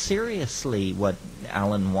 taking seriously what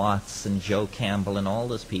Alan Watts and Joe Campbell and all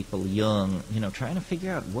those people, Jung, you know, trying to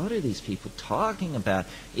figure out, what are these people talking about?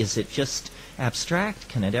 Is it just abstract?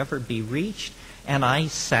 Can it ever be reached? And I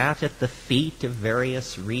sat at the feet of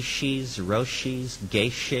various rishis, roshis,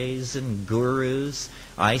 geishas, and gurus.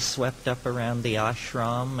 I swept up around the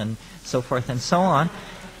ashram and so forth and so on.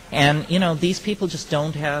 And, you know, these people just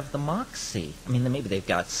don't have the moxie. I mean, maybe they've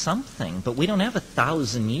got something, but we don't have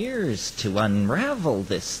 1,000 years to unravel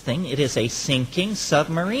this thing. It is a sinking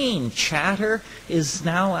submarine. Chatter is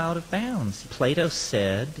now out of bounds. Plato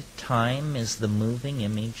said, time is the moving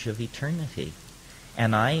image of eternity.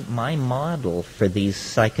 And my model for these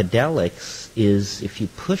psychedelics is, if you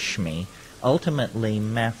push me, ultimately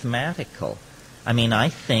mathematical. I mean, I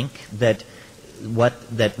think that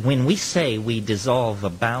when we say we dissolve a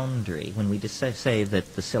boundary, when we say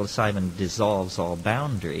that the psilocybin dissolves all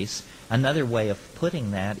boundaries, another way of putting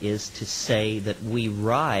that is to say that we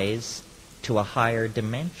rise to a higher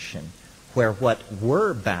dimension, where what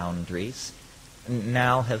were boundaries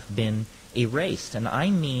now have been erased. And I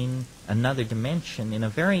mean another dimension in a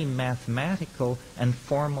very mathematical and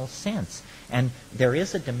formal sense. And there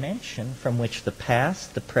is a dimension from which the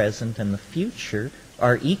past, the present, and the future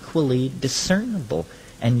are equally discernible,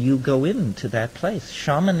 and you go into that place.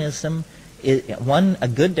 Shamanism, a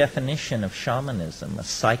good definition of shamanism, a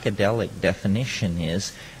psychedelic definition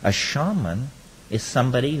is, a shaman is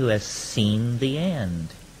somebody who has seen the end.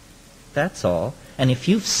 That's all. And if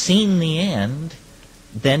you've seen the end,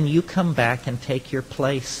 then you come back and take your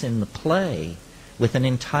place in the play with an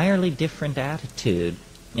entirely different attitude.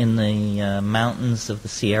 In the mountains of the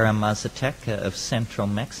Sierra Mazateca of central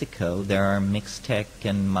Mexico, there are Mixtec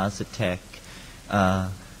and Mazatec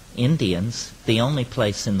Indians, the only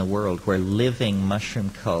place in the world where living mushroom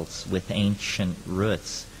cults with ancient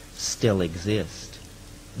roots still exist.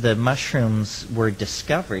 The mushrooms were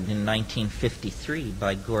discovered in 1953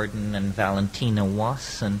 by Gordon and Valentina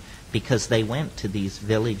Wasson because they went to these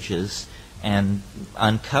villages and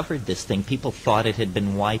uncovered this thing. People thought it had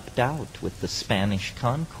been wiped out with the Spanish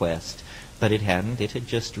conquest, but it hadn't. It had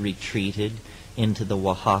just retreated into the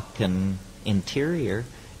Oaxacan interior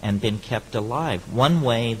and been kept alive. One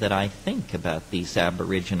way that I think about these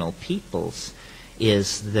Aboriginal peoples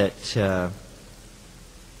is that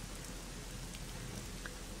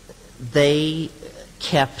they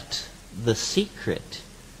kept the secret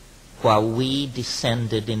while we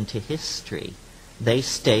descended into history. They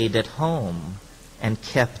stayed at home and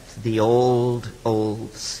kept the old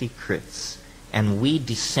secrets, and we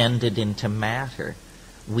descended into matter.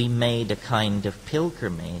 We made a kind of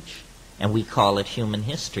pilgrimage, and we call it human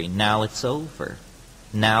history. Now it's over.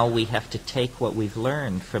 Now we have to take what we've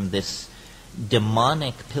learned from this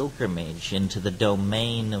demonic pilgrimage into the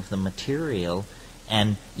domain of the material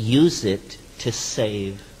and use it to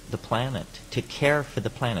save the planet, to care for the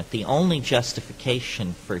planet. The only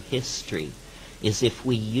justification for history is if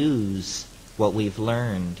we use what we've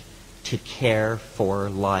learned to care for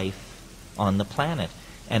life on the planet.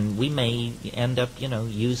 And we may end up,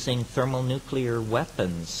 using thermonuclear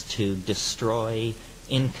weapons to destroy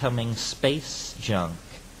incoming space junk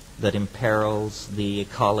that imperils the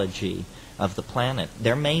ecology of the planet.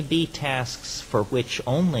 There may be tasks for which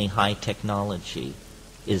only high technology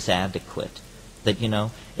is adequate. That,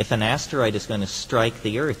 if an asteroid is going to strike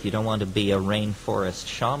the Earth, you don't want to be a rainforest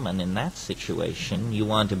shaman in that situation. You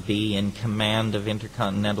want to be in command of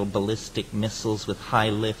intercontinental ballistic missiles with high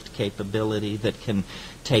lift capability that can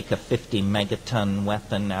take a 50 megaton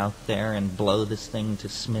weapon out there and blow this thing to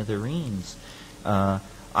smithereens.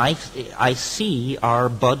 I see our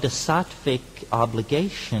bodhisattvic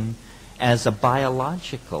obligation as a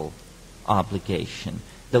biological obligation,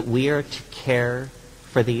 that we are to care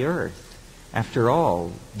for the Earth. After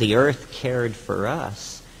all, the Earth cared for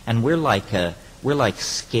us, and we're like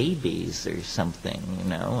scabies or something,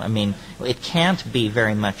 I mean, it can't be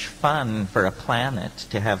very much fun for a planet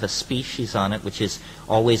to have a species on it which is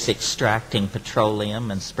always extracting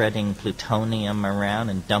petroleum and spreading plutonium around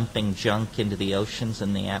and dumping junk into the oceans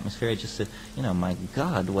and the atmosphere. I just said, my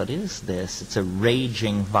God, what is this? It's a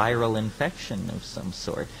raging viral infection of some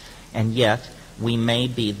sort. And yet, we may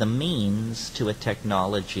be the means to a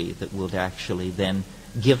technology that will actually then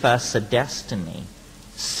give us a destiny,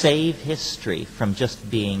 save history from just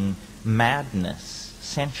being madness,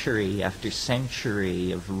 century after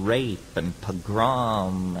century of rape and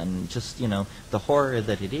pogrom and just, the horror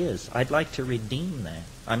that it is. I'd like to redeem that.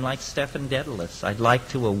 I'm like Stephen Dedalus. I'd like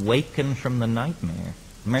to awaken from the nightmare.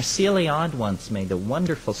 Mircea Eliade once made a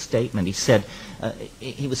wonderful statement. He said,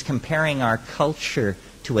 he was comparing our culture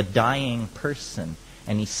to a dying person.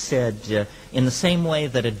 And he said, in the same way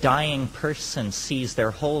that a dying person sees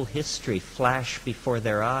their whole history flash before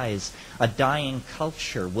their eyes, a dying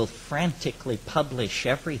culture will frantically publish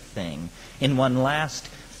everything in one last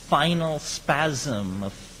final spasm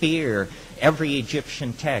of fear. Every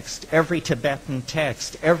Egyptian text, every Tibetan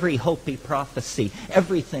text, every Hopi prophecy,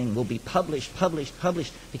 everything will be published,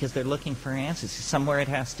 because they're looking for answers. Somewhere it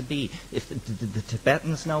has to be. Did the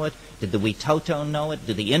Tibetans know it? Did the Witoto know it?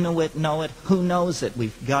 Did the Inuit know it? Who knows it?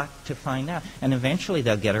 We've got to find out. And eventually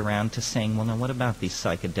they'll get around to saying, well, now what about these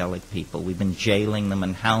psychedelic people? We've been jailing them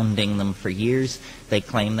and hounding them for years. They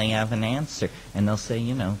claim they have an answer. And they'll say,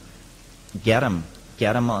 get them.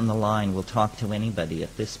 Get them on the line. We'll talk to anybody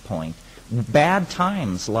at this point. Bad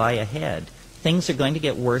times lie ahead. Things are going to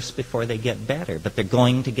get worse before they get better, but they're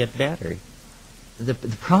going to get better. The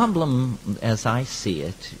problem, as I see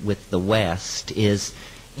it, with the West is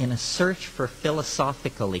in a search for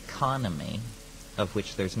philosophical economy, of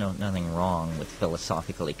which there's nothing wrong with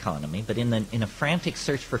philosophical economy, but in a frantic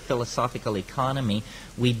search for philosophical economy,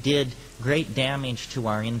 we did great damage to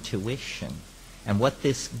our intuition. And what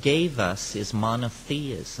this gave us is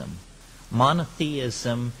monotheism.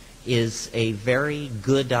 Monotheism is a very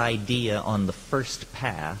good idea on the first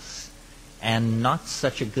pass and not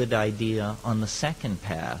such a good idea on the second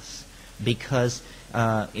pass, because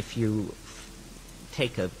if you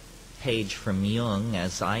take a page from Jung,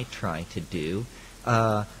 as I try to do,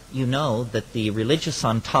 you know that the religious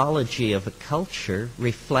ontology of a culture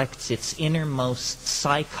reflects its innermost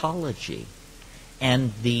psychology.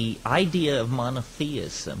 And the idea of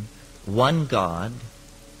monotheism, one God,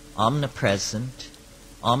 omnipresent,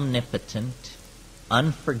 omnipotent,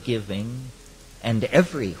 unforgiving, and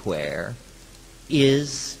everywhere,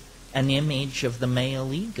 is an image of the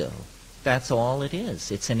male ego. That's all it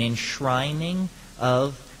is. It's an enshrining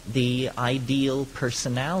of the ideal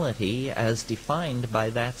personality as defined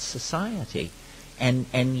by that society.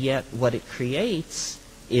 And yet what it creates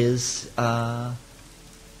is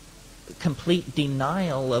complete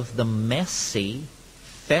denial of the messy,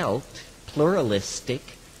 felt, pluralistic,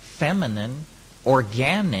 feminine,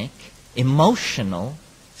 organic, emotional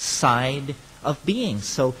side of being.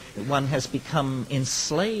 So one has become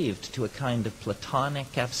enslaved to a kind of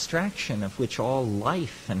Platonic abstraction of which all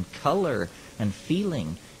life and color and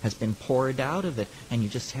feeling has been poured out of it, and you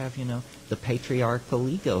just have, the patriarchal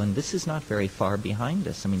ego. And this is not very far behind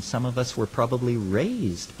us. I mean, some of us were probably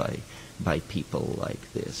raised by people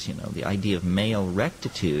like this, the idea of male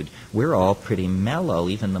rectitude. We're all pretty mellow,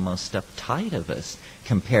 even the most uptight of us,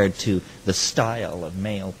 compared to the style of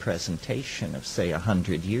male presentation of, say,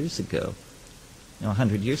 100 years ago.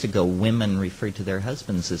 100 years ago, women referred to their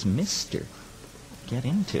husbands as Mr. Get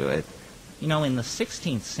into it. In the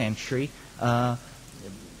 16th century,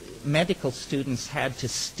 medical students had to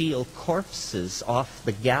steal corpses off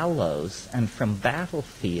the gallows and from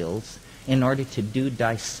battlefields in order to do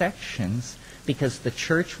dissections, because the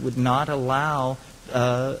church would not allow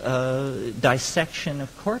dissection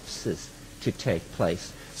of corpses to take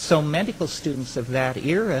place. So medical students of that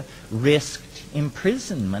era risked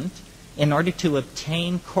imprisonment in order to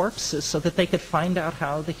obtain corpses so that they could find out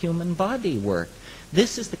how the human body worked.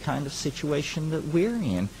 This is the kind of situation that we're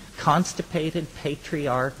in. Constipated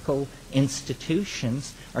patriarchal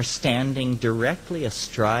institutions are standing directly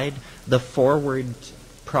astride the forward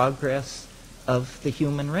progress of the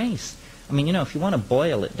human race. I mean, if you want to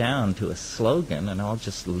boil it down to a slogan, and I'll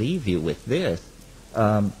just leave you with this,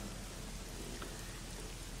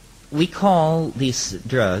 we call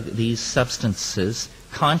these substances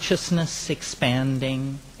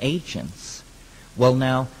consciousness-expanding agents. Well,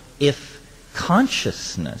 now, if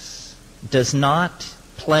consciousness does not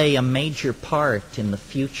play a major part in the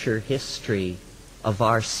future history of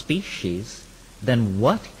our species, then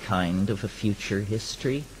what kind of a future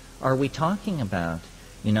history are we talking about?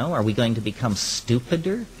 Are we going to become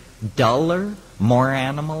stupider, duller, more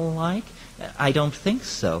animal-like? I don't think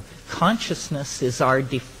so. Consciousness is our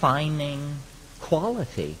defining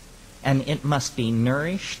quality, and it must be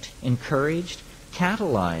nourished, encouraged,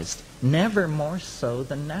 catalyzed, never more so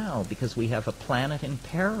than now, because we have a planet in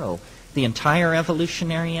peril. The entire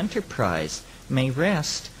evolutionary enterprise may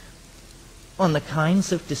rest on the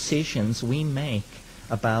kinds of decisions we make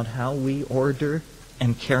about how we order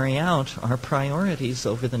and carry out our priorities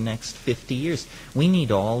over the next 50 years. We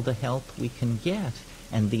need all the help we can get,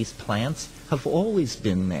 and these plants have always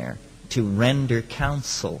been there to render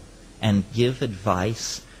counsel and give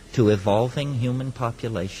advice to evolving human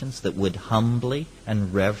populations that would humbly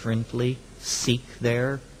and reverently seek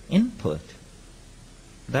their input.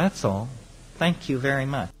 That's all. Thank you very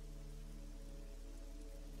much.